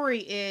Leah's story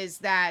is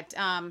that,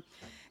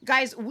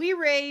 guys, we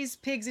raise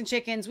pigs and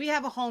chickens. We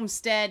have a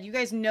homestead. You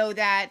guys know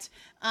that.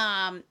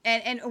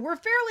 And we're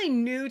fairly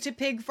new to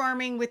pig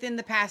farming within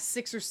the past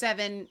 6 or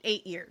 7,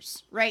 8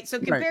 years, right? So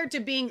compared to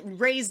being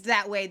raised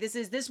that way,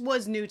 this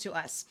was new to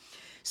us.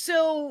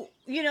 So,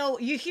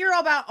 you hear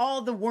about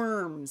all the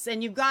worms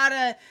and you've got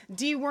to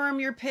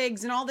deworm your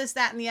pigs and all this,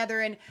 that, and the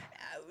other. And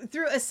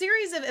through a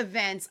series of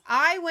events,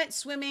 I went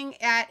swimming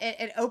at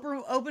an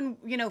open,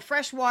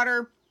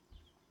 freshwater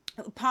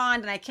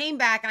pond, and I came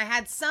back and I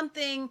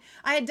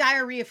had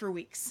diarrhea for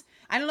weeks.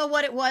 I don't know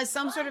what it was,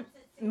 some sort of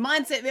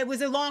months. It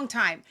was a long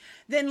time.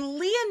 Then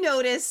Leah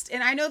noticed,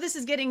 and I know this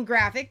is getting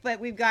graphic, but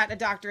we've got a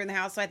doctor in the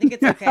house, so I think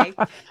it's okay.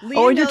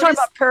 When you're talking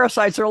about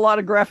parasites, there are a lot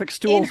of graphic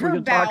stools we in her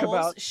can talk bowels,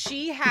 about.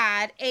 she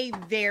had a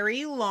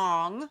very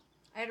long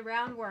I had a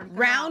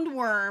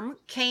roundworm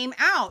came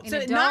out. An So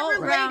adult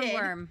not related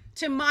roundworm.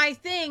 to my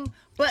thing,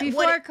 but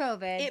Before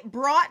COVID. it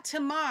brought to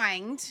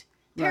mind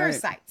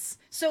parasites.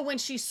 So when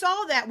she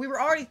saw that, we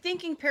were already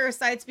thinking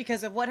parasites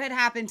because of what had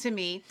happened to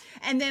me.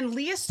 And then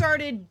Leah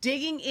started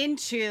digging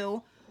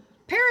into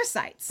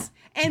parasites.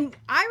 And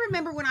I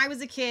remember when I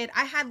was a kid,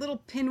 I had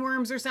little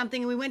pinworms or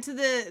something, and we went to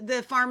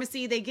the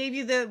pharmacy. They gave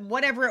you the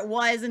whatever it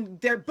was, and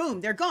they're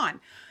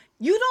gone.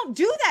 You don't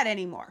do that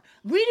anymore.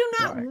 We do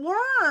not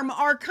worm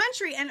our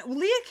country. And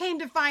Leah came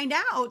to find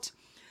out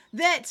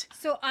that.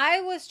 So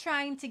I was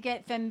trying to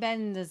get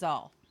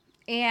fenbendazole,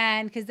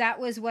 and because that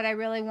was what I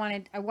really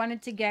wanted. I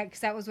wanted to get, because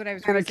that was what I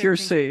was Panicure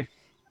researching. C.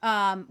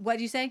 What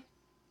did you say?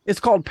 It's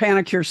called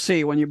Panicure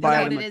C when you buy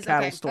that it in what the it is?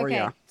 cattle Okay. store. Okay.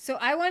 Yeah. So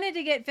I wanted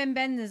to get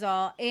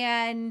fenbendazole,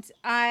 and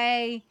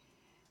I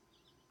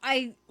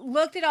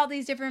looked at all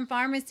these different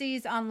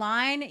pharmacies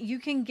online. You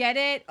can get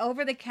it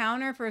over the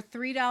counter for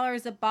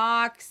 $3 a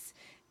box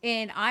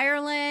in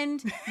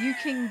Ireland. You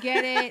can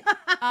get it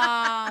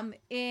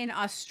in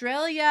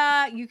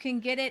Australia. You can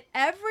get it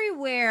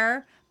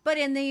everywhere but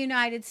in the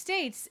United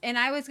States. And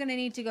I was going to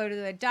need to go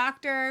to a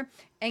doctor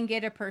and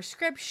get a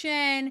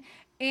prescription.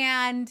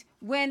 And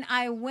when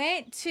I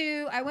went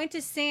to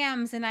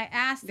Sam's and I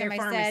asked them, Their I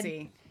pharmacy.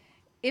 said,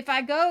 if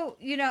I go,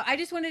 I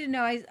just wanted to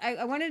know,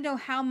 I wanted to know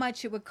how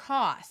much it would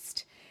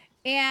cost.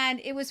 And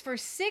it was for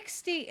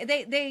 60.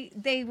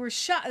 They were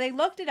shocked. They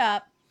looked it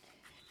up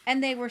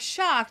and they were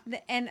shocked.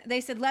 And they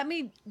said,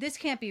 this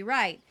can't be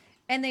right.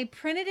 And they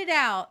printed it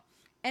out.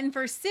 And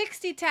for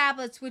 60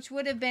 tablets, which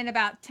would have been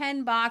about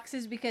 10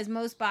 boxes, because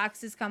most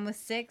boxes come with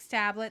 6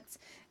 tablets.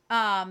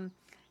 Mine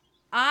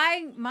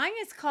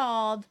is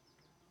called,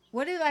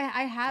 what did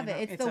I have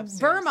it? It's the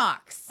upstairs.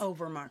 Vermox. Oh,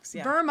 Vermox.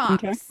 Yeah. Vermox.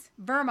 Okay.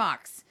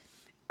 Vermox.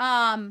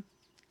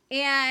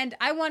 And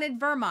I wanted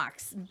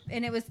Vermox,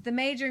 and it was the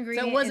major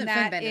ingredient. So it wasn't in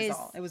that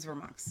fenbendazole. It was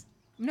Vermox.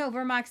 No,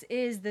 Vermox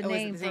is the Oh,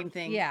 name. is it the same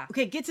thing? Yeah.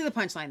 Okay, get to the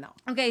punchline though.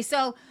 Okay,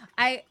 so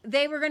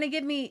they were going to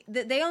give me,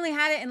 they only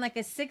had it in like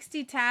a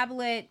 60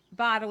 tablet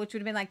bottle, which would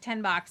have been like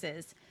 10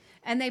 boxes.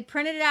 And they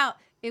printed it out.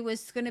 It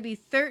was going to be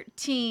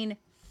 $13,000.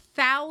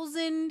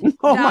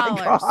 Oh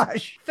my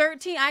gosh.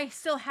 13. I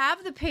still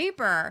have the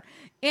paper,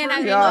 and I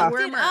Yeah.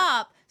 looked it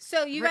up.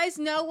 So you guys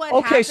know what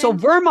Okay, happened. so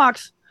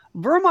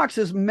Vermox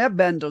is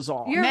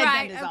mebendazole. You're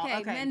right. Mebendazole, Okay,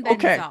 okay. Mebendazole.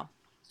 Okay.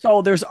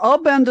 So there's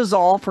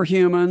albendazole for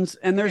humans,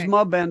 and there's Okay.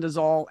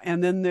 mebendazole,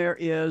 and then there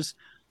is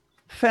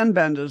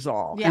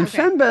fenbendazole. Yeah, and okay.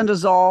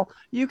 fenbendazole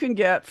you can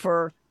get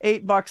for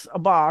 $8 a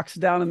box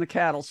down in the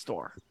cattle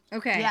store.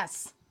 Okay.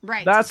 Yes.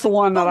 Right. That's the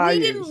one that but I we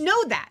use. didn't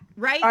know that,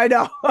 right? I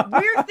know.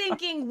 We're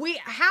thinking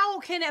how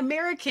can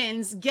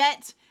Americans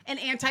get an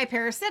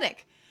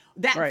anti-parasitic?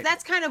 Right.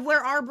 That's kind of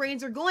where our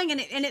brains are going,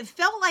 and it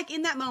felt like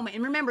in that moment.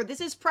 And remember,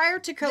 this is prior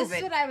to COVID. This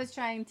is what I was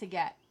trying to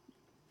get.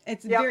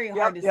 It's Yep, very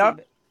hard to yep.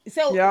 see. But,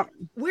 so Yep.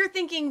 we're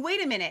thinking,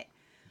 wait a minute.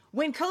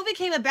 When COVID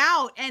came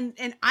about and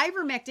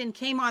ivermectin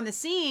came on the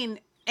scene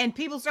and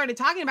people started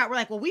talking about, we're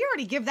like, well, we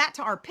already give that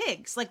to our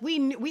pigs. Like we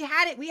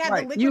had it. We had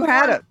Right. the liquid You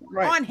had form it.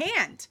 Right. on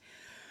hand.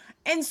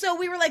 And so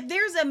we were like,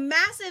 there's a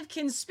massive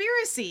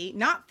conspiracy,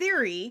 not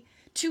theory,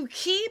 to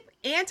keep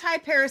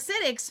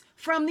anti-parasitics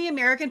from the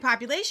American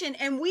population.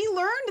 And we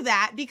learned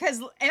that because,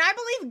 and I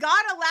believe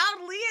God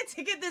allowed Leah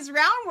to get this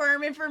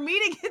roundworm and for me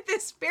to get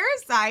this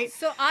parasite.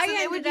 So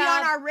they would be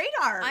on our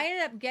radar. I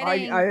ended up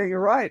getting You're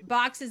right.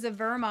 boxes of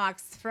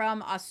Vermox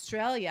from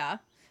Australia.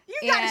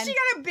 She got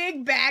a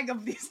big bag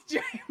of these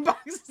giant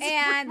boxes. of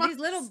And Vermox. these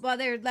little,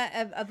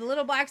 of the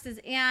little boxes,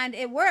 and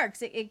it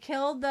works. It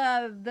killed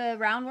the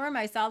roundworm.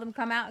 I saw them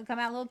come out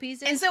little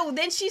pieces. And so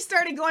then she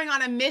started going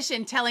on a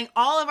mission telling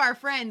all of our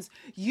friends,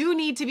 you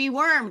need to be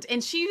wormed.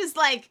 And she was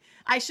like,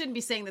 I shouldn't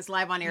be saying this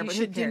live on air, you but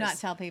should who do cares? not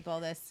tell people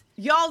this.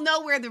 Y'all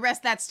know where the rest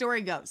of that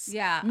story goes.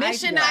 Yeah,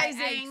 Missionizing.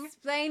 I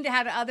explained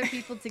how to other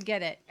people to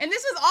get it. And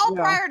this was all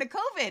Yeah. prior to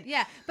COVID.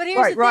 Yeah, but here's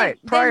the thing. Right.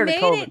 Prior to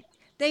COVID.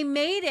 They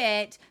made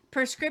it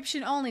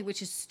prescription only,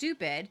 which is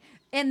stupid.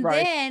 And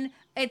Right. then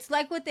it's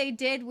like what they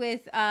did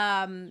with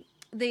the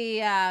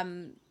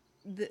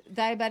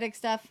diabetic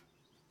stuff.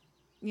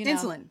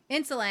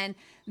 Insulin.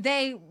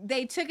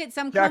 They took it.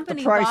 Some Jack the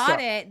company price bought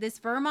up. it. This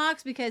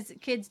Vermox, because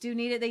kids do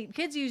need it.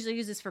 Kids usually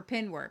use this for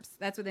pinworms.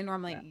 That's what they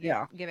normally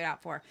give it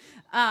out for.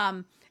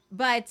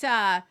 But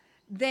a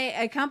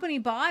company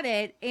bought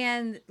it,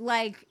 and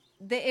like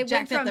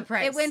Jacked up the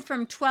price. it went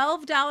from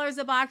 $12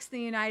 a box in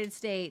the United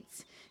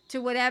States to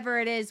whatever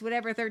it is,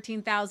 whatever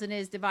 13,000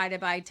 is divided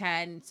by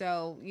 10.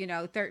 So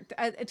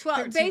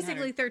 12,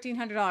 basically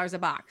 $1,300 a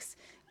box.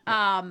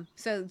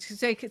 So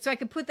I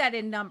could put that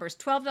in numbers.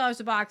 $12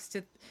 a box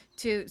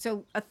to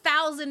so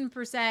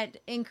 1,000%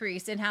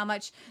 increase in how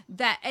much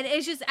that, and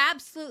it's just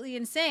absolutely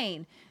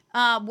insane.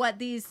 What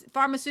these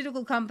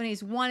pharmaceutical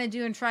companies want to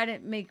do and try to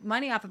make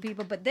money off of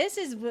people. But this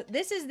is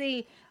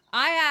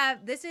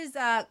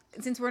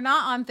since we're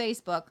not on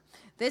Facebook,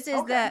 this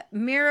is the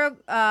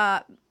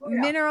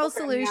mineral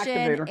solution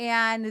activator.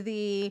 and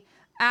the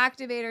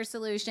activator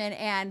solution,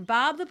 and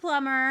Bob the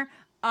plumber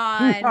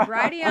on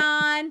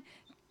Brighteon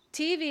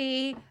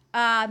TV.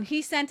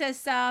 He sent us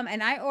some,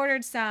 and I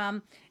ordered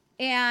some,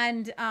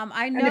 and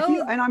I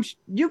know.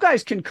 You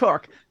guys can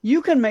cook.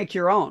 You can make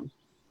your own.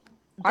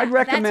 I'd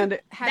recommend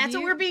it. That's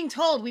what we're being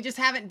told. We just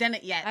haven't done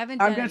it yet. I'm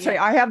I'm going to say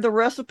I have the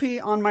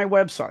recipe on my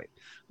website.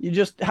 You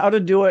just how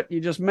to do it. You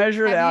just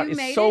measure it out.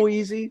 It's so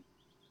easy.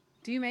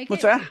 Do you make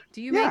What's it? that?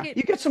 Do you make it?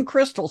 You get some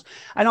crystals,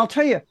 and I'll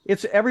tell you,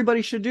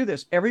 everybody should do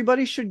this.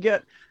 Everybody should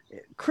get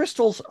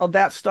crystals of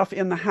that stuff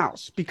in the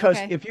house, because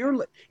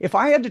if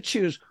I had to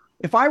choose,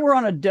 if I were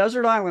on a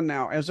desert island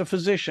now as a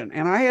physician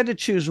and I had to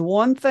choose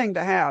one thing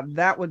to have,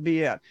 that would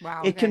be it.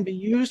 Wow. It can be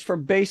used for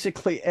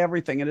basically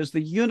everything. It is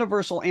the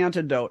universal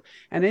antidote.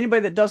 And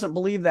anybody that doesn't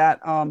believe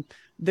that,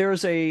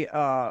 there's a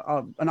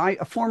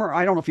former,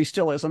 I don't know if he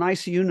still is, an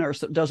ICU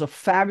nurse that does a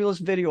fabulous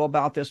video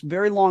about this,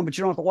 very long, but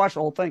you don't have to watch the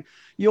whole thing.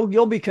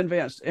 You'll be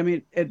convinced. I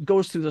mean, it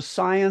goes through the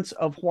science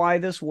of why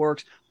this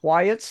works,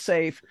 why it's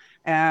safe,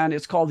 and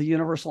it's called the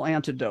universal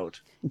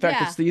antidote. In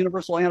fact, it's the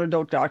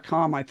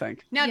universalantidote.com, I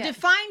think. Now,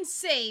 define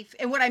safe,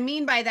 and what I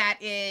mean by that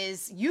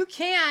is you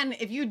can,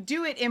 if you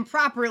do it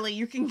improperly,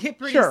 you can get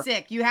pretty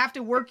sick. You have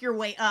to work your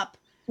way up.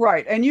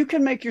 Right. And you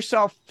can make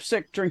yourself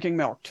sick drinking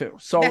milk too.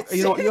 So, That's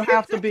you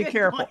have to a be good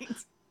careful.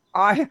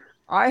 point.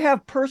 I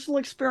have personal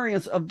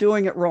experience of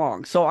doing it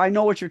wrong. So I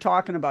know what you're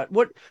talking about.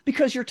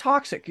 Because you're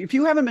toxic. If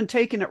you haven't been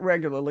taking it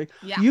regularly,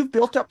 Yeah. you've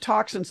built up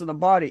toxins in the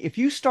body. If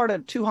you start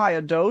at too high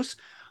a dose,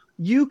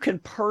 you can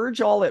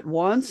purge all at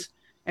once.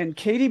 And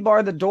Katie,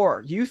 bar the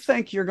door. You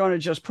think you're going to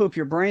just poop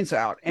your brains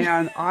out.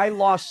 And I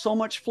lost so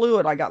much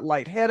fluid. I got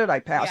lightheaded. I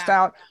passed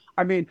Yeah. out.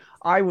 I mean,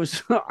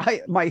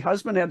 my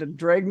husband had to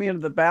drag me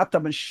into the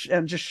bathtub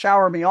and just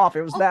shower me off.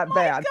 It was that my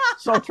bad.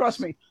 So trust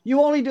me,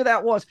 you only do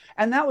that once.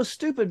 And that was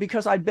stupid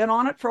because I'd been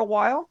on it for a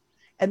while.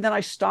 And then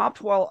I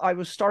stopped while I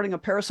was starting a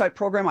parasite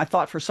program. I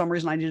thought for some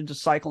reason I needed to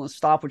cycle and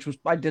stop, which was,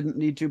 I didn't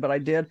need to, but I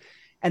did.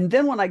 And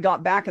then when I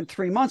got back in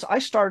 3 months, I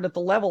started at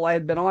the level I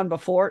had been on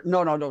before.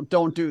 No,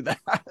 don't do that.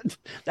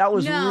 That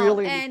was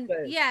really a and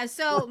mistake. yeah.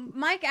 So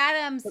Mike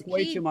Adams, Took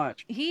way too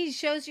much. He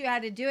shows you how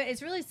to do it.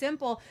 It's really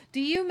simple. Do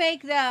you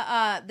make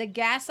the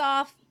gas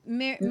off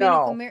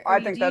No, or I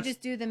do think you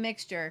just do the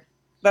mixture?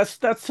 That's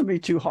to me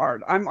too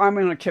hard. I'm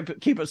going to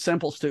keep it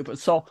simple, stupid.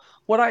 So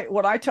what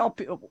I tell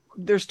people,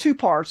 there's two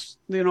parts.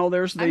 There's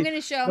I'm going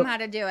to show them how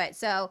to do it.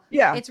 So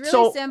yeah, it's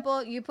really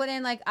simple. You put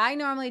in I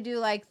normally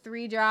do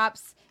 3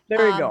 drops.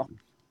 There you go.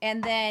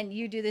 And then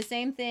you do the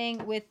same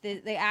thing with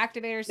the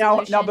activator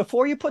solution. Now,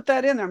 before you put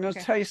that in there, I'm going to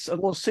tell you a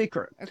little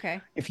secret.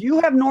 Okay. If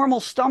you have normal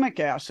stomach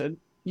acid,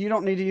 you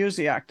don't need to use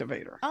the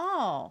activator.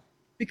 Oh.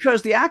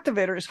 Because the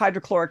activator is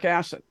hydrochloric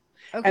acid.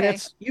 Okay.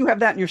 And you have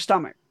that in your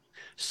stomach.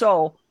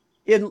 So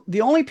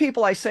the only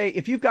people I say,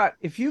 if you've got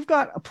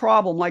a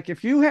problem, like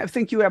if you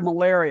think you have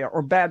malaria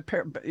or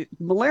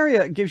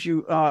malaria gives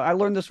you, I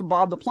learned this from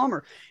Bob the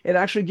plumber, it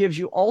actually gives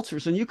you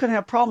ulcers and you can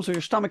have problems with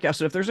your stomach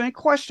acid. If there's any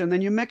question,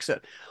 then you mix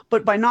it.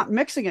 But by not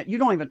mixing it, you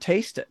don't even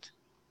taste it.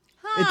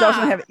 It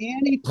doesn't have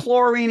any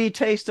chlorine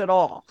taste at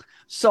all.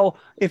 So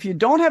if you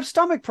don't have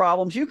stomach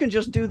problems, you can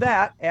just do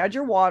that. Add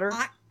your water.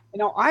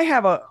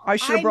 I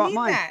should have brought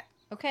mine. That.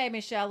 Okay,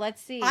 Michelle,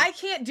 let's see. I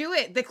can't do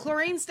it. The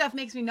chlorine stuff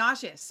makes me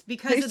nauseous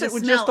because Taste of the it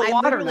with smell. just the I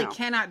water literally now.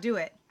 cannot do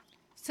it.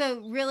 So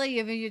really,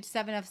 if you just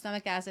have enough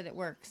stomach acid, it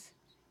works.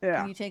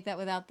 Yeah. Can you take that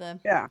without the?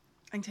 Yeah.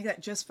 I can take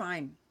that just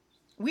fine.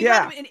 We've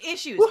Yeah. had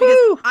issues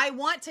Woohoo! because I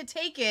want to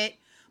take it,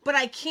 but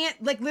I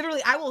can't.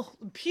 Literally, I will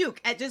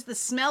puke at just the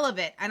smell of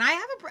it. And I'm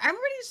a pretty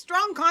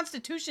strong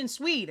constitution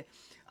Swede.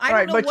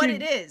 I don't know what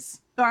it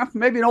is.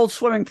 Maybe an old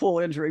swimming pool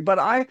injury, but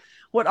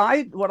what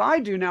I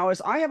do now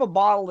is I have a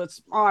bottle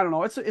that's, I don't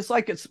know, it's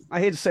I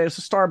hate to say it's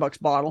a Starbucks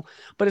bottle,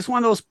 but it's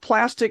one of those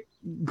plastic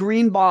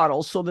green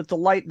bottles so that the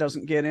light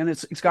doesn't get in.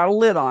 It's got a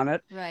lid on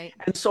it. Right.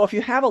 And so if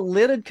you have a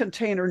lidded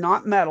container,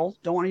 not metal,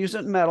 don't want to use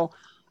it in metal,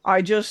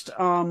 I just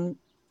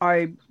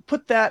I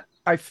put that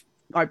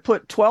I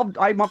put 12,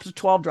 I'm up to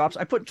 12 drops.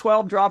 I put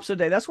 12 drops a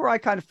day. That's where I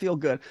kind of feel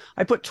good.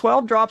 I put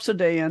 12 drops a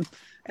day in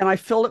and I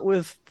fill it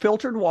with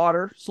filtered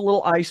water, it's a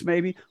little ice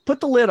maybe, put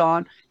the lid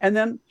on, and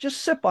then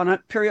just sip on it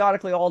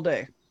periodically all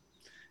day.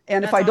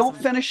 And if I don't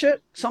finish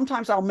it,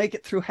 sometimes I'll make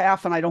it through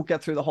half and I don't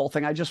get through the whole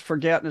thing. I just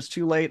forget and it's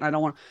too late and I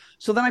don't want to.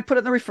 So then I put it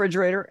in the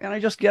refrigerator and I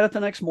just get it the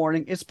next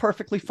morning. It's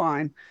perfectly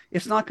fine.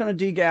 It's not going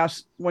to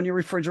degas when you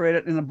refrigerate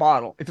it in a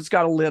bottle if it's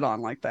got a lid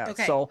on like that.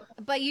 Okay. So,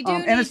 but you do,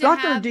 and it's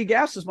not going to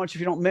degas as much if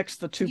you don't mix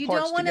the two you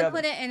parts don't want together.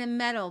 to put it in a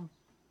metal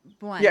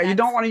one. Yeah, you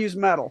don't want to use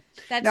metal.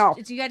 Now,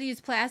 you got to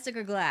use plastic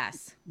or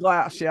glass.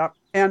 Glass, yeah.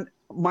 And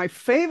my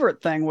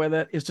favorite thing with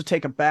it is to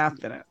take a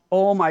bath in it.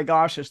 Oh my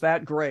gosh, is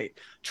that great?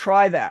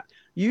 Try that.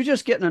 You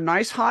just get in a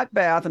nice hot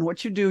bath, and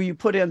what you do, you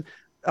put in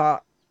a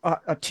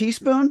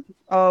teaspoon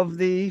of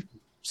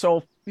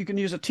so you can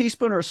use a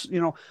teaspoon or,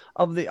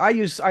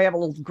 I have a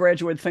little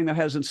graduated thing that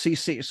has in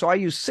cc. So I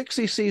use 6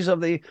 cc's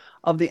of the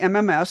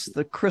MMS,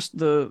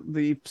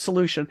 the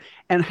solution,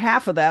 and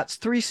half of that's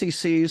 3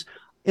 cc's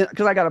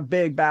because I got a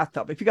big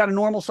bathtub. If you got a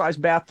normal size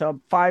bathtub,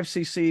 5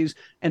 cc's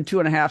and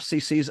 2.5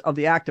 cc's of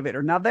the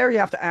activator. Now there you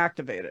have to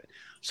activate it.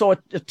 So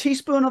a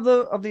teaspoon of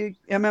the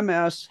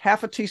MMS,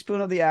 half a teaspoon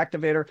of the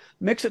activator,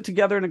 mix it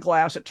together in a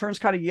glass. It turns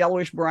kind of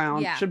yellowish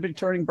brown. Yeah. Should be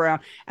turning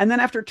brown. And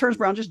then after it turns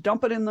brown, just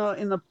dump it in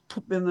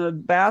the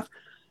bath.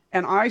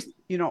 And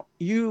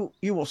you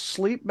will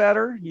sleep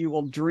better. You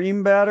will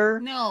dream better.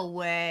 No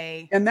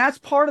way. And that's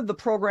part of the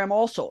program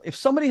also. If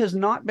somebody has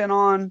not been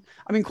on,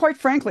 quite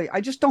frankly,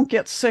 I just don't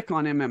get sick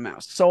on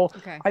MMS. So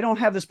I don't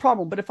have this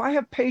problem. But if I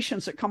have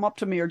patients that come up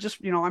to me or just,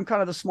 I'm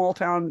kind of the small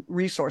town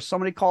resource.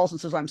 Somebody calls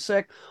and says, I'm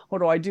sick. What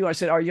do? I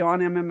said, are you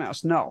on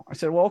MMS? No. I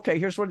said, well, okay,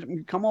 here's what,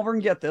 come over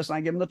and get this. And I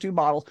give them the 2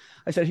 bottles.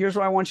 I said, here's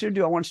what I want you to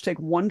do. I want you to take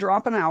 1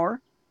 drop an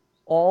hour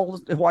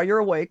while you're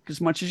awake,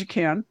 as much as you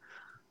can.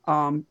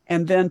 And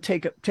then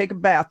take a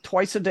bath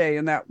twice a day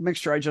in that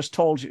mixture I just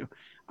told you.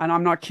 And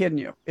I'm not kidding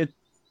you.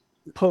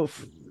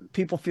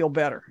 People feel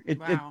better. It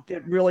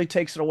really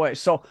takes it away.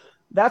 So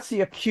that's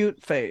the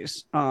acute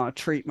phase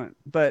treatment.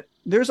 But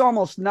there's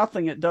almost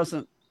nothing it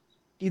doesn't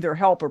either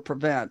help or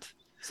prevent.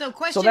 So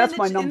question that's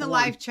in the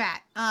live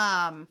chat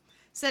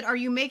said, are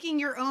you making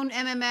your own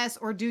MMS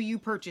or do you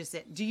purchase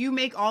it? Do you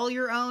make all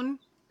your own?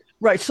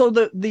 Right. So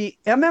the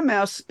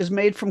MMS is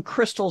made from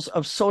crystals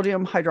of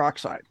sodium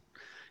hydroxide.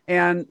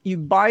 and you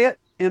buy it.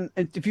 And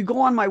if you go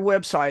on my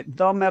website,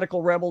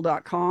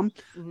 themedicalrebel.com,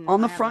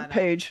 on the front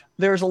page,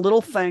 there's a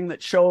little thing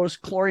that shows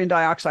chlorine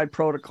dioxide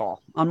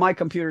protocol. On my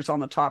computer, it's on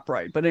the top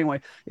right. But anyway,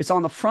 it's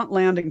on the front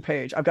landing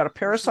page. I've got a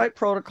parasite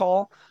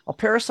protocol, a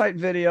parasite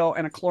video,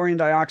 and a chlorine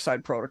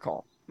dioxide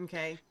protocol.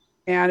 Okay.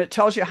 And it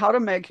tells you how to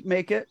make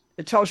it.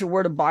 It tells you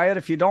where to buy it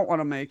if you don't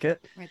want to make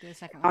it. Right there, the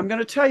second one. I'm going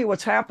to tell you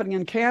what's happening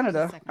in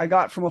Canada. I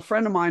got from a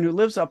friend of mine who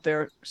lives up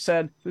there,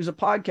 who's a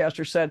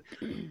podcaster, said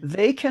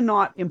they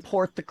cannot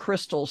import the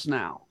crystals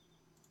now.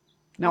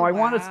 Now, I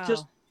want to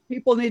just,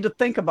 people need to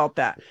think about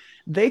that.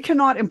 They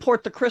cannot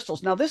import the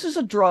crystals. Now, this is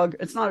a drug.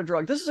 It's not a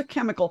drug. This is a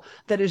chemical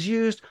that is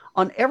used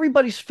on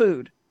everybody's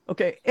food.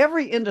 Okay,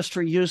 every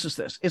industry uses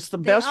this. It's the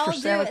best for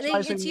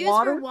sanitizing it's used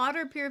water. for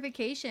water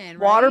purification,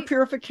 right? Water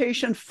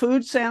purification,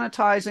 food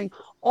sanitizing,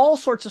 all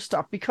sorts of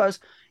stuff, because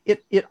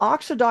it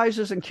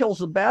oxidizes and kills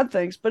the bad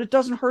things, but it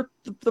doesn't hurt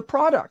the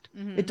product.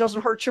 It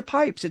doesn't hurt your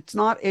pipes. It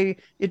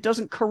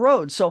doesn't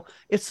corrode. So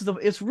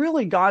it's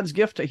really God's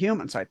gift to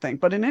humans, I think.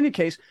 But in any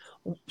case,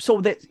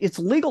 so that it's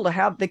legal to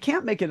have, they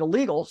can't make it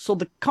illegal, so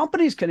the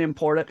companies can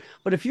import it.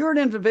 But if you're an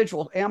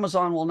individual,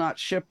 Amazon will not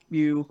ship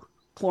you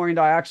chlorine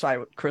dioxide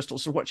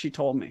crystals, is what she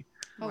told me.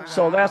 Wow.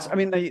 So that's, I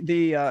mean,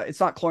 it's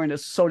not chlorine,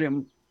 it's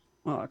sodium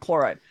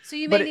chloride. So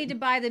you may need to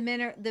buy the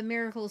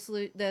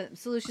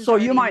solutions. So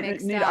you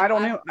might need, I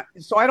don't know.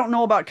 So I don't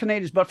know about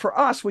Canadians, but for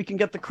us, we can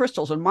get the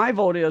crystals. And my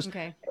vote is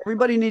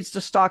everybody needs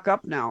to stock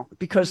up now,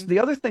 because the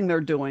other thing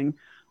they're doing,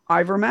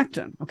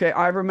 ivermectin. Okay.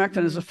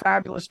 Ivermectin is a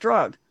fabulous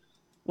drug.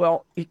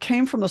 Well, it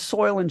came from the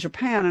soil in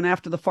Japan, and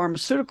after the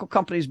pharmaceutical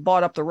companies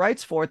bought up the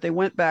rights for it, they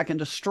went back and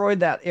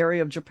destroyed that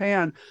area of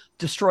Japan,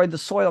 destroyed the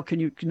soil.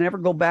 You can never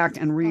go back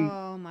and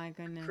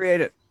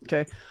create it.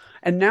 Okay.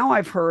 And now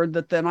I've heard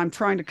that, then I'm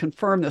trying to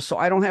confirm this, so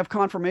I don't have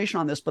confirmation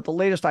on this, but the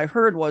latest I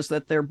heard was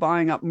that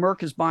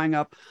Merck is buying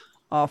up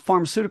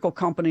pharmaceutical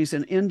companies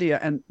in India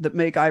and that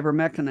make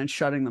ivermectin and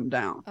shutting them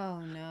down. Oh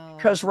no.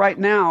 Because right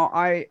now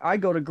I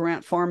go to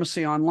Grant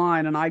Pharmacy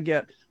online and I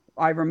get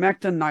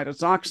ivermectin,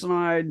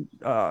 nitazoxanide,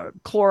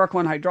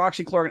 chloroquine,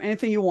 hydroxychloroquine,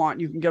 anything you want,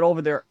 you can get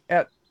over there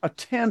at a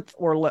tenth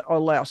or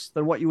less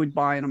than what you would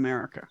buy in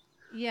America.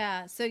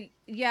 Yeah. So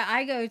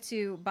I go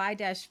to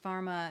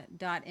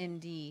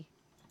buy-pharma.md.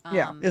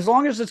 Yeah, as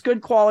long as it's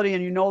good quality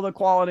and you know the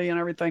quality and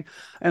everything.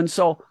 And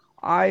so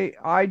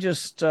I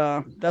just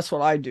that's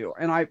what I do.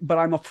 But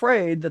I'm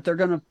afraid that they're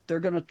gonna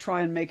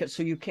try and make it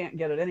so you can't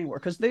get it anywhere,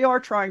 because they are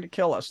trying to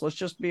kill us. Let's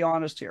just be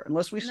honest here.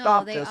 Unless we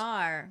stop this,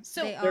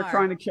 they're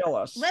trying to kill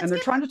us, and they're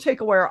trying to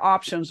take away our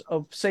options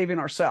of saving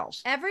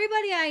ourselves.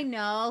 Everybody I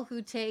know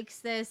who takes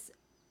this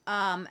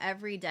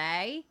every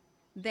day,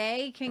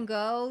 they can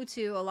go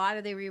to a lot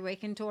of the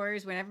Reawaken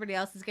tours when everybody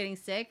else is getting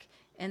sick,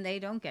 and they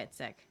don't get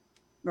sick.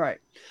 Right.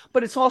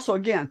 But it's also,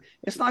 again,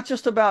 it's not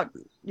just about,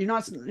 you're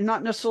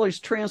not necessarily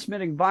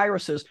transmitting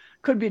viruses,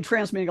 could be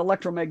transmitting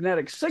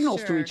electromagnetic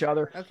signals to each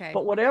other. Okay.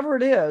 But whatever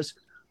it is,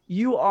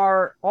 you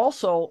are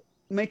also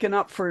making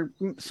up for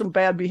some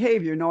bad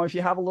behavior. If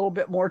you have a little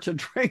bit more to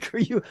drink,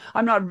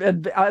 I'm not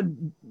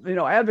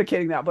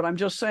advocating that, but I'm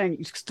just saying,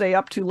 you stay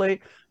up too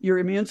late, your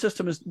immune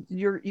system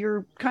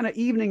you're kind of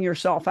evening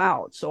yourself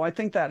out. So I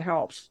think that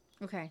helps.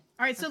 Okay.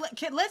 All right, so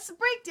let's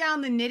break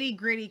down the nitty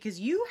gritty, because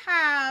you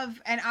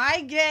have, and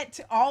I get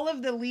all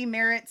of the Lee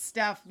Merritt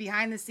stuff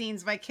behind the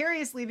scenes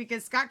vicariously,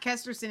 because Scott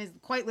Kesterson is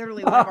quite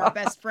literally one of our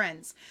best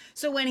friends.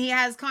 So when he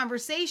has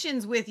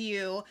conversations with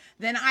you,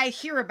 then I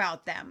hear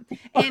about them.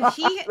 And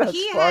he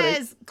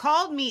has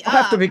called me up.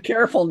 I have to be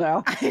careful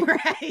now.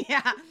 Right,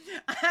 yeah.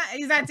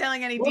 He's not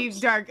telling any deep,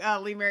 dark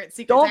Lee Merritt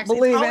secrets. Don't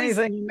believe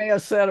anything he may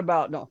have said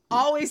about, no.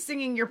 Always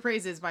singing your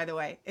praises, by the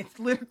way. It's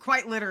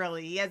quite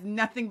literally. He has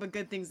nothing but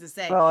good things to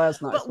say. Well,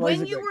 that's nice. But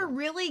when you were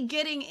really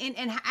getting in,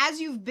 and as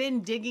you've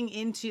been digging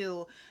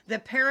into the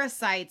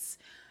parasites,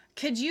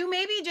 could you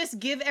maybe just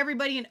give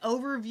everybody an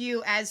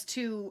overview as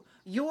to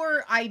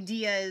your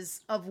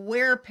ideas of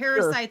where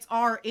parasites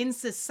are in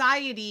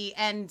society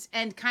and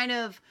kind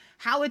of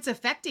how it's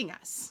affecting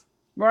us?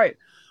 Right.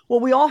 Well,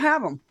 we all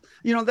have them.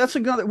 That's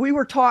another.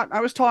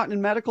 I was taught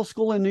in medical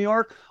school in New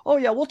York. Oh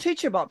yeah, we'll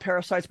teach you about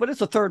parasites, but it's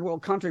a third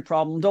world country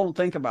problem. Don't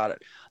think about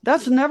it.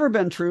 That's never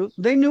been true.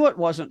 They knew it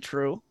wasn't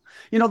true.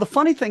 The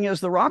funny thing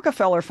is, the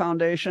Rockefeller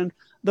Foundation,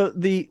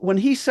 when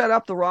he set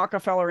up the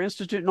Rockefeller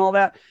Institute and all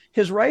that,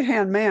 his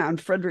right-hand man,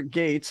 Frederick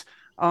Gates,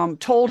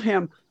 told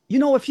him,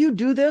 if you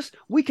do this,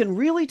 we can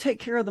really take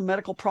care of the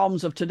medical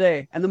problems of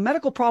today. And the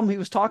medical problem he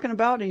was talking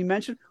about, and he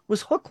mentioned,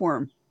 was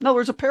hookworm. In other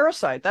words, a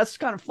parasite. That's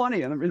kind of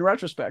funny in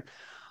retrospect.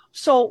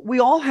 So we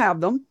all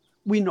have them.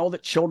 We know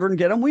that children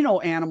get them. We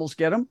know animals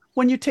get them.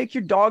 When you take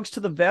your dogs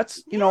to the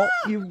vets,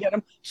 you get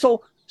them.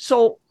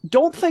 So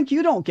don't think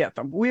you don't get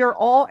them. We are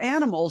all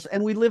animals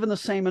and we live in the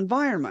same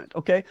environment.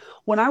 Okay.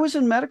 When I was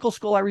in medical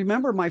school, I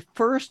remember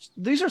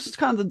these are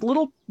kind of the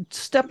little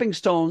stepping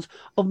stones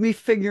of me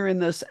figuring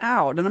this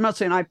out. And I'm not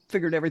saying I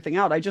figured everything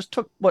out. I just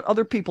took what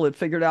other people had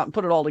figured out and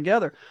put it all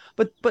together.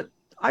 But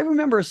I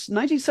remember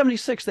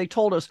 1976, they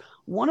told us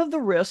one of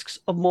the risks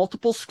of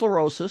multiple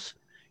sclerosis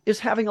is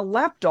having a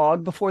lap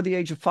dog before the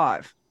age of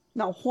 5.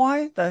 Now,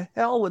 why the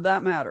hell would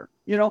that matter?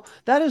 You know,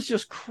 that is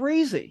just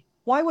crazy.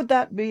 Why would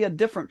that be a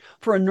different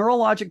for a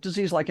neurologic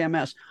disease like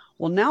MS?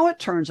 Well, now it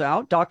turns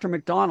out Dr.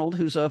 McDonald,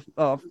 who's a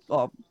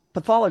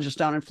pathologist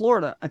down in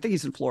Florida, I think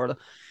he's in Florida,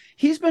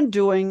 he's been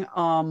doing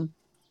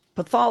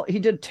he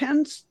did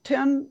 10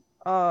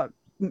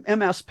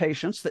 MS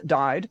patients that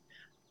died,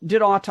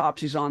 did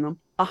autopsies on them.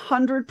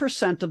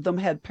 100% of them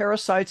had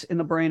parasites in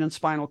the brain and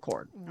spinal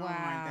cord. Oh my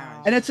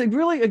gosh. And it's a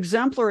really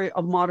exemplary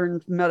of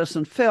modern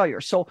medicine failure.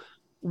 So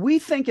we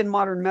think in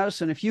modern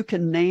medicine, if you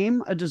can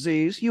name a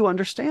disease, you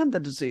understand the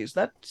disease.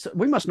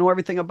 We must know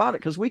everything about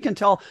it because we can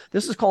tell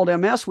this is called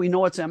MS. We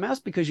know it's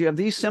MS because you have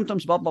these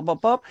symptoms, blah, blah, blah,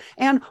 blah.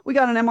 And we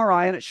got an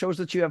MRI and it shows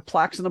that you have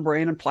plaques in the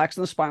brain and plaques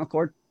in the spinal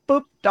cord.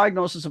 Boop,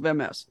 diagnosis of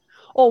MS.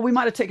 Oh, we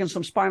might have taken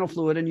some spinal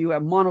fluid and you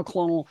have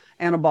monoclonal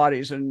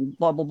antibodies and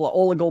blah, blah, blah,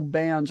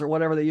 oligobands or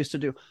whatever they used to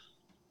do.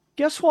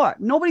 Guess what?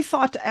 Nobody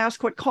thought to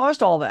ask what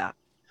caused all that.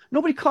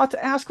 Nobody thought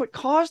to ask what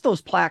caused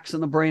those plaques in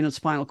the brain and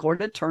spinal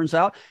cord. It turns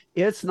out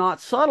it's not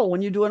subtle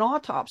when you do an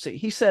autopsy.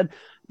 He said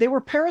they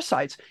were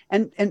parasites.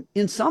 And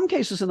in some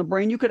cases in the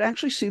brain, you could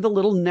actually see the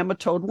little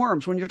nematode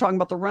worms. When you're talking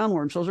about the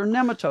roundworms, those are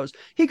nematodes.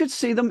 He could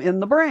see them in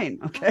the brain.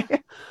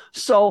 Okay.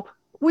 So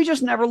we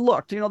just never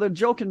looked. You know, the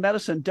joke in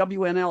medicine,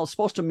 WNL is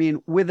supposed to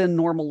mean within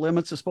normal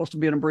limits. It's supposed to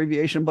be an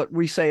abbreviation, but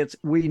we say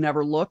we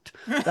never looked.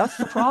 That's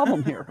the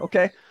problem here.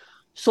 Okay.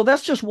 So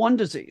that's just one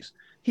disease.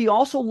 He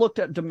also looked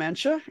at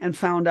dementia and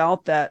found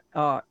out that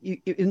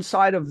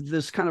inside of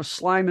this kind of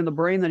slime in the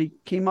brain that he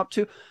came up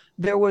to,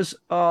 there was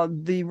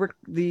the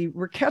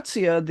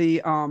rickettsia, the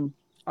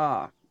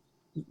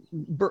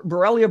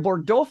Borrelia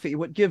burgdorferi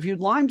would give you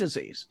Lyme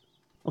disease.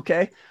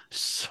 Okay,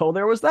 so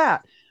there was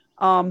that.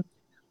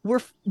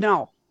 We're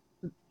now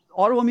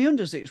autoimmune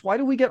disease. Why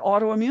do we get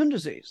autoimmune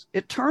disease?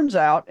 It turns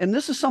out, and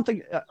this is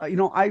something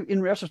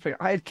in retrospect,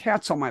 I had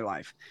cats all my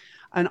life.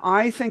 And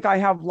I think I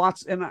have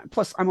lots, and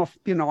plus I'm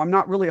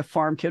not really a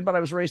farm kid, but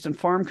I was raised in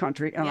farm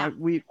country, and I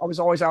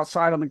was always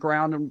outside on the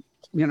ground and,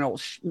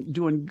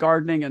 doing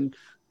gardening and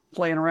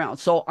playing around.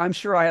 So I'm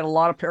sure I had a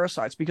lot of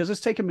parasites because it's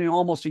taken me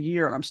almost a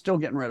year and I'm still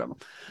getting rid of them.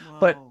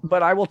 Whoa.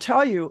 But I will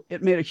tell you,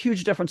 it made a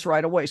huge difference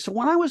right away. So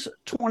when I was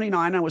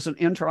 29, I was an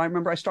intern. I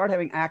remember I started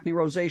having acne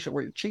rosacea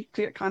where your cheek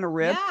get kind of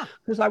red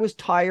because I was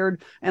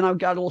tired, and I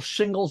got little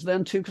shingles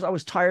then too because I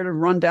was tired and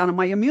run down, and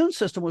my immune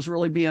system was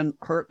really being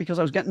hurt because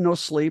I was getting no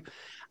sleep.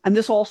 And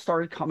this all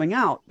started coming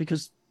out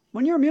because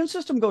when your immune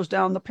system goes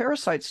down, the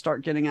parasites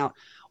start getting out.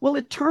 Well,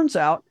 it turns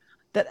out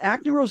that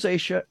acne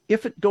rosacea,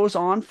 if it goes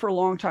on for a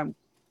long time,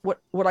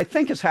 what I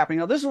think is happening,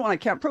 now this is one I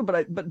can't prove,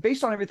 but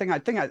based on everything I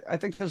think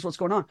this is what's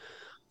going on.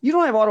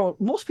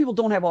 Most people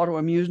don't have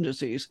autoimmune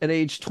disease at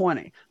age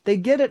 20. They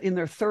get it in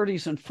their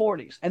 30s and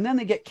 40s, and then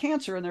they get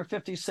cancer in their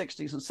 50s,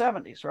 60s, and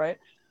 70s, right?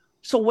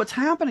 So what's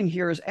happening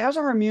here is as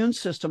our immune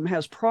system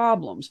has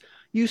problems,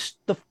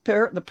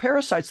 the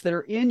parasites that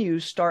are in you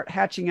start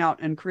hatching out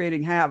and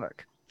creating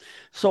havoc.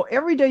 So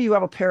every day you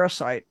have a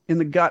parasite in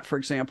the gut, for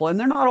example, and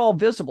they're not all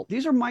visible.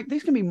 These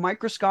can be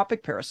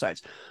microscopic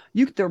parasites.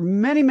 There are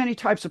many, many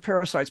types of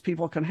parasites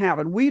people can have,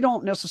 and we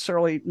don't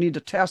necessarily need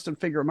to test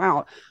and figure them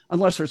out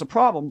unless there's a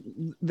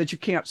problem that you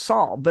can't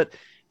solve. But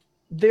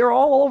they're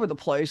all over the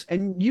place,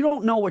 and you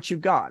don't know what you've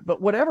got.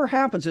 But whatever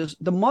happens is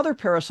the mother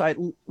parasite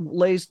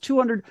lays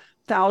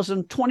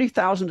 20,000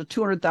 to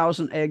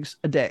 200,000 eggs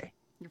a day.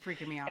 You're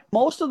freaking me out.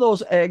 Most of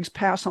those eggs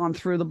pass on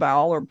through the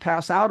bowel or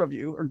pass out of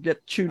you or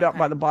get chewed up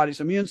by the body's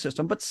immune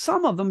system, but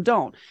some of them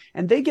don't.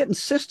 And they get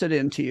encysted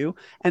into you.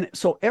 And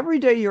so every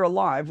day you're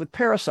alive with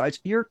parasites,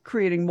 you're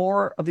creating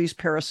more of these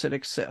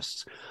parasitic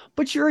cysts.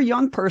 But you're a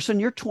young person,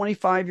 you're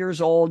 25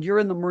 years old, you're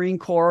in the Marine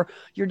Corps,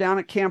 you're down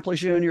at Camp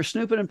Lejeune, you're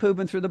snooping and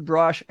pooping through the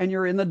brush, and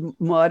you're in the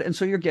mud, and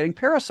so you're getting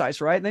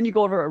parasites, right? And then you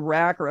go over to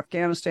Iraq or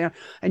Afghanistan,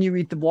 and you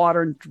eat the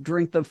water and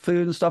drink the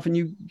food and stuff, and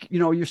you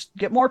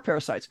get more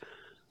parasites.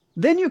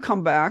 Then you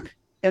come back,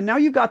 and now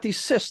you've got these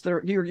cysts.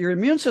 Your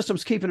immune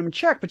system's keeping them in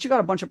check, but you got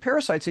a bunch of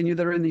parasites in you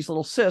that are in these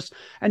little cysts.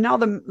 And now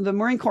the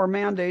Marine Corps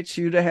mandates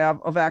you to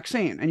have a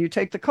vaccine, and you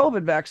take the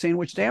COVID vaccine,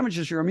 which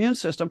damages your immune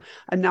system.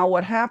 And now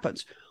what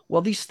happens?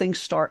 Well, these things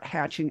start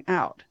hatching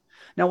out.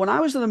 Now, when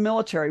I was in the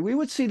military, we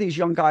would see these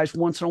young guys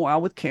once in a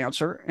while with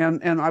cancer,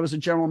 and I was a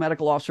general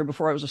medical officer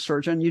before I was a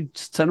surgeon. You'd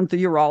send them to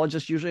the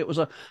urologist. Usually it was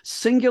a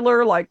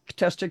singular, like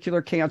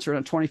testicular cancer in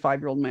a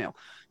 25-year-old male.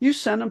 You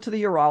send them to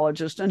the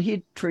urologist, and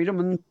he'd treat them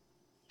and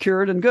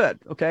cured and good,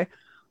 okay?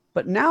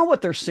 But now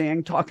what they're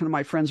seeing, talking to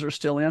my friends who are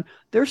still in,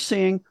 they're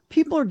seeing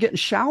people are getting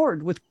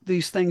showered with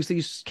these things,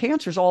 these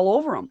cancers all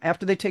over them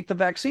after they take the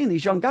vaccine,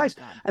 these young guys,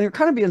 and they're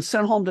kind of being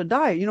sent home to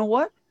die. You know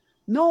what?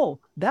 No,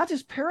 that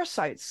is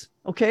parasites.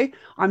 Okay,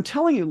 I'm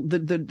telling you,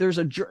 there's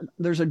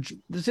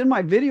it's in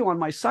my video on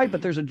my site,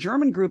 but there's a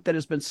German group that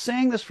has been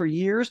saying this for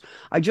years.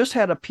 I just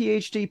had a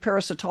PhD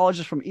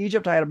parasitologist from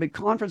Egypt I had a big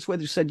conference with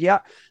who said,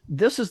 yeah,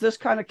 this is this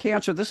kind of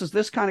cancer. This is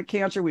this kind of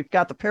cancer. We've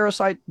got the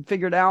parasite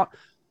figured out.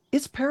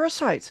 It's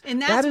parasites. And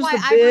that's why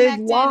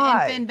ivermectin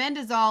and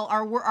fenbendazole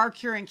are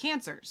curing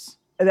cancers.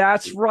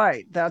 That's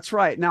right. That's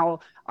right. Now,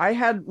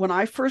 when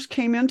I first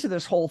came into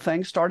this whole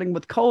thing, starting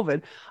with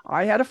COVID,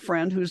 I had a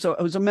friend who's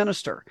a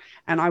minister,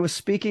 and I was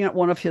speaking at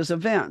one of his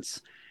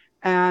events.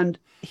 And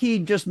he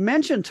just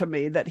mentioned to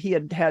me that he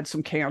had had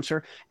some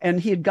cancer, and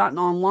he had gotten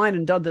online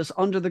and done this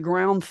under the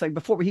ground thing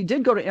before. He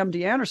did go to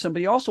MD Anderson, but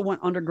he also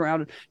went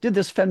underground and did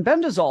this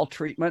fenbendazole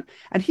treatment.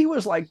 And he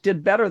was like,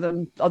 did better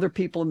than other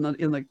people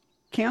in the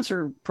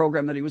cancer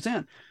program that he was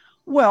in.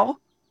 Well,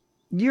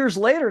 years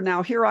later,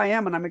 now here I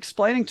am, and I'm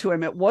explaining to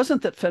him it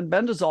wasn't that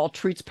fenbendazole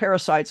treats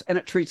parasites and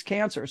it treats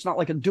cancer. It's not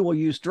like a dual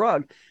use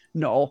drug.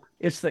 No,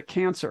 it's that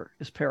cancer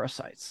is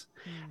parasites.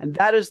 And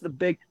that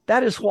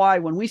is why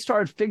when we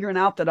started figuring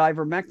out that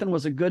ivermectin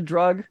was a good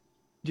drug,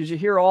 did you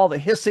hear all the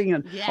hissing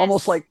and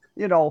almost like,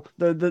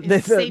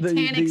 the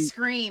satanic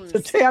screams,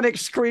 satanic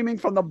screaming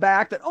from the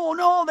back that, oh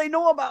no, they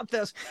know about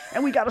this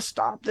and we got to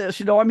stop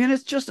this. I mean,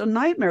 it's just a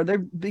nightmare.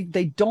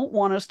 They don't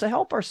want us to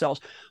help ourselves.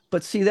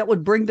 But see, that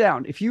would bring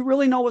down, if you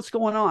really know what's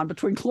going on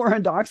between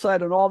chlorine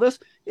dioxide and all this,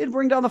 it'd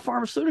bring down the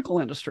pharmaceutical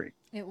industry.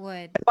 It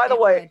would. And by the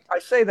way, I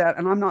say that,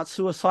 and I'm not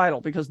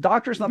suicidal, because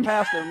doctors in the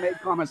past that have made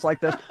comments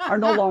like this are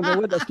no longer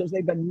with us because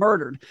they've been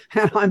murdered.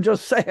 And I'm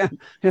just saying,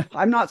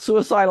 I'm not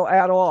suicidal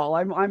at all.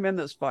 I'm in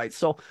this fight.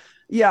 So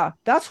yeah,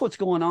 that's what's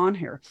going on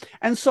here.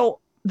 And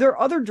so there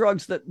are other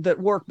drugs that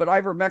work, but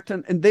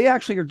ivermectin, and they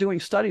actually are doing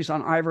studies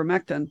on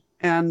ivermectin.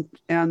 And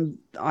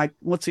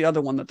what's the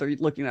other one that they're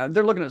looking at?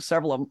 They're looking at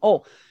several of them.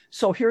 Oh,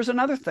 so here's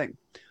another thing.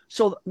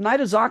 So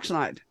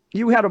nitazoxanide,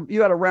 you had a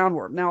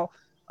roundworm. Now,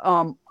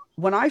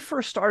 when I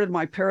first started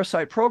my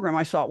parasite program,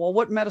 I thought, well,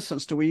 what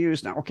medicines do we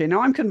use now? Okay,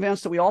 now I'm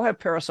convinced that we all have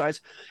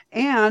parasites.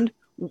 And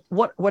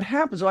what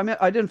happens,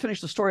 I didn't finish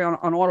the story on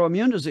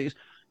autoimmune disease.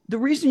 The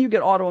reason you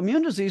get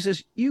autoimmune disease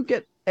is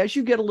as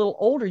you get a little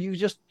older, you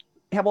just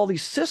have all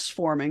these cysts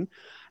forming,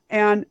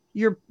 and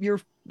you're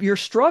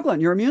struggling.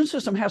 Your immune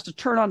system has to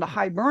turn on to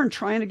high burn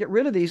trying to get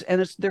rid of these,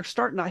 and they're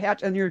starting to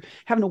hatch, and you're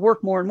having to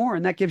work more and more,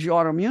 and that gives you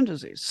autoimmune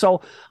disease.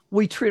 So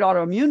we treat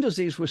autoimmune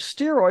disease with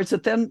steroids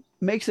that then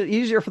makes it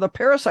easier for the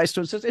parasites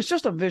to insist. It's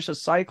just a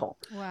vicious cycle.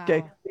 Wow.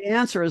 Okay. The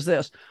answer is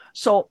this.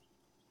 So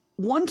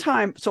one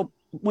time,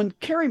 when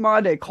Carrie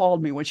Maude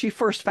called me, when she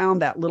first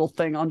found that little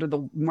thing under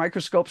the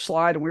microscope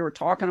slide, and we were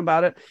talking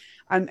about it,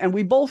 and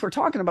we both were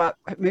talking about,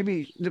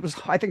 maybe it was,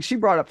 I think she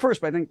brought it up first,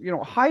 but I think,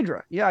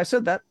 Hydra. Yeah, I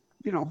said that,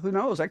 who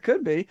knows? That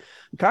could be.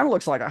 It kind of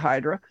looks like a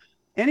Hydra.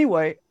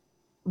 Anyway,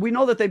 we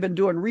know that they've been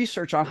doing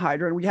research on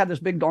Hydra, and we had this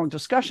big long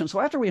discussion. So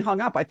after we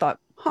hung up, I thought,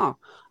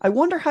 I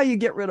wonder how you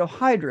get rid of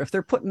Hydra. If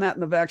they're putting that in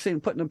the vaccine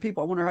and putting it in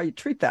people, I wonder how you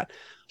treat that.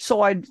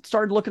 So I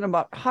started looking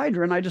about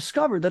Hydra, and I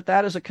discovered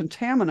that is a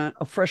contaminant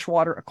of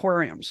freshwater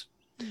aquariums.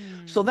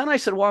 So then I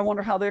said, well, I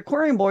wonder how the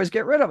aquarium boys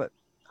get rid of it.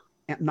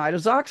 And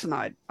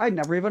nitazoxanide. I'd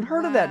never even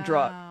heard of that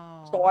drug.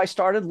 So I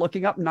started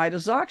looking up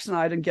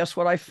nitazoxanide, and guess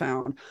what I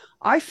found?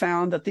 I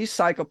found that these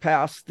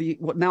psychopaths,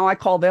 now I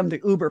call them the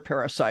uber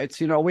parasites.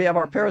 We have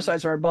our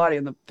parasites in our body,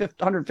 and the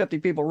 150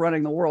 people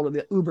running the world are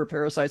the uber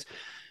parasites.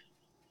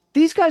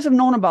 These guys have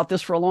known about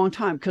this for a long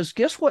time, because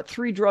guess what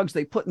 3 drugs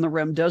they put in the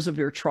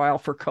remdesivir trial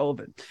for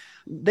COVID?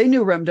 They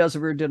knew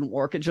remdesivir didn't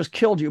work. It just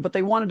killed you, but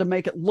they wanted to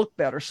make it look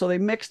better. So they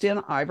mixed in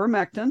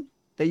ivermectin.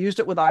 They used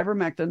it with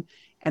ivermectin.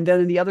 And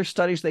then in the other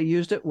studies, they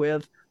used it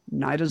with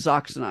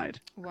nitazoxanide.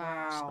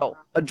 Wow. So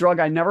a drug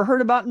I never heard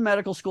about in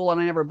medical school,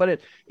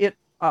 but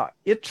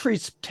it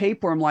treats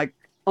tapeworm like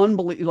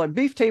unbelievable. Like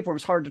beef tapeworm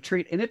is hard to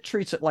treat, and it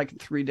treats it like in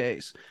 3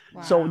 days.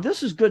 Wow. So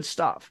this is good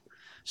stuff.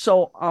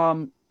 So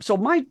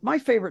my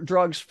favorite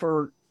drugs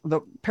for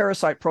the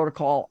parasite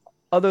protocol,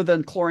 other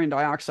than chlorine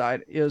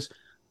dioxide, is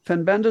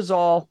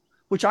fenbendazole,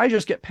 which I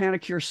just get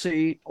Panacure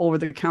C over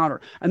the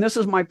counter. And this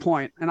is my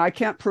point, and I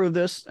can't prove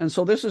this. And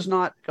so this is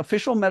not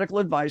official medical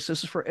advice.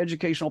 This is for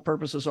educational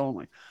purposes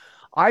only.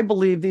 I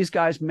believe these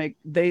guys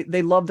they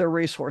love their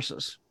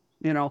racehorses,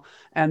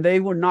 and they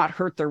would not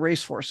hurt their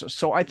racehorses.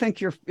 So I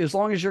think as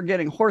long as you're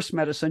getting horse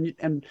medicine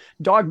and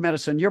dog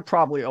medicine, you're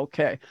probably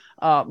okay.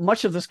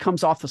 Much of this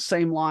comes off the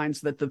same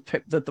lines that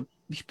the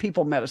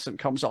people medicine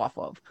comes off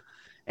of.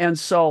 And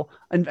so,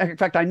 in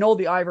fact, I know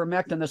the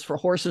ivermectin that's for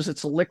horses,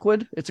 it's a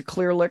liquid. It's a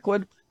clear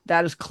liquid.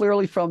 That is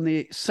clearly from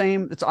the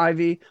same, it's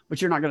IV,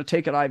 but you're not going to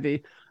take it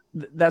IV.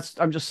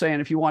 I'm just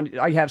saying, if you want,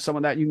 I have some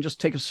of that. You can just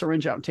take a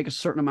syringe out and take a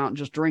certain amount and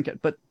just drink it.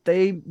 But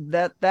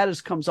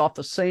comes off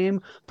the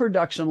same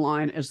production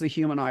line as the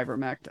human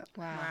ivermectin.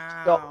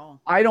 Wow. So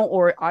I don't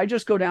worry. I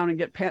just go down and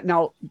get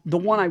now, the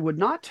one I would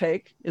not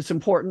take, it's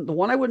important. The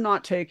one I would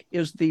not take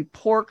is the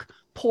pork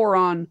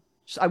poron.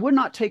 I would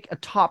not take a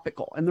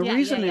topical. And the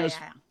reason is,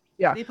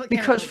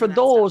 because for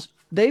those,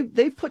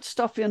 they put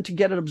stuff in to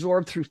get it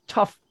absorbed through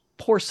tough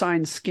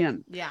porcine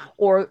skin. Yeah.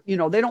 Or,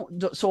 they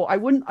don't. So I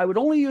would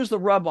only use the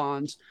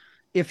rub-ons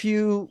if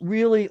you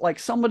really, like,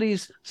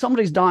 somebody's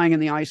dying in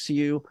the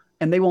ICU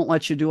and they won't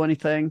let you do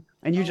anything.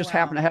 And you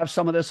happen to have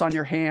some of this on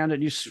your hand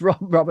and you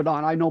rub it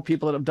on. I know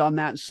people that have done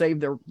that and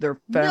saved their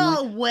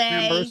family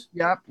members.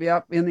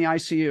 Yep. In the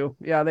ICU.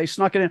 Yeah. They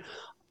snuck it in.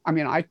 I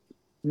mean,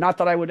 Not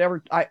that I would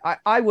ever,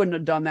 I wouldn't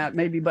have done that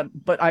maybe, but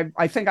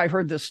I think I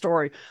heard this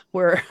story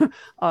where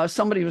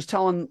somebody was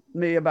telling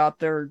me about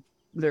their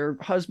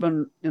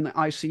husband in the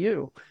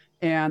ICU,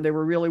 and they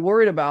were really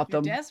worried about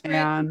You're them.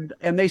 desperate.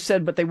 And they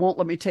said, but they won't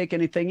let me take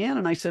anything in.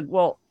 And I said,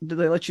 well, do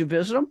they let you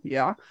visit them?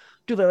 Yeah.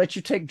 Do they let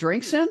you take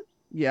drinks in?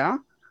 Yeah.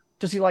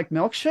 Does he like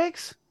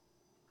milkshakes?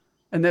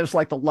 And then it's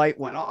like the light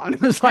went on.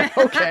 It was like,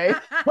 okay,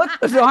 put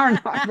the darn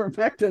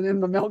ivermectin in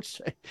the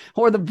milkshake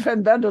or the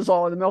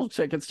fenbendazole in the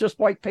milkshake. It's just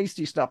white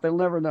pasty stuff. They'll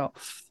never know,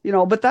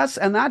 but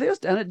and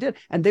it did.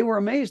 And they were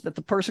amazed that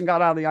the person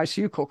got out of the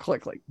ICU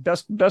quickly.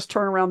 Best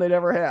turnaround they'd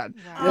ever had.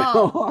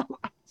 Wow.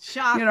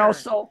 Shocker.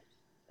 So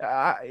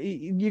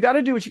you got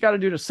to do what you got to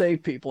do to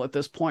save people at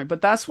this point.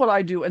 But that's what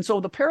I do. And so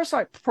the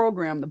parasite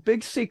program, the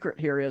big secret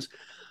here is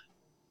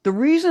the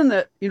reason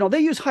that, they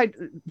use,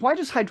 why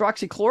does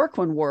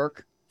hydroxychloroquine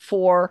work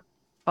for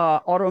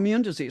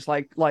autoimmune disease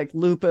like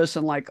lupus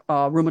and like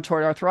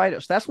rheumatoid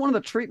arthritis? That's one of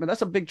the treatment.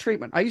 That's a big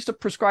treatment. I used to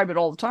prescribe it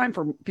all the time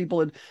for people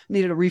that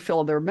needed a refill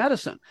of their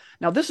medicine.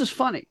 Now, this is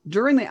funny.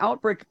 During the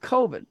outbreak of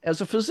COVID,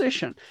 as a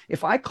physician,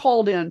 if I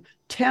called in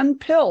 10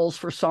 pills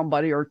for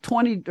somebody or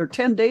 20 or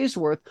 10 days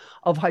worth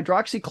of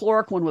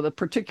hydroxychloroquine with a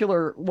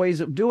particular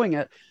ways of doing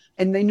it,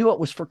 and they knew it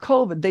was for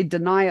COVID, they'd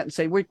deny it and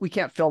say, we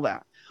can't fill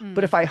that.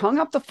 But if I hung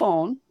up the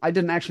phone, I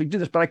didn't actually do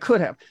this, but I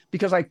could have,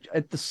 because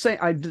at the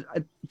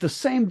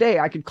same day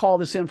I could call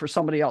this in for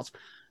somebody else.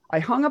 I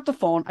hung up the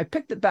phone, I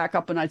picked it back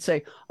up, and I'd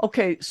say,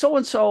 okay,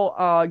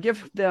 so-and-so,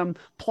 give them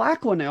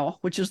Plaquenil,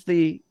 which is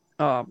the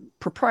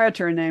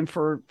proprietary name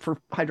for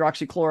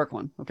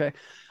hydroxychloroquine. Okay.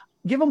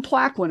 Give them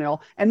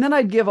Plaquenil, and then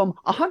I'd give them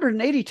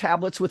 180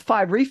 tablets with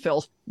 5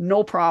 refills,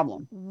 no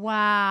problem.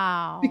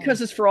 Wow.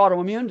 Because it's for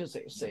autoimmune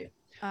disease, see.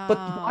 But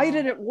why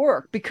did it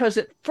work? Because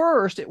at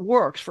first it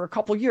works for a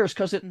couple of years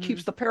because it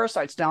keeps the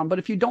parasites down. But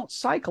if you don't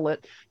cycle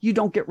it, you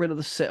don't get rid of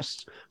the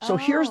cysts. So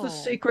here's the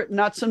secret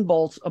nuts and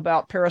bolts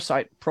about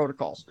parasite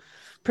protocols.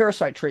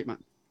 Parasite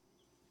treatment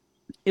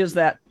is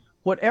that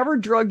whatever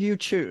drug you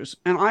choose,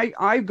 and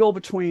I go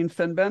between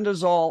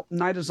fenbendazole,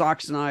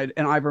 nitazoxanide,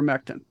 and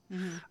ivermectin.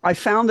 I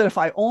found that if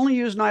I only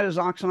use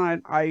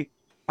nitazoxanide,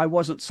 I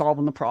wasn't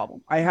solving the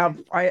problem.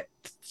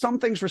 Some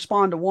things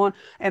respond to one,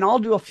 and I'll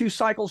do a few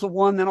cycles of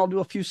one, then I'll do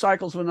a few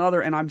cycles of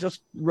another, and I'm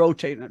just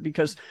rotating it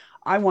because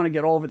I want to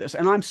get over this.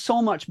 And I'm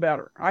so much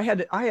better. I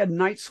had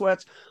night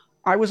sweats.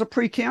 I was a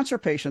pre-cancer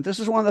patient. This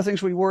is one of the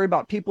things we worry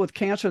about people with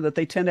cancer, that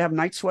they tend to have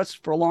night sweats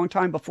for a long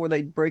time before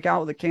they break out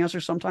with the cancer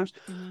sometimes.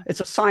 It's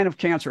a sign of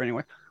cancer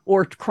anyway,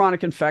 or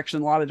chronic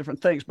infection, a lot of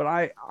different things. But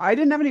I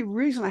didn't have any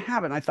reason to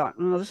have it. And I thought,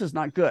 no, this is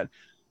not good.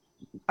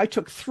 I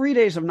took 3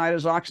 days of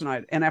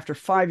nitazoxanide, and after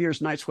 5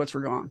 years, night sweats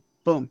were gone.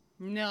 Boom.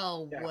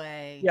 No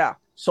way. Yeah.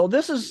 So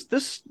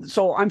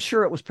so I'm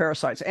sure it was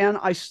parasites. And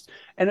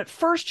at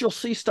first you'll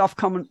see stuff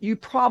coming. You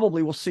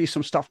probably will see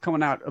some stuff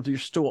coming out of your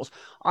stools.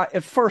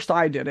 At first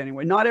I did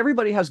anyway. Not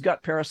everybody has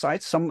gut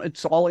parasites.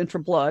 It's all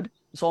intra-blood.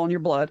 It's all in your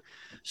blood.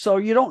 So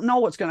you don't know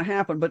what's going to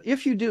happen. But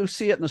if you do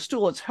see it in the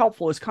stool, it's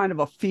helpful. It's kind of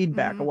a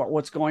feedback of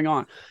what's going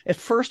on. At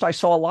first, I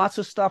saw lots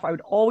of stuff. I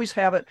would always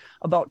have it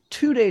about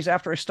 2 days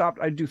after I stopped.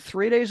 I'd do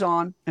 3 days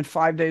on and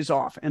 5 days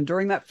off. And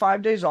during that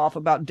 5 days off,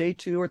 about day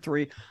 2 or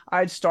 3,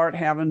 I'd start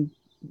having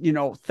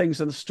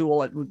things in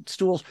the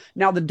stools.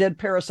 Now the dead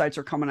parasites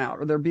are coming out,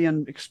 or they're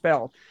being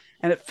expelled.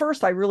 And at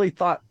first, I really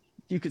thought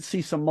you could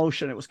see some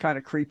motion. It was kind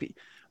of creepy.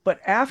 But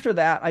after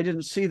that, I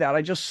didn't see that.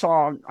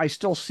 I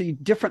still see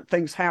different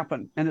things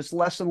happen, and it's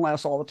less and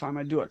less all the time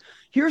I do it.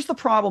 Here's the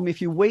problem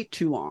if you wait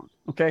too long,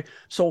 okay?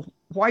 So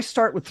why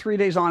start with 3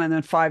 days on and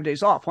then 5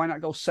 days off? Why not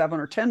go 7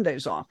 or 10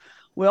 days off?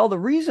 Well, the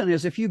reason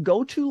is if you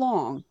go too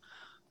long,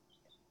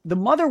 the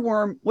mother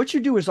worm, what you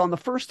do is on the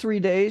first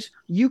 3 days,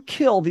 you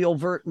kill the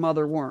overt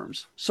mother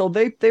worms. So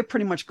they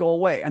pretty much go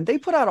away. And they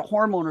put out a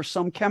hormone or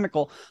some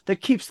chemical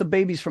that keeps the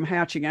babies from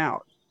hatching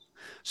out.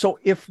 So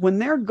when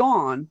they're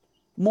gone,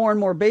 more and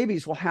more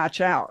babies will hatch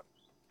out.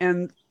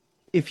 And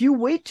if you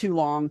wait too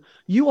long,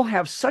 you will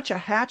have such a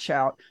hatch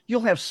out.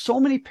 You'll have so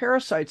many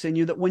parasites in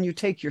you that when you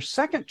take your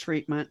second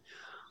treatment,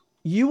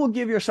 you will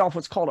give yourself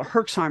what's called a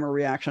Herxheimer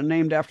reaction,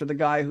 named after the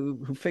guy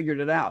who figured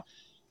it out.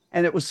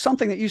 And it was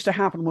something that used to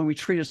happen when we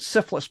treated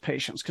syphilis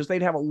patients, because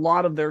they'd have a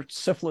lot of their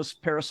syphilis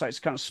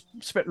parasites kind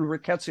of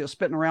rickettsia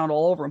spitting around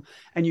all over them.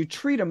 And you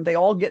treat them, they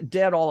all get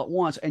dead all at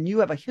once. And you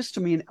have a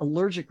histamine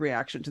allergic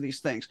reaction to these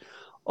things.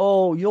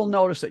 Oh, you'll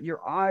notice that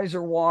your eyes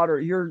are water,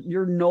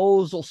 your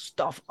nose will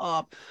stuff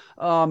up.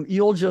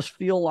 You'll just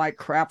feel like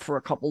crap for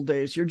a couple of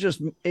days. You're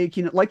just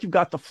aching like you've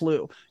got the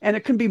flu. And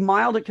it can be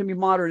mild, it can be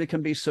moderate, it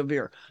can be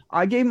severe.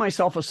 I gave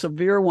myself a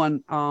severe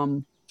one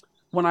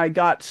when I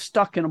got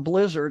stuck in a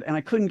blizzard and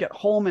I couldn't get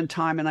home in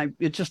time, and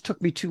it just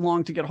took me too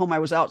long to get home. I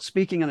was out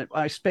speaking, and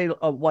I stayed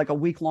like a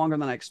week longer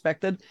than I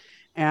expected.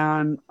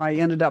 And I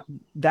ended up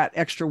that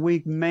extra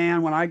week,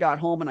 man, when I got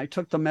home and I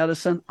took the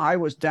medicine, I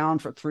was down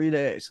for 3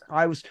 days.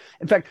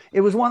 In fact,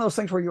 it was one of those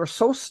things where you were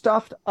so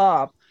stuffed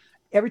up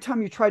every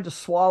time you tried to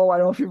swallow, I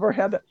don't know if you've ever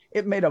had that,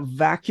 it made a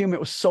vacuum. It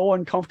was so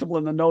uncomfortable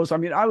in the nose. I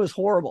mean, I was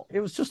horrible. It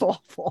was just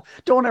awful.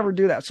 Don't ever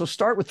do that. So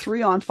start with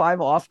 3 on,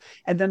 5 off.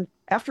 And then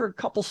after a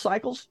couple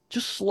cycles,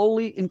 just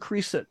slowly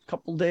increase it a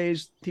couple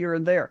days here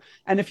and there.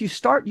 And if you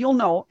start, you'll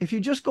know if you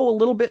just go a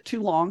little bit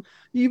too long,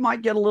 you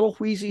might get a little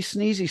wheezy,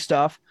 sneezy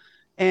stuff.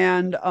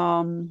 And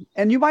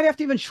you might have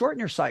to even shorten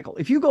your cycle.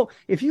 If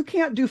you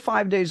can't do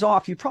 5 days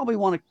off, you probably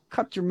want to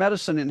cut your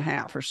medicine in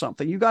half or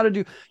something. You got to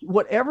do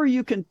whatever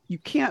you can. You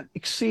can't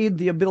exceed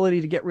the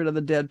ability to get rid of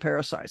the dead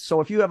parasites.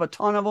 So if you have a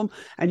ton of them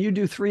and you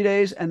do 3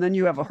 days and then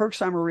you have a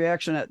Herxheimer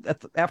reaction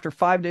after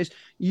 5 days,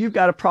 you've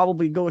got to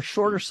probably go a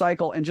shorter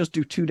cycle and just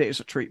do 2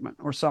 days of treatment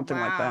or something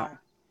like that.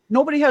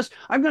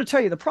 I'm going to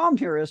tell you, the problem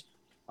here is,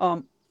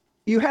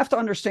 you have to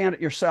understand it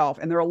yourself.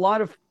 And there are a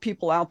lot of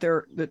people out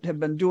there that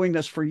have been doing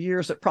this for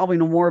years that probably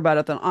know more about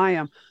it than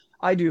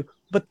I do,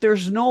 but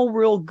there's no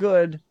real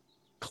good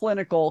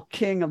clinical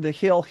king of the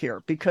hill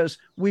here because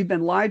we've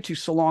been lied to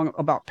so long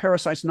about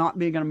parasites not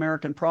being an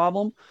American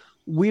problem.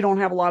 We don't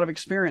have a lot of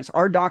experience.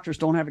 Our doctors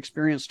don't have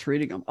experience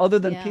treating them other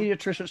than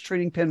pediatricians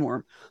treating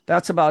pinworm.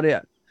 That's about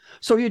it.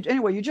 So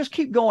you just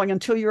keep going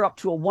until you're up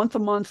to a once a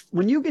month.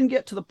 When you can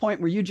get to the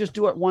point where you just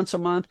do it once a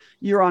month,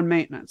 you're on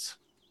maintenance.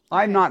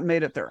 I've not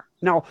made it there.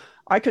 Now,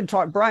 I could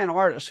talk Brian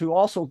Artis, who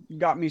also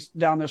got me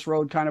down this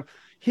road kind of.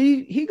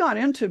 He got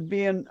into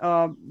being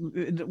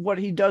what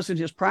he does in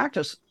his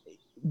practice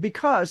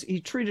because he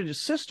treated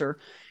his sister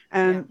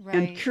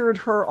and cured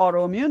her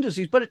autoimmune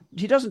disease. But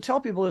he doesn't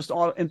tell people this,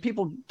 and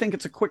people think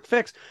it's a quick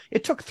fix.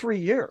 It took 3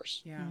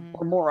 years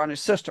or more on his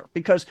sister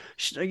because,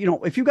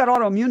 if you got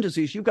autoimmune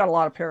disease, you've got a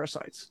lot of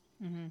parasites,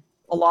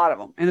 a lot of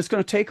them, and it's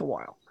going to take a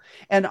while.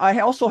 And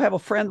I also have a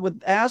friend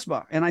with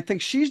asthma, and I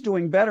think she's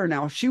doing better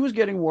now. She was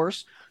getting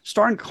worse,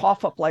 starting to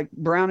cough up like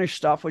brownish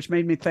stuff, which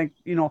made me think,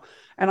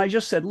 and I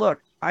just said,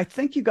 look, I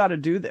think you got to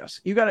do this.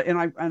 You got to,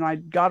 and I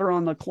got her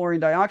on the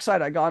chlorine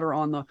dioxide. I got her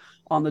on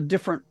the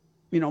different,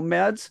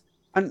 meds,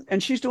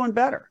 and she's doing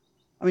better.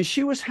 I mean,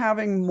 she was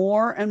having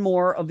more and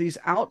more of these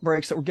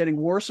outbreaks that were getting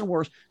worse and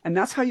worse. And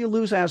that's how you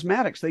lose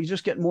asthmatics. They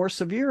just get more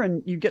severe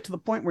and you get to the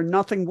point where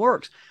nothing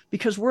works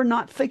because we're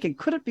not thinking,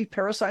 could it be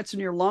parasites in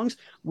your lungs?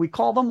 We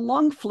call them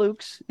lung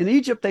flukes. In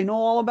Egypt, they know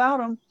all about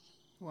them.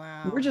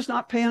 Wow. We're just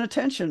not paying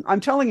attention. I'm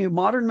telling you,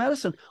 modern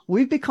medicine,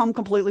 we've become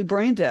completely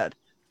brain dead.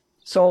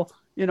 So,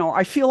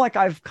 I feel like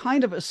I've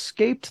kind of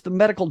escaped the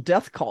medical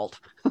death cult.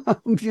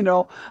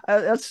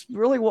 That's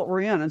really what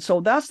we're in. And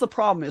so that's the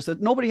problem, is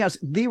that nobody has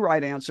the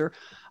right answer.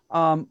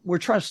 I'm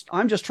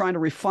just trying to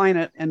refine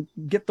it and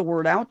get the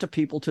word out to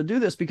people to do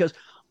this, because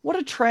what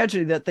a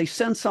tragedy that they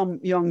send some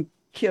young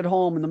kid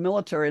home in the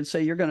military and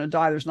say, you're going to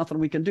die. There's nothing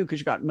we can do because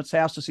you got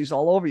metastases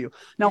all over you.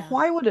 Now,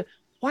 why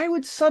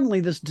would suddenly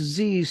this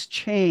disease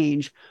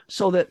change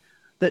so that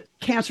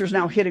cancer is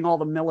now hitting all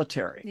the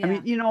military? I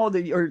mean,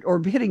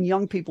 or hitting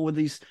young people with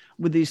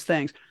these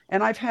things.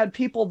 And I've had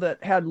people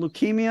that had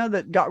leukemia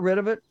that got rid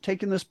of it,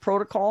 taking this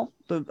protocol.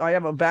 I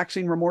have a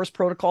vaccine remorse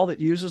protocol that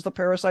uses the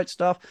parasite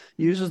stuff,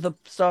 uses the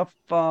stuff,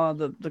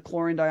 the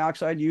chlorine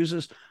dioxide,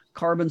 uses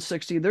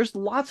carbon-60. There's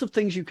lots of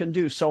things you can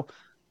do. So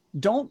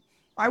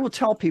I will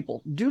tell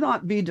people, do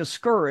not be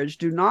discouraged.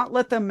 Do not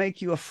let them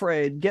make you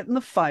afraid. Get in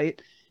the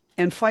fight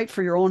and fight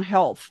for your own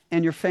health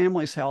and your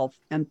family's health,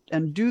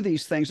 and do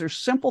these things. There's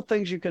simple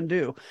things you can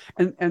do.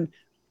 And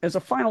as a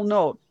final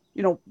note,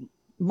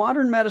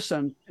 modern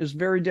medicine is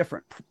very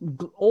different.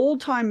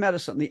 Old time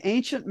medicine, the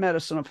ancient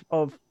medicine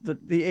of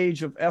the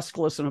age of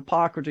Aeschylus and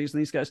Hippocrates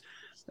and these guys,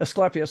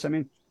 Asclepius,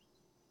 who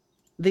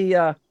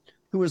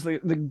was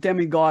the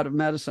demigod of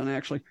medicine,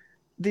 actually.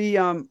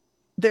 There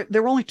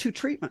were only 2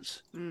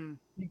 treatments.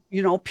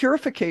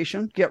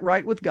 Purification, get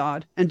right with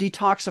God, and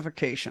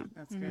detoxification.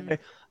 That's good. Okay?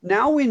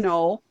 Now we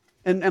know,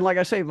 and like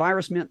I say,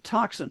 virus meant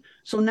toxin.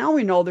 So now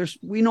we know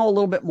we know a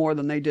little bit more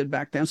than they did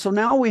back then. So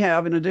now we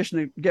have, in addition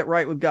to get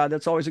right with God,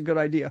 that's always a good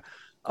idea.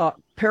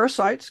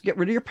 Parasites, get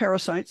rid of your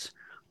parasites,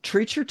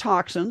 treat your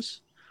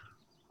toxins.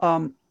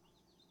 Don't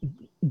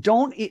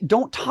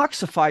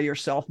toxify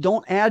yourself.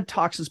 Don't add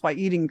toxins by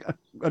eating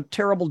a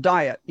terrible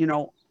diet.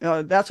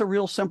 That's a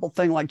real simple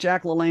thing. Like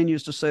Jack LaLanne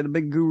used to say, the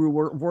big guru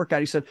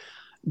workout. He said,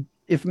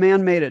 if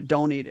man made it,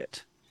 don't eat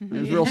it. It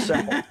was real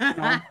simple.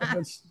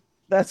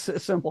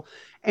 That's simple.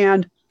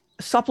 And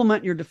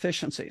supplement your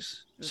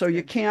deficiencies. So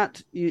you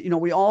can't,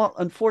 we all,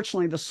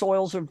 unfortunately, the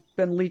soils have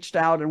been leached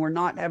out and we're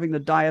not having the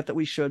diet that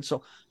we should.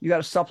 So you got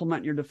to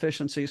supplement your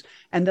deficiencies.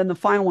 And then the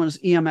final one is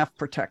EMF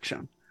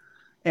protection.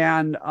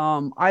 And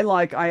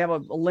I have a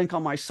link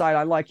on my site.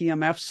 I like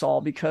EMF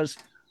Sol because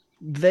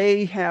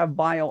they have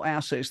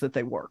bioassays that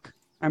they work.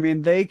 I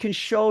mean, they can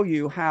show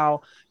you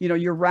how,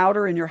 your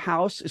router in your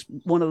house is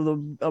one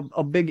of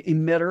a big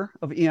emitter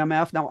of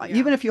EMF. Now,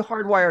 even if you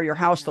hardwire your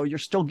house, though, you're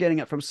still getting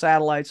it from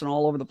satellites and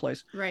all over the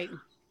place. Right.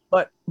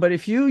 But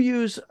if you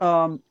use,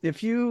 so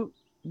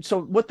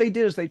what they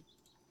did is they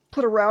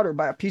put a router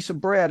by a piece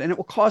of bread and it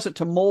will cause it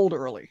to mold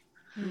early.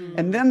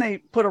 And then they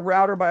put a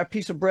router by a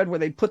piece of bread where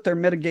they put their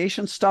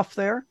mitigation stuff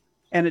there.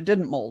 and it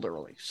didn't mold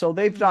early. So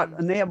they've got,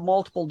 and they have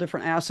multiple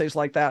different assays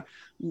like that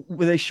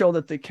where they show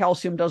that the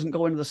calcium doesn't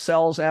go into the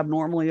cells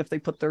abnormally if they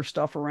put their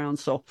stuff around.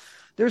 So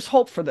there's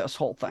hope for this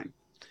whole thing.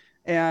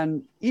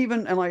 And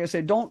like I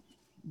say,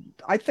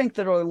 I think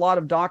there are a lot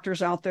of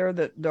doctors out there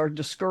that are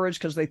discouraged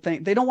because they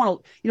think they don't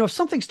want to, if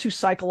something's too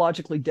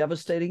psychologically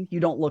devastating, you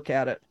don't look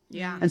at it.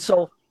 Yeah. And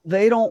so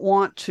they don't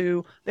want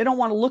to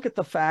look at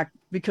the fact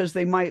because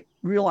they might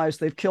realize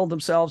they've killed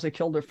themselves, they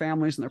killed their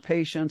families and their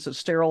patients, and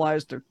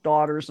sterilized their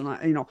daughters,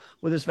 and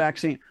with this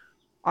vaccine.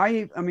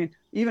 I mean,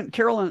 even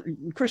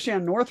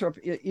Christiane Northrup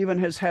even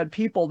has had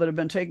people that have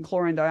been taking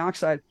chlorine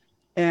dioxide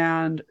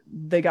and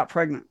they got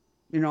pregnant,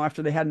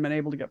 after they hadn't been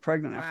able to get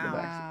pregnant after the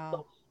vaccine.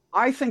 So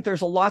I think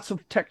there's lots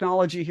of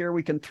technology here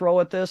we can throw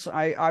at this.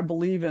 I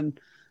believe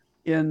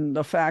in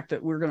the fact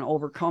that we're going to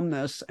overcome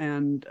this,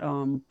 and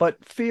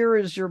but fear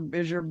is your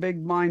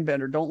big mind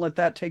bender. Don't let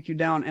that take you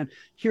down. And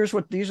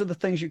these are the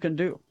things you can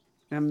do,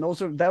 and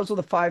those are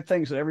the 5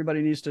 things that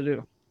everybody needs to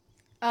do.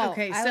 Oh,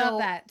 okay, I so love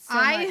that so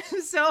I much.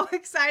 am so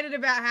excited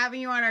about having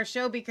you on our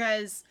show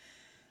because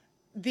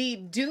the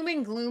doom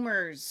and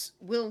gloomers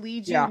will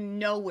lead you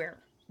nowhere.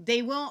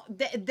 They won't.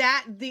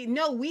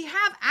 No, we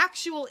have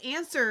actual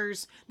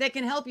answers that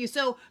can help you.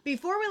 So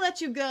before we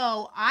let you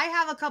go, I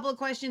have a couple of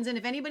questions, and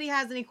if anybody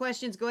has any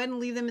questions, go ahead and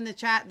leave them in the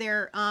chat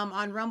there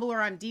on Rumble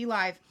or on D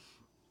Live.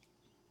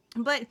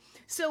 But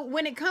so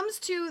when it comes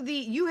to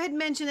you had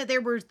mentioned that there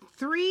were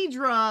 3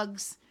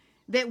 drugs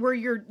that were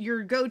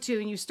your go-to,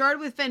 and you started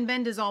with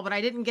fenbendazole, but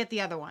I didn't get the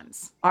other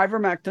ones.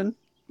 Ivermectin,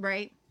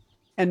 right?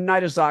 And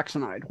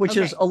nitazoxanide, which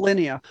is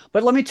Alinea.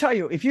 But let me tell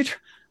you,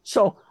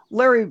 so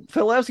Larry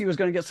Filewski was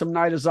going to get some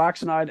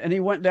nitazoxanide, and he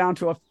went down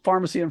to a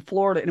pharmacy in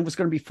Florida, and it was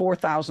going to be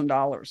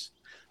 $4,000.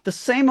 The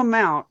same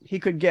amount he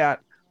could get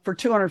for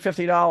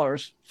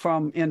 $250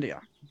 from India,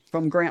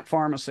 from Grant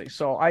Pharmacy.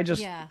 So I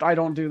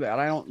don't do that.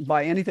 I don't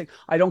buy anything.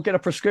 I don't get a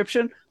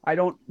prescription. I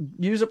don't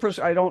use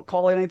I don't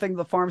call anything to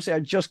the pharmacy. I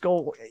just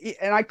go,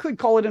 and I could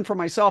call it in for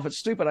myself. It's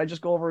stupid. I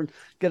just go over and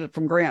get it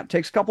from Grant. It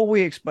takes a couple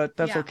weeks, but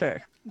that's okay.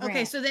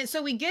 Okay,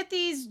 so we get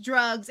these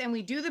drugs and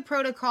we do the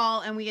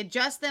protocol and we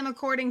adjust them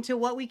according to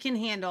what we can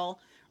handle,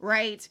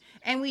 right?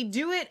 And we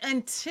do it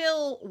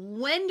until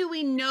when do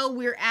we know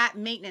we're at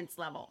maintenance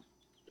level?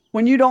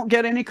 When you don't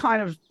get any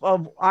kind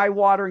of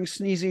eye-watering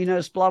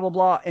sneeziness, blah, blah,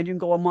 blah, and you can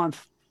go a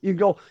month. You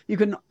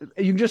can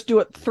just do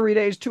it 3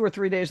 days, 2 or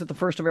 3 days at the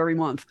first of every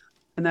month.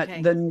 And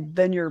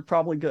then you're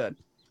probably good.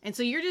 And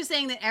so you're just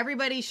saying that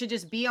everybody should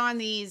just be on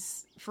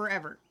these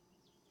forever?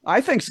 I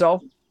think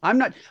so. I'm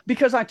not,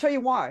 because I tell you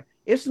why.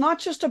 It's not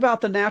just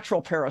about the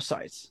natural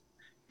parasites.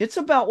 It's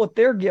about what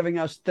they're giving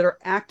us that are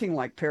acting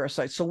like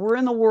parasites. So we're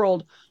in the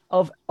world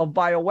of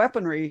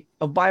bioweaponry,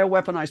 of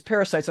bioweaponized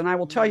parasites. And I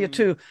will tell you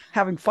too,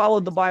 having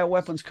followed the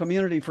bioweapons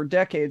community for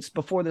decades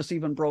before this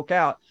even broke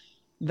out,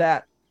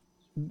 that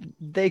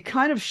they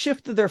kind of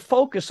shifted their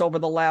focus over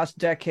the last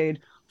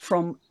decade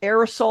from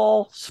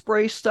aerosol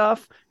spray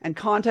stuff and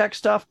contact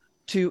stuff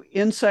to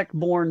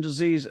insect-borne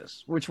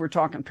diseases, which we're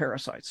talking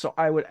parasites. So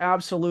I would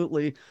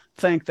absolutely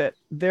think that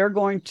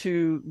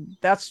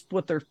that's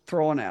what they're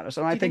throwing at us.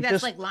 And I think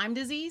that's like Lyme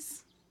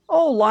disease?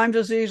 Oh, Lyme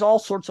disease, all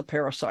sorts of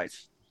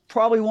parasites.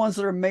 Probably ones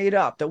that are made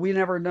up that we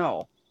never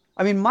know.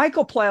 I mean,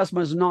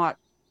 mycoplasma is not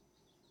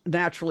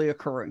naturally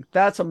occurring.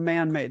 That's a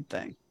man-made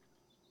thing.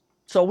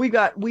 So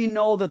we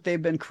know that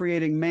they've been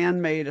creating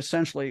man-made,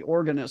 essentially,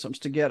 organisms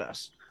to get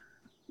us.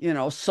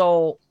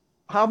 So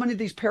how many of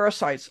these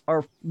parasites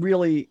are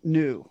really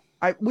new?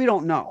 We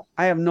don't know.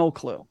 I have no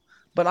clue.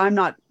 But I'm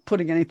not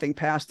putting anything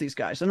past these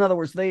guys. In other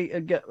words, they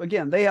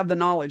have the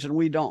knowledge and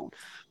we don't.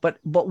 But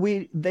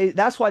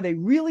that's why they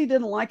really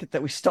didn't like it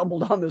that we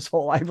stumbled on this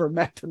whole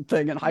ivermectin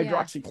thing and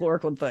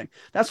hydroxychloroquine thing.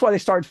 That's why they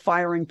started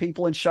firing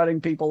people and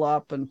shutting people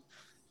up. And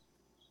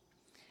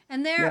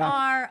there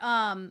are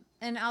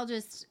and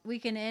we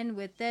can end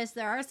with this.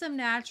 There are some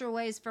natural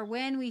ways for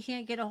when we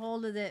can't get a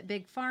hold of the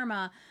big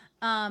pharma.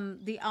 I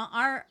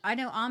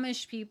know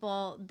Amish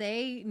people,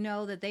 they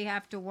know that they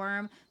have to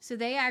worm, so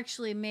they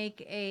actually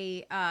make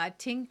a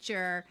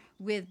tincture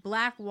with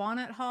black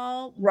walnut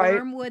hull,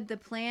 wormwood, the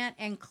plant,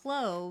 and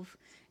clove.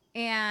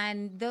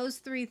 And those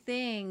 3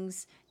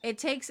 things,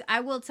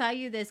 I will tell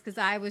you this because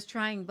I was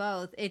trying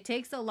both. It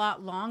takes a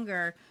lot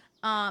longer,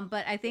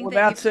 but I think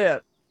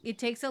it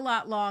takes a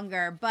lot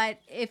longer.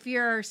 But if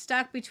you're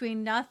stuck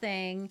between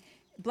nothing,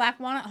 black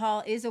walnut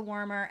hull is a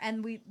wormer,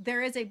 and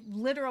there is a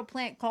literal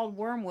plant called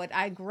wormwood.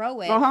 I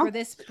grow it for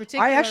this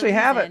particular reason. I actually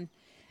have it.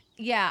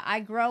 Yeah, I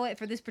grow it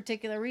for this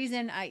particular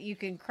reason. You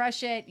can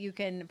crush it. You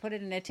can put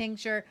it in a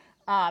tincture.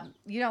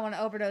 You don't want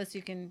to overdose.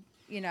 You can,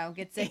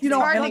 get sick. It's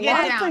hard to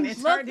get down.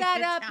 Look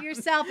that up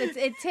yourself.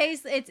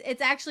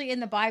 It's actually in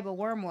the Bible,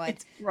 wormwood.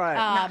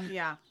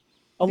 Right.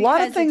 A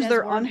lot of things that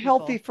are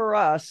unhealthy for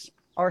us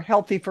are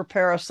healthy for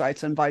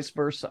parasites and vice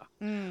versa.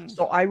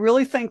 So I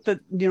really think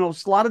that,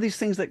 a lot of these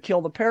things that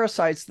kill the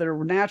parasites that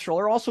are natural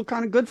are also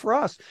kind of good for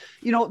us.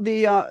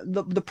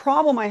 The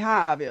problem I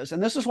have is,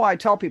 and this is why I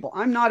tell people,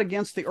 I'm not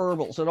against the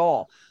herbals at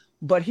all.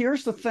 But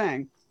here's the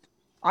thing.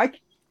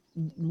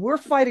 we're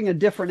fighting a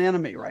different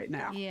enemy right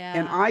now. Yeah.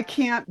 And I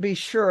can't be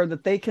sure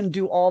that they can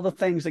do all the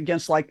things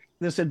against like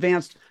this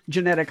advanced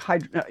genetic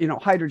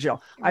hydrogel.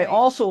 Right. I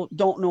also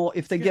don't know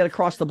if they get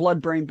across the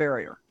blood-brain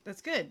barrier.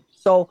 That's good.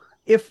 So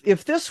if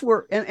this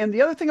were, and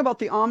the other thing about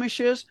the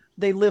Amish is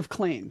they live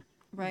clean.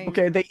 Right.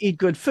 Okay, they eat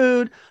good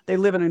food, they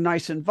live in a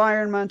nice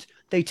environment,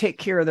 they take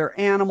care of their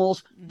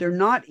animals. They're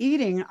not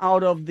eating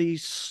out of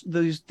these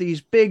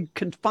big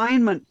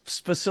confinement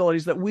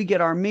facilities that we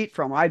get our meat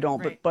from. I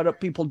don't, Right.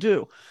 but people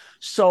do.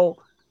 So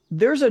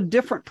there's a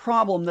different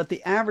problem that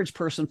the average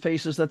person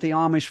faces that the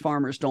Amish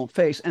farmers don't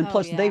face. And Oh,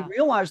 plus they yeah.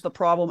 realize the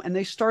problem and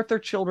they start their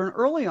children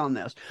early on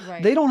this.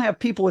 Right. They don't have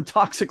people with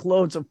toxic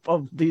loads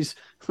of these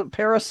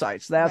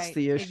parasites. That's Right,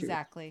 the issue.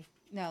 Exactly.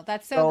 No,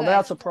 that's so So good.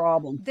 that's a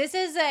problem. This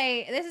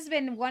has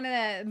been one of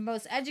the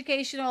most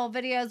educational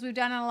videos we've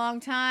done in a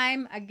long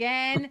time.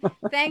 Again,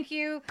 thank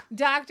you,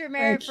 Dr.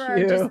 Merritt, Thank for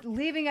you. just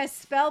leaving us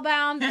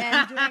spellbound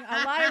and doing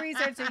a lot of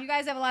research. So you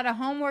guys have a lot of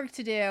homework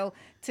to do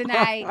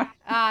tonight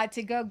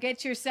to go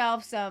get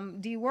yourself some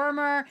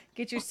dewormer,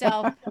 get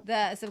yourself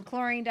some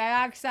chlorine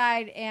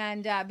dioxide,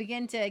 and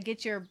begin to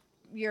get your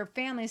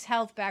family's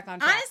health back on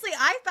track. Honestly,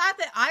 I thought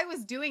that I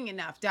was doing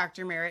enough,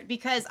 Dr. Merritt,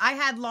 because I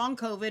had long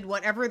COVID,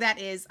 whatever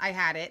that is, I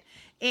had it.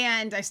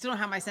 And I still don't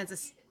have my sense of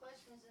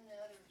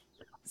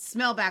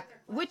smell back.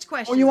 Which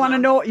question? Oh, you want to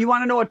know? You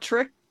want to know a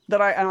trick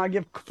that I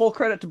give full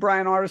credit to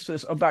Brian Artis for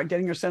this about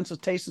getting your sense of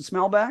taste and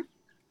smell back?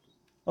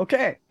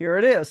 Okay, here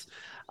it is.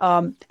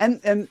 And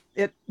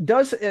it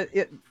does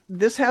it.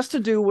 This has to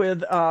do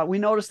with we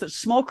noticed that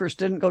smokers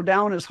didn't go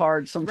down as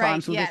hard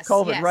sometimes with this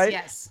COVID, right?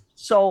 Yes.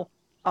 So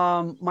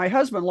my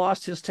husband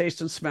lost his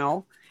taste and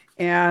smell,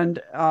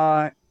 and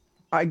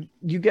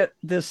you get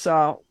this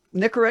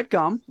Nicorette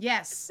gum.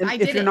 Yes, And I if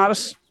did you're it.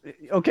 not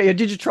okay,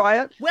 did you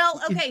try it?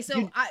 Well, okay,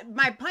 so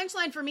my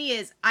punchline for me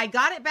is I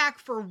got it back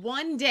for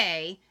one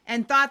day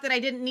and thought that I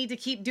didn't need to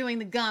keep doing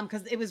the gum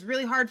because it was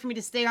really hard for me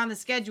to stay on the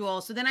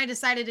schedule. So then I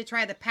decided to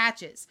try the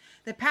patches.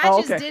 The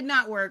patches okay. did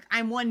not work.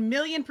 I'm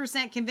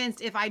 1,000,000%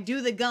 convinced if I do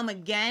the gum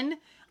again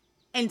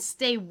and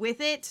stay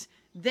with it,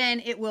 then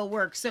it will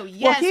work. So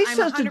yes, Well, he I'm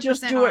says 100% to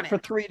just do on it for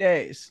 3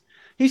 days.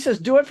 He says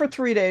do it for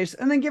 3 days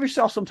and then give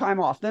yourself some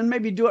time off. Then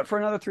maybe do it for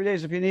another 3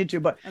 days if you need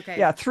to. But Okay.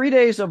 yeah, 3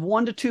 days of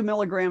 1 to 2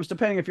 milligrams,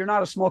 depending if you're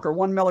not a smoker.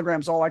 1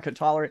 milligram is all I could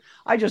tolerate.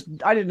 I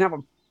didn't have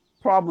a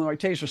problem with my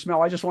taste or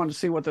smell. I just wanted to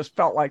see what this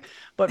felt like.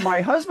 But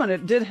my husband,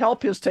 it did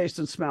help his taste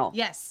and smell.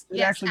 Yes, It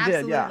yes, actually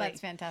absolutely. did, yeah. That's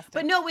fantastic.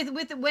 But no,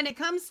 with when it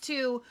comes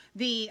to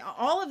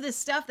all of this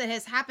stuff that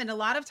has happened, a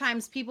lot of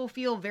times people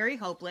feel very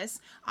hopeless.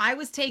 I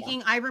was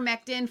taking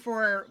ivermectin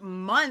for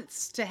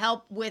months to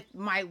help with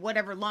my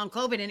whatever long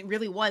COVID, and it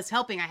really was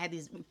helping. I had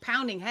these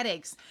pounding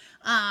headaches,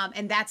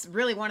 and that's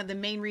really one of the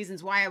main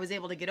reasons why I was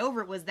able to get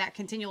over it was that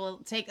continual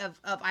take of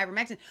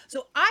ivermectin.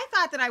 So I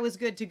thought that I was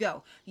good to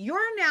go.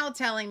 You're now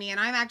telling me, and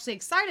I'm actually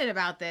excited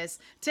about this,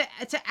 to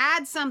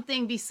add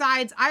something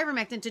besides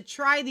ivermectin, to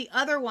try the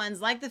other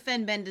ones like the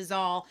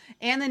fenbendazole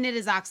and the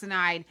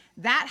nitazoxanide.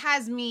 That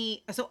has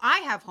me, so I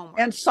have homework.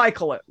 And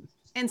cycle it.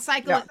 And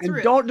cycle it through.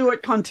 And don't do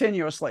it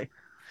continuously.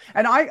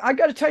 And I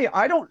got to tell you,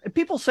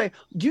 people say,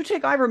 do you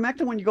take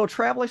ivermectin when you go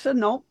travel? I said,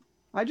 no,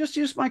 I just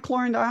use my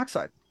chlorine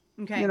dioxide.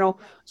 Okay. You know,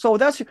 so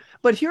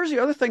but here's the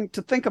other thing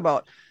to think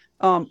about.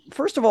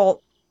 First of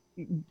all,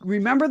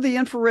 remember the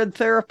infrared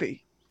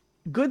therapy.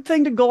 Good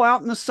thing to go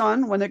out in the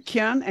sun when it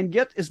can and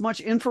get as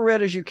much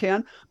infrared as you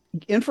can.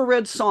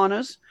 Infrared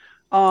saunas,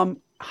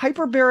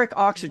 hyperbaric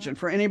oxygen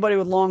for anybody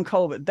with long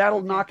COVID.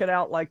 That'll knock it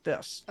out like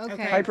this.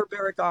 Okay.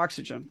 Hyperbaric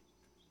oxygen.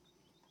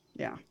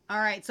 Yeah. All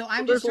right. So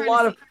I'm There's just a trying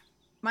lot to of, see.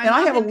 My and I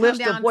mom have a had come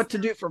list of down- what to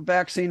do for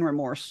vaccine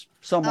remorse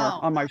somewhere Oh.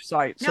 on my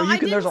site. So No, I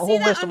there's a didn't whole see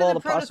that list of under all the the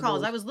protocols.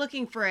 possibilities. I was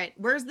looking for it.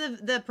 Where's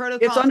the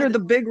protocol? It's for under the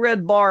big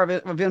red bar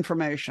of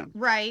information.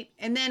 Right.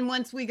 And then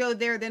once we go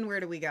there, then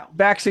where do we go?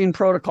 Vaccine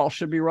protocol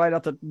should be right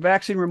at the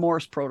vaccine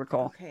remorse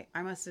protocol. Okay.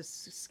 I must have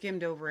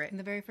skimmed over it.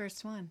 The very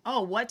first one.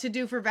 Oh, what to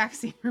do for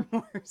vaccine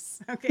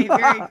remorse. Okay.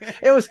 Very good.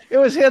 It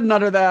was hidden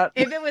under that.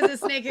 If it was a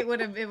snake, it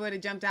would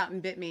have jumped out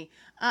and bit me.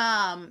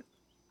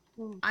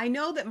 I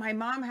know that my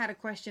mom had a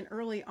question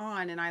early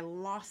on and I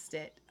lost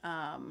it.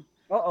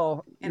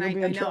 Uh-oh. And You'll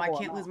be I in know I trouble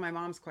can't on lose that. my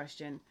mom's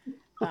question.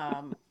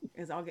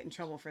 Because I'll get in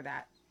trouble for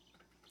that.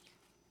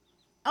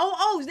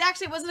 Oh,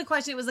 actually it wasn't a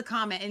question, it was a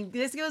comment. And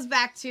this goes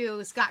back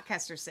to Scott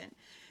Kesterson.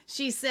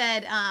 She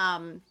said,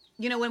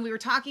 when we were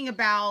talking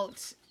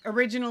about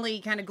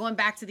originally kind of going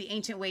back to the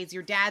ancient ways,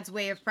 your dad's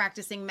way of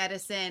practicing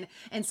medicine.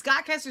 And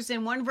Scott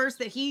Kesterson, one verse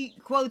that he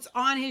quotes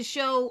on his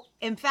show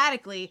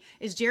emphatically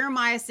is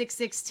Jeremiah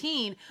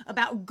 6:16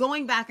 about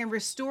going back and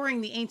restoring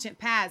the ancient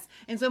paths.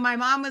 And so my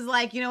mom was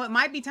like, it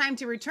might be time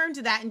to return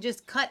to that and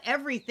just cut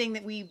everything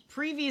that we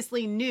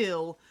previously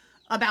knew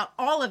about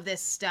all of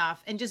this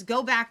stuff and just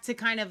go back to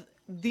kind of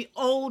the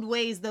old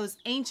ways, those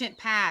ancient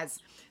paths.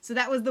 So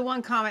that was the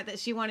one comment that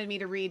she wanted me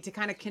to read to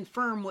kind of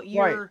confirm what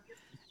you're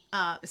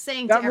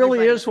saying. That to really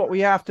everybody. is what we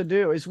have to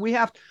do.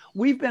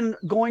 We've been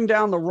going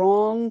down the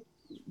wrong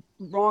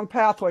wrong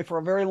pathway for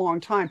a very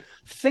long time,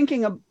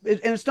 thinking of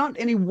it, and it's not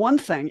any one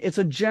thing, it's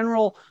a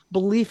general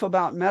belief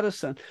about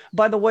medicine.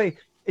 By the way,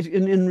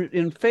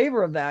 in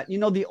favor of that,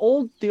 the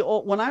old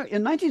when I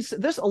in 19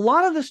 this a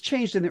lot of this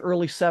changed in the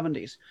early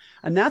 70s,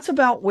 and that's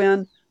about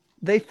when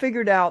they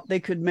figured out they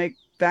could make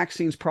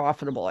vaccines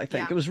profitable. I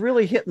think it was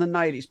really hit in the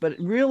 90s, but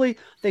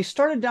they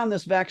started down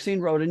this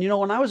vaccine road. And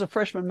when I was a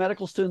freshman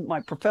medical student,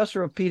 my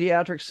professor of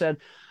pediatrics said,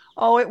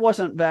 oh, it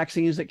wasn't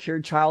vaccines that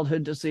cured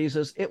childhood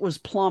diseases. It was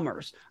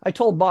plumbers. I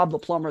told Bob the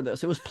plumber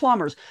this. It was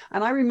plumbers.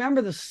 And I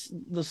remember the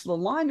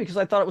line because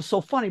I thought it was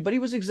so funny, but he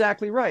was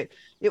exactly right.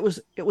 It was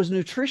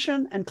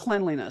nutrition and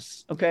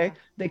cleanliness. Okay. Yeah.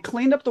 They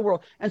cleaned up the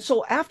world. And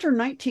so after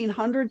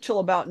 1900 till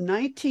about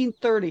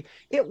 1930,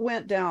 it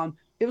went down.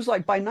 It was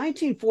like by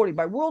 1940,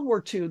 by World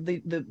War II,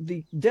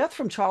 the death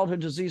from childhood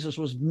diseases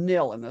was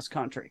nil in this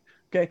country.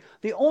 Okay.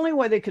 The only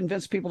way they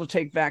convinced people to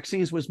take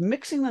vaccines was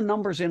mixing the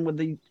numbers in with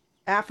the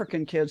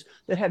African kids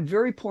that had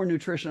very poor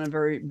nutrition and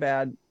very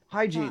bad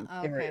hygiene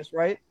areas,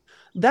 right?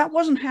 That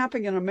wasn't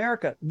happening in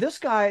America. This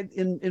guy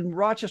in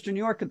Rochester, New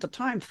York at the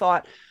time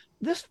thought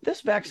this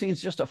vaccine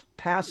is just a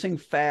passing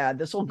fad.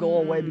 This will go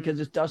away because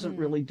it doesn't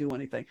really do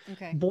anything.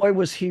 Okay. Boy,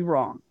 was he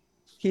wrong.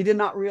 He did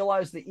not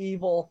realize the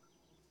evil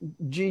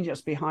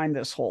genius behind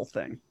this whole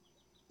thing.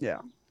 Yeah.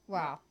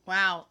 Wow.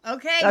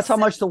 Okay. That's how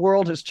much the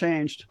world has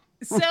changed.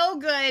 So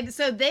good.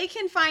 So they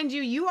can find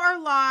you. You are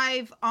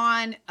live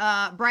on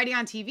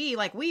Brighteon TV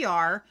like we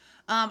are.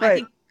 Right. I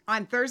think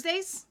on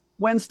Thursdays?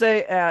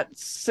 Wednesday at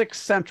 6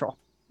 Central.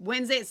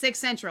 Wednesday at 6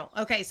 Central.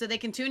 Okay, so they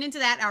can tune into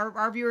that.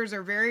 Our viewers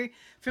are very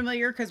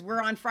familiar because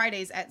we're on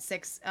Fridays at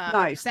 6.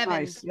 Nice. 7.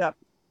 Nice. Yep.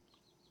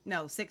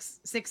 No,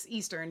 6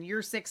 Eastern.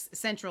 You're 6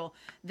 Central.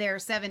 They're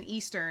 7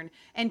 Eastern.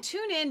 And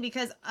tune in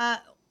because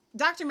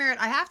Dr. Merritt,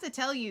 I have to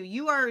tell you,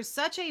 you are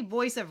such a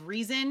voice of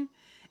reason.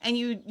 And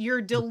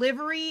your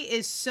delivery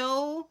is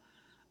so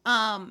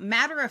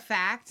matter of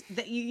fact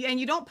that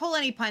you don't pull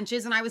any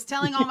punches. And I was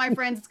telling all my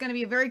friends it's going to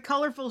be a very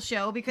colorful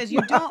show because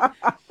you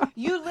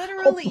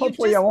literally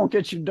hopefully I won't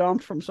get you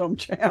dumped from some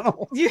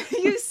channel. You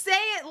say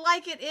it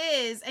like it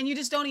is, and you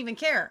just don't even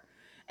care.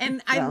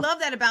 And I love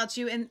that about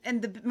you.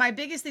 And my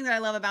biggest thing that I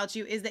love about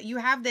you is that you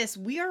have this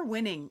 "we are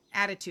winning"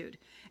 attitude.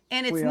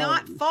 And it's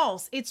not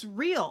false. It's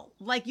real.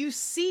 Like you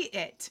see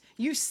it.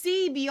 You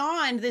see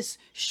beyond this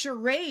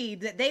charade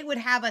that they would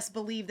have us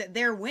believe that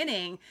they're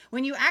winning.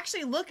 When you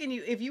actually look and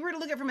if you were to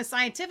look at it from a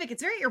scientific,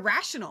 it's very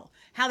irrational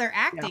how they're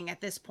acting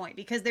at this point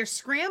because they're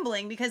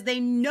scrambling because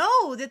they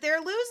know that they're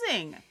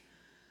losing.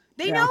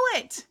 They know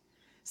it.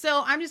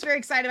 So I'm just very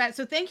excited about it.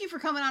 So thank you for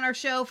coming on our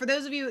show. For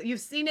those of you, you've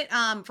seen it,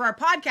 for our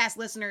podcast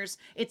listeners,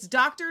 it's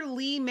Dr.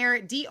 Lee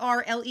Merritt,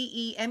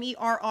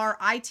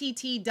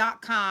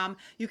 DrLeeMerritt.com.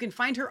 You can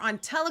find her on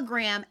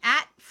Telegram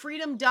at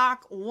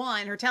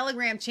FreedomDoc1. Her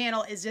Telegram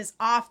channel is just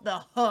off the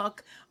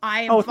hook.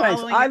 I am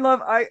following.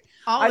 Thanks.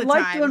 I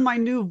like doing my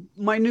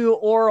new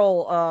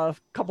oral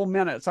couple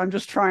minutes. I'm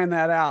just trying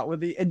that out with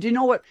the. Do you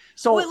know what?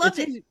 So I loved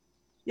it.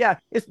 Yeah.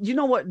 You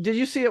know what? Did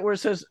you see it where it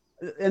says?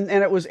 And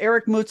it was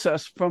Eric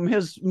Mutsas from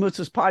his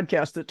Mutsas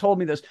podcast that told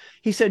me this.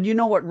 He said, you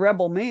know what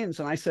rebel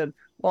means? And I said,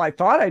 well, I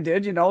thought I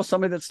did,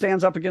 somebody that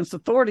stands up against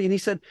authority. And he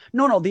said,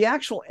 no, the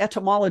actual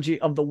etymology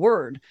of the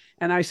word.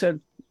 And I said,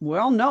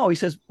 well, no. He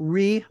says,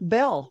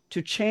 rebel,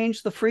 to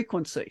change the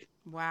frequency.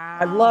 Wow.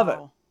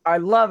 I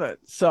love it.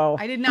 So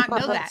I did not know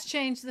that. Let's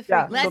change the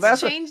frequency. Yeah,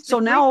 let's change the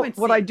frequency. Now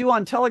what I do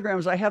on Telegram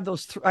is I have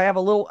I have a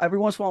little, every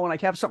once in a while when I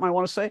have something I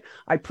want to say,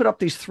 I put up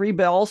these 3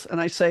 bells and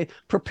I say,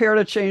 prepare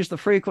to change the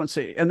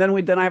frequency. And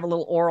then I have a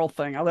little oral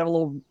thing. I'll have a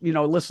little,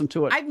 listen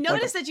to it. I've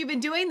noticed that you've been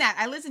doing that.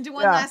 I listened to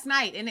one last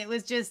night and it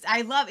was just,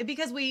 I love it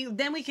because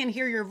then we can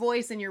hear your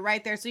voice and you're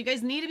right there. So you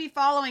guys need to be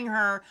following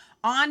her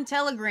on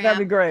Telegram. That'd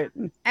be great.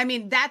 I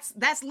mean, that's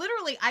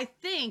literally, I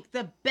think,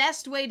 the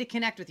best way to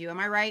connect with you. Am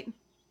I right?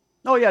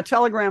 Oh yeah,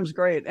 Telegram's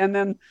great. And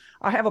then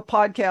I have a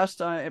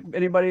podcast. If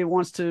anybody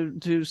wants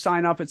to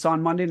sign up, it's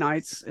on Monday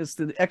nights. It's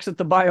the Exit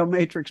the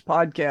Biomatrix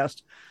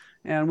podcast,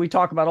 and we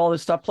talk about all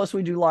this stuff. Plus,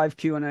 we do live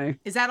Q&A.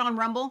 Is that on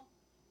Rumble?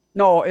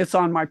 No, it's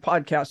on my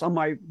podcast on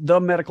my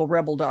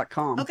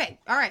themedicalrebel.com. Okay,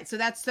 all right. So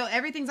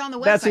everything's on the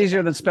website. That's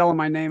easier than spelling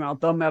my name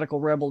out.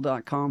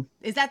 Themedicalrebel.com.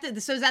 Is that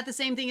the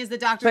same thing as the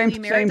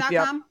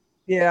drleemerritt.com?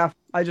 Yeah,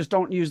 I just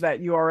don't use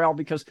that URL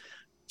because.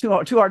 Too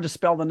hard to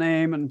spell the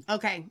name. And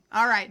okay.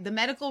 All right.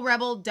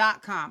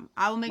 Themedicalrebel.com.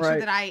 I will make sure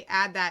that I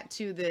add that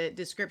to the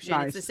description.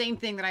 Nice. It's the same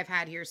thing that I've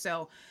had here.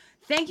 So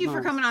thank you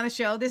for coming on the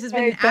show. This has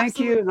been an thank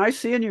you. Nice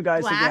seeing you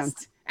guys again.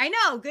 I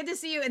know. Good to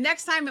see you. And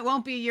next time it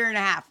won't be a year and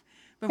a half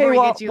before we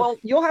get you. Well,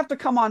 you'll have to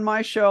come on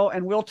my show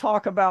and we'll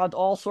talk about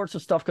all sorts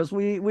of stuff because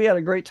we had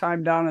a great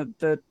time down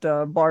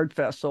at Bard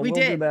Fest. So we'll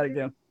do that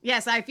again.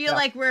 Yes, I feel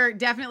like we're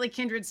definitely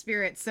kindred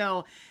spirits.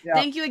 So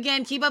thank you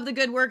again. Keep up the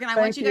good work. And I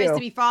want you guys to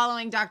be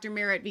following Dr.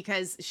 Merritt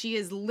because she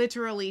is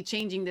literally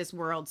changing this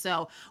world.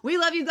 So we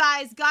love you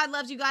guys. God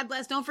loves you. God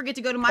bless. Don't forget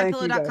to go to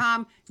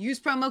mypillow.com. Use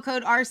promo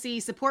code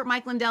RC. Support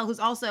Mike Lindell, who's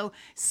also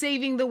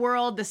saving the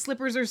world. The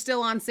slippers are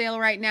still on sale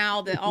right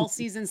now. The all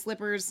season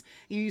slippers.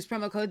 You use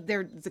promo code.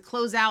 They're the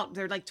closeout.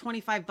 They're like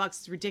 $25.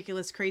 It's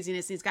ridiculous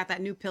craziness. He's got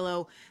that new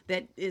pillow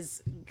that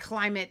is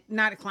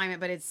not a climate,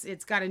 but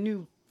it's got a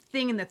new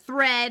thing in the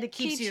thread. It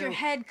keeps your your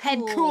head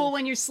cool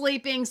when you're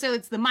sleeping. So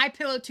it's the My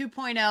Pillow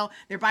 2.0.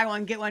 They're buy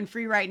one, get one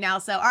free right now.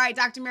 So, all right,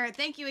 Dr. Merritt,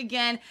 thank you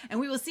again. And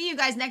we will see you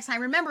guys next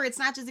time. Remember, it's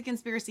not just a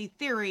conspiracy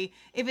theory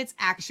if it's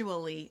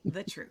actually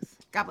the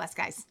truth. God bless,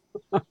 guys.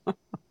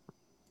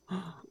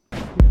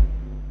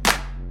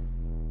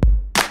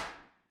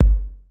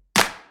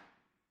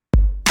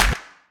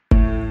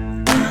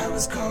 I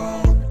was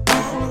cold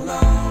all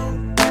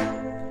alone.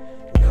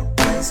 No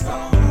place for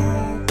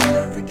home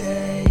every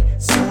day.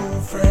 So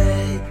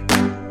afraid,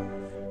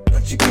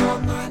 but you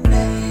called my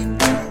name.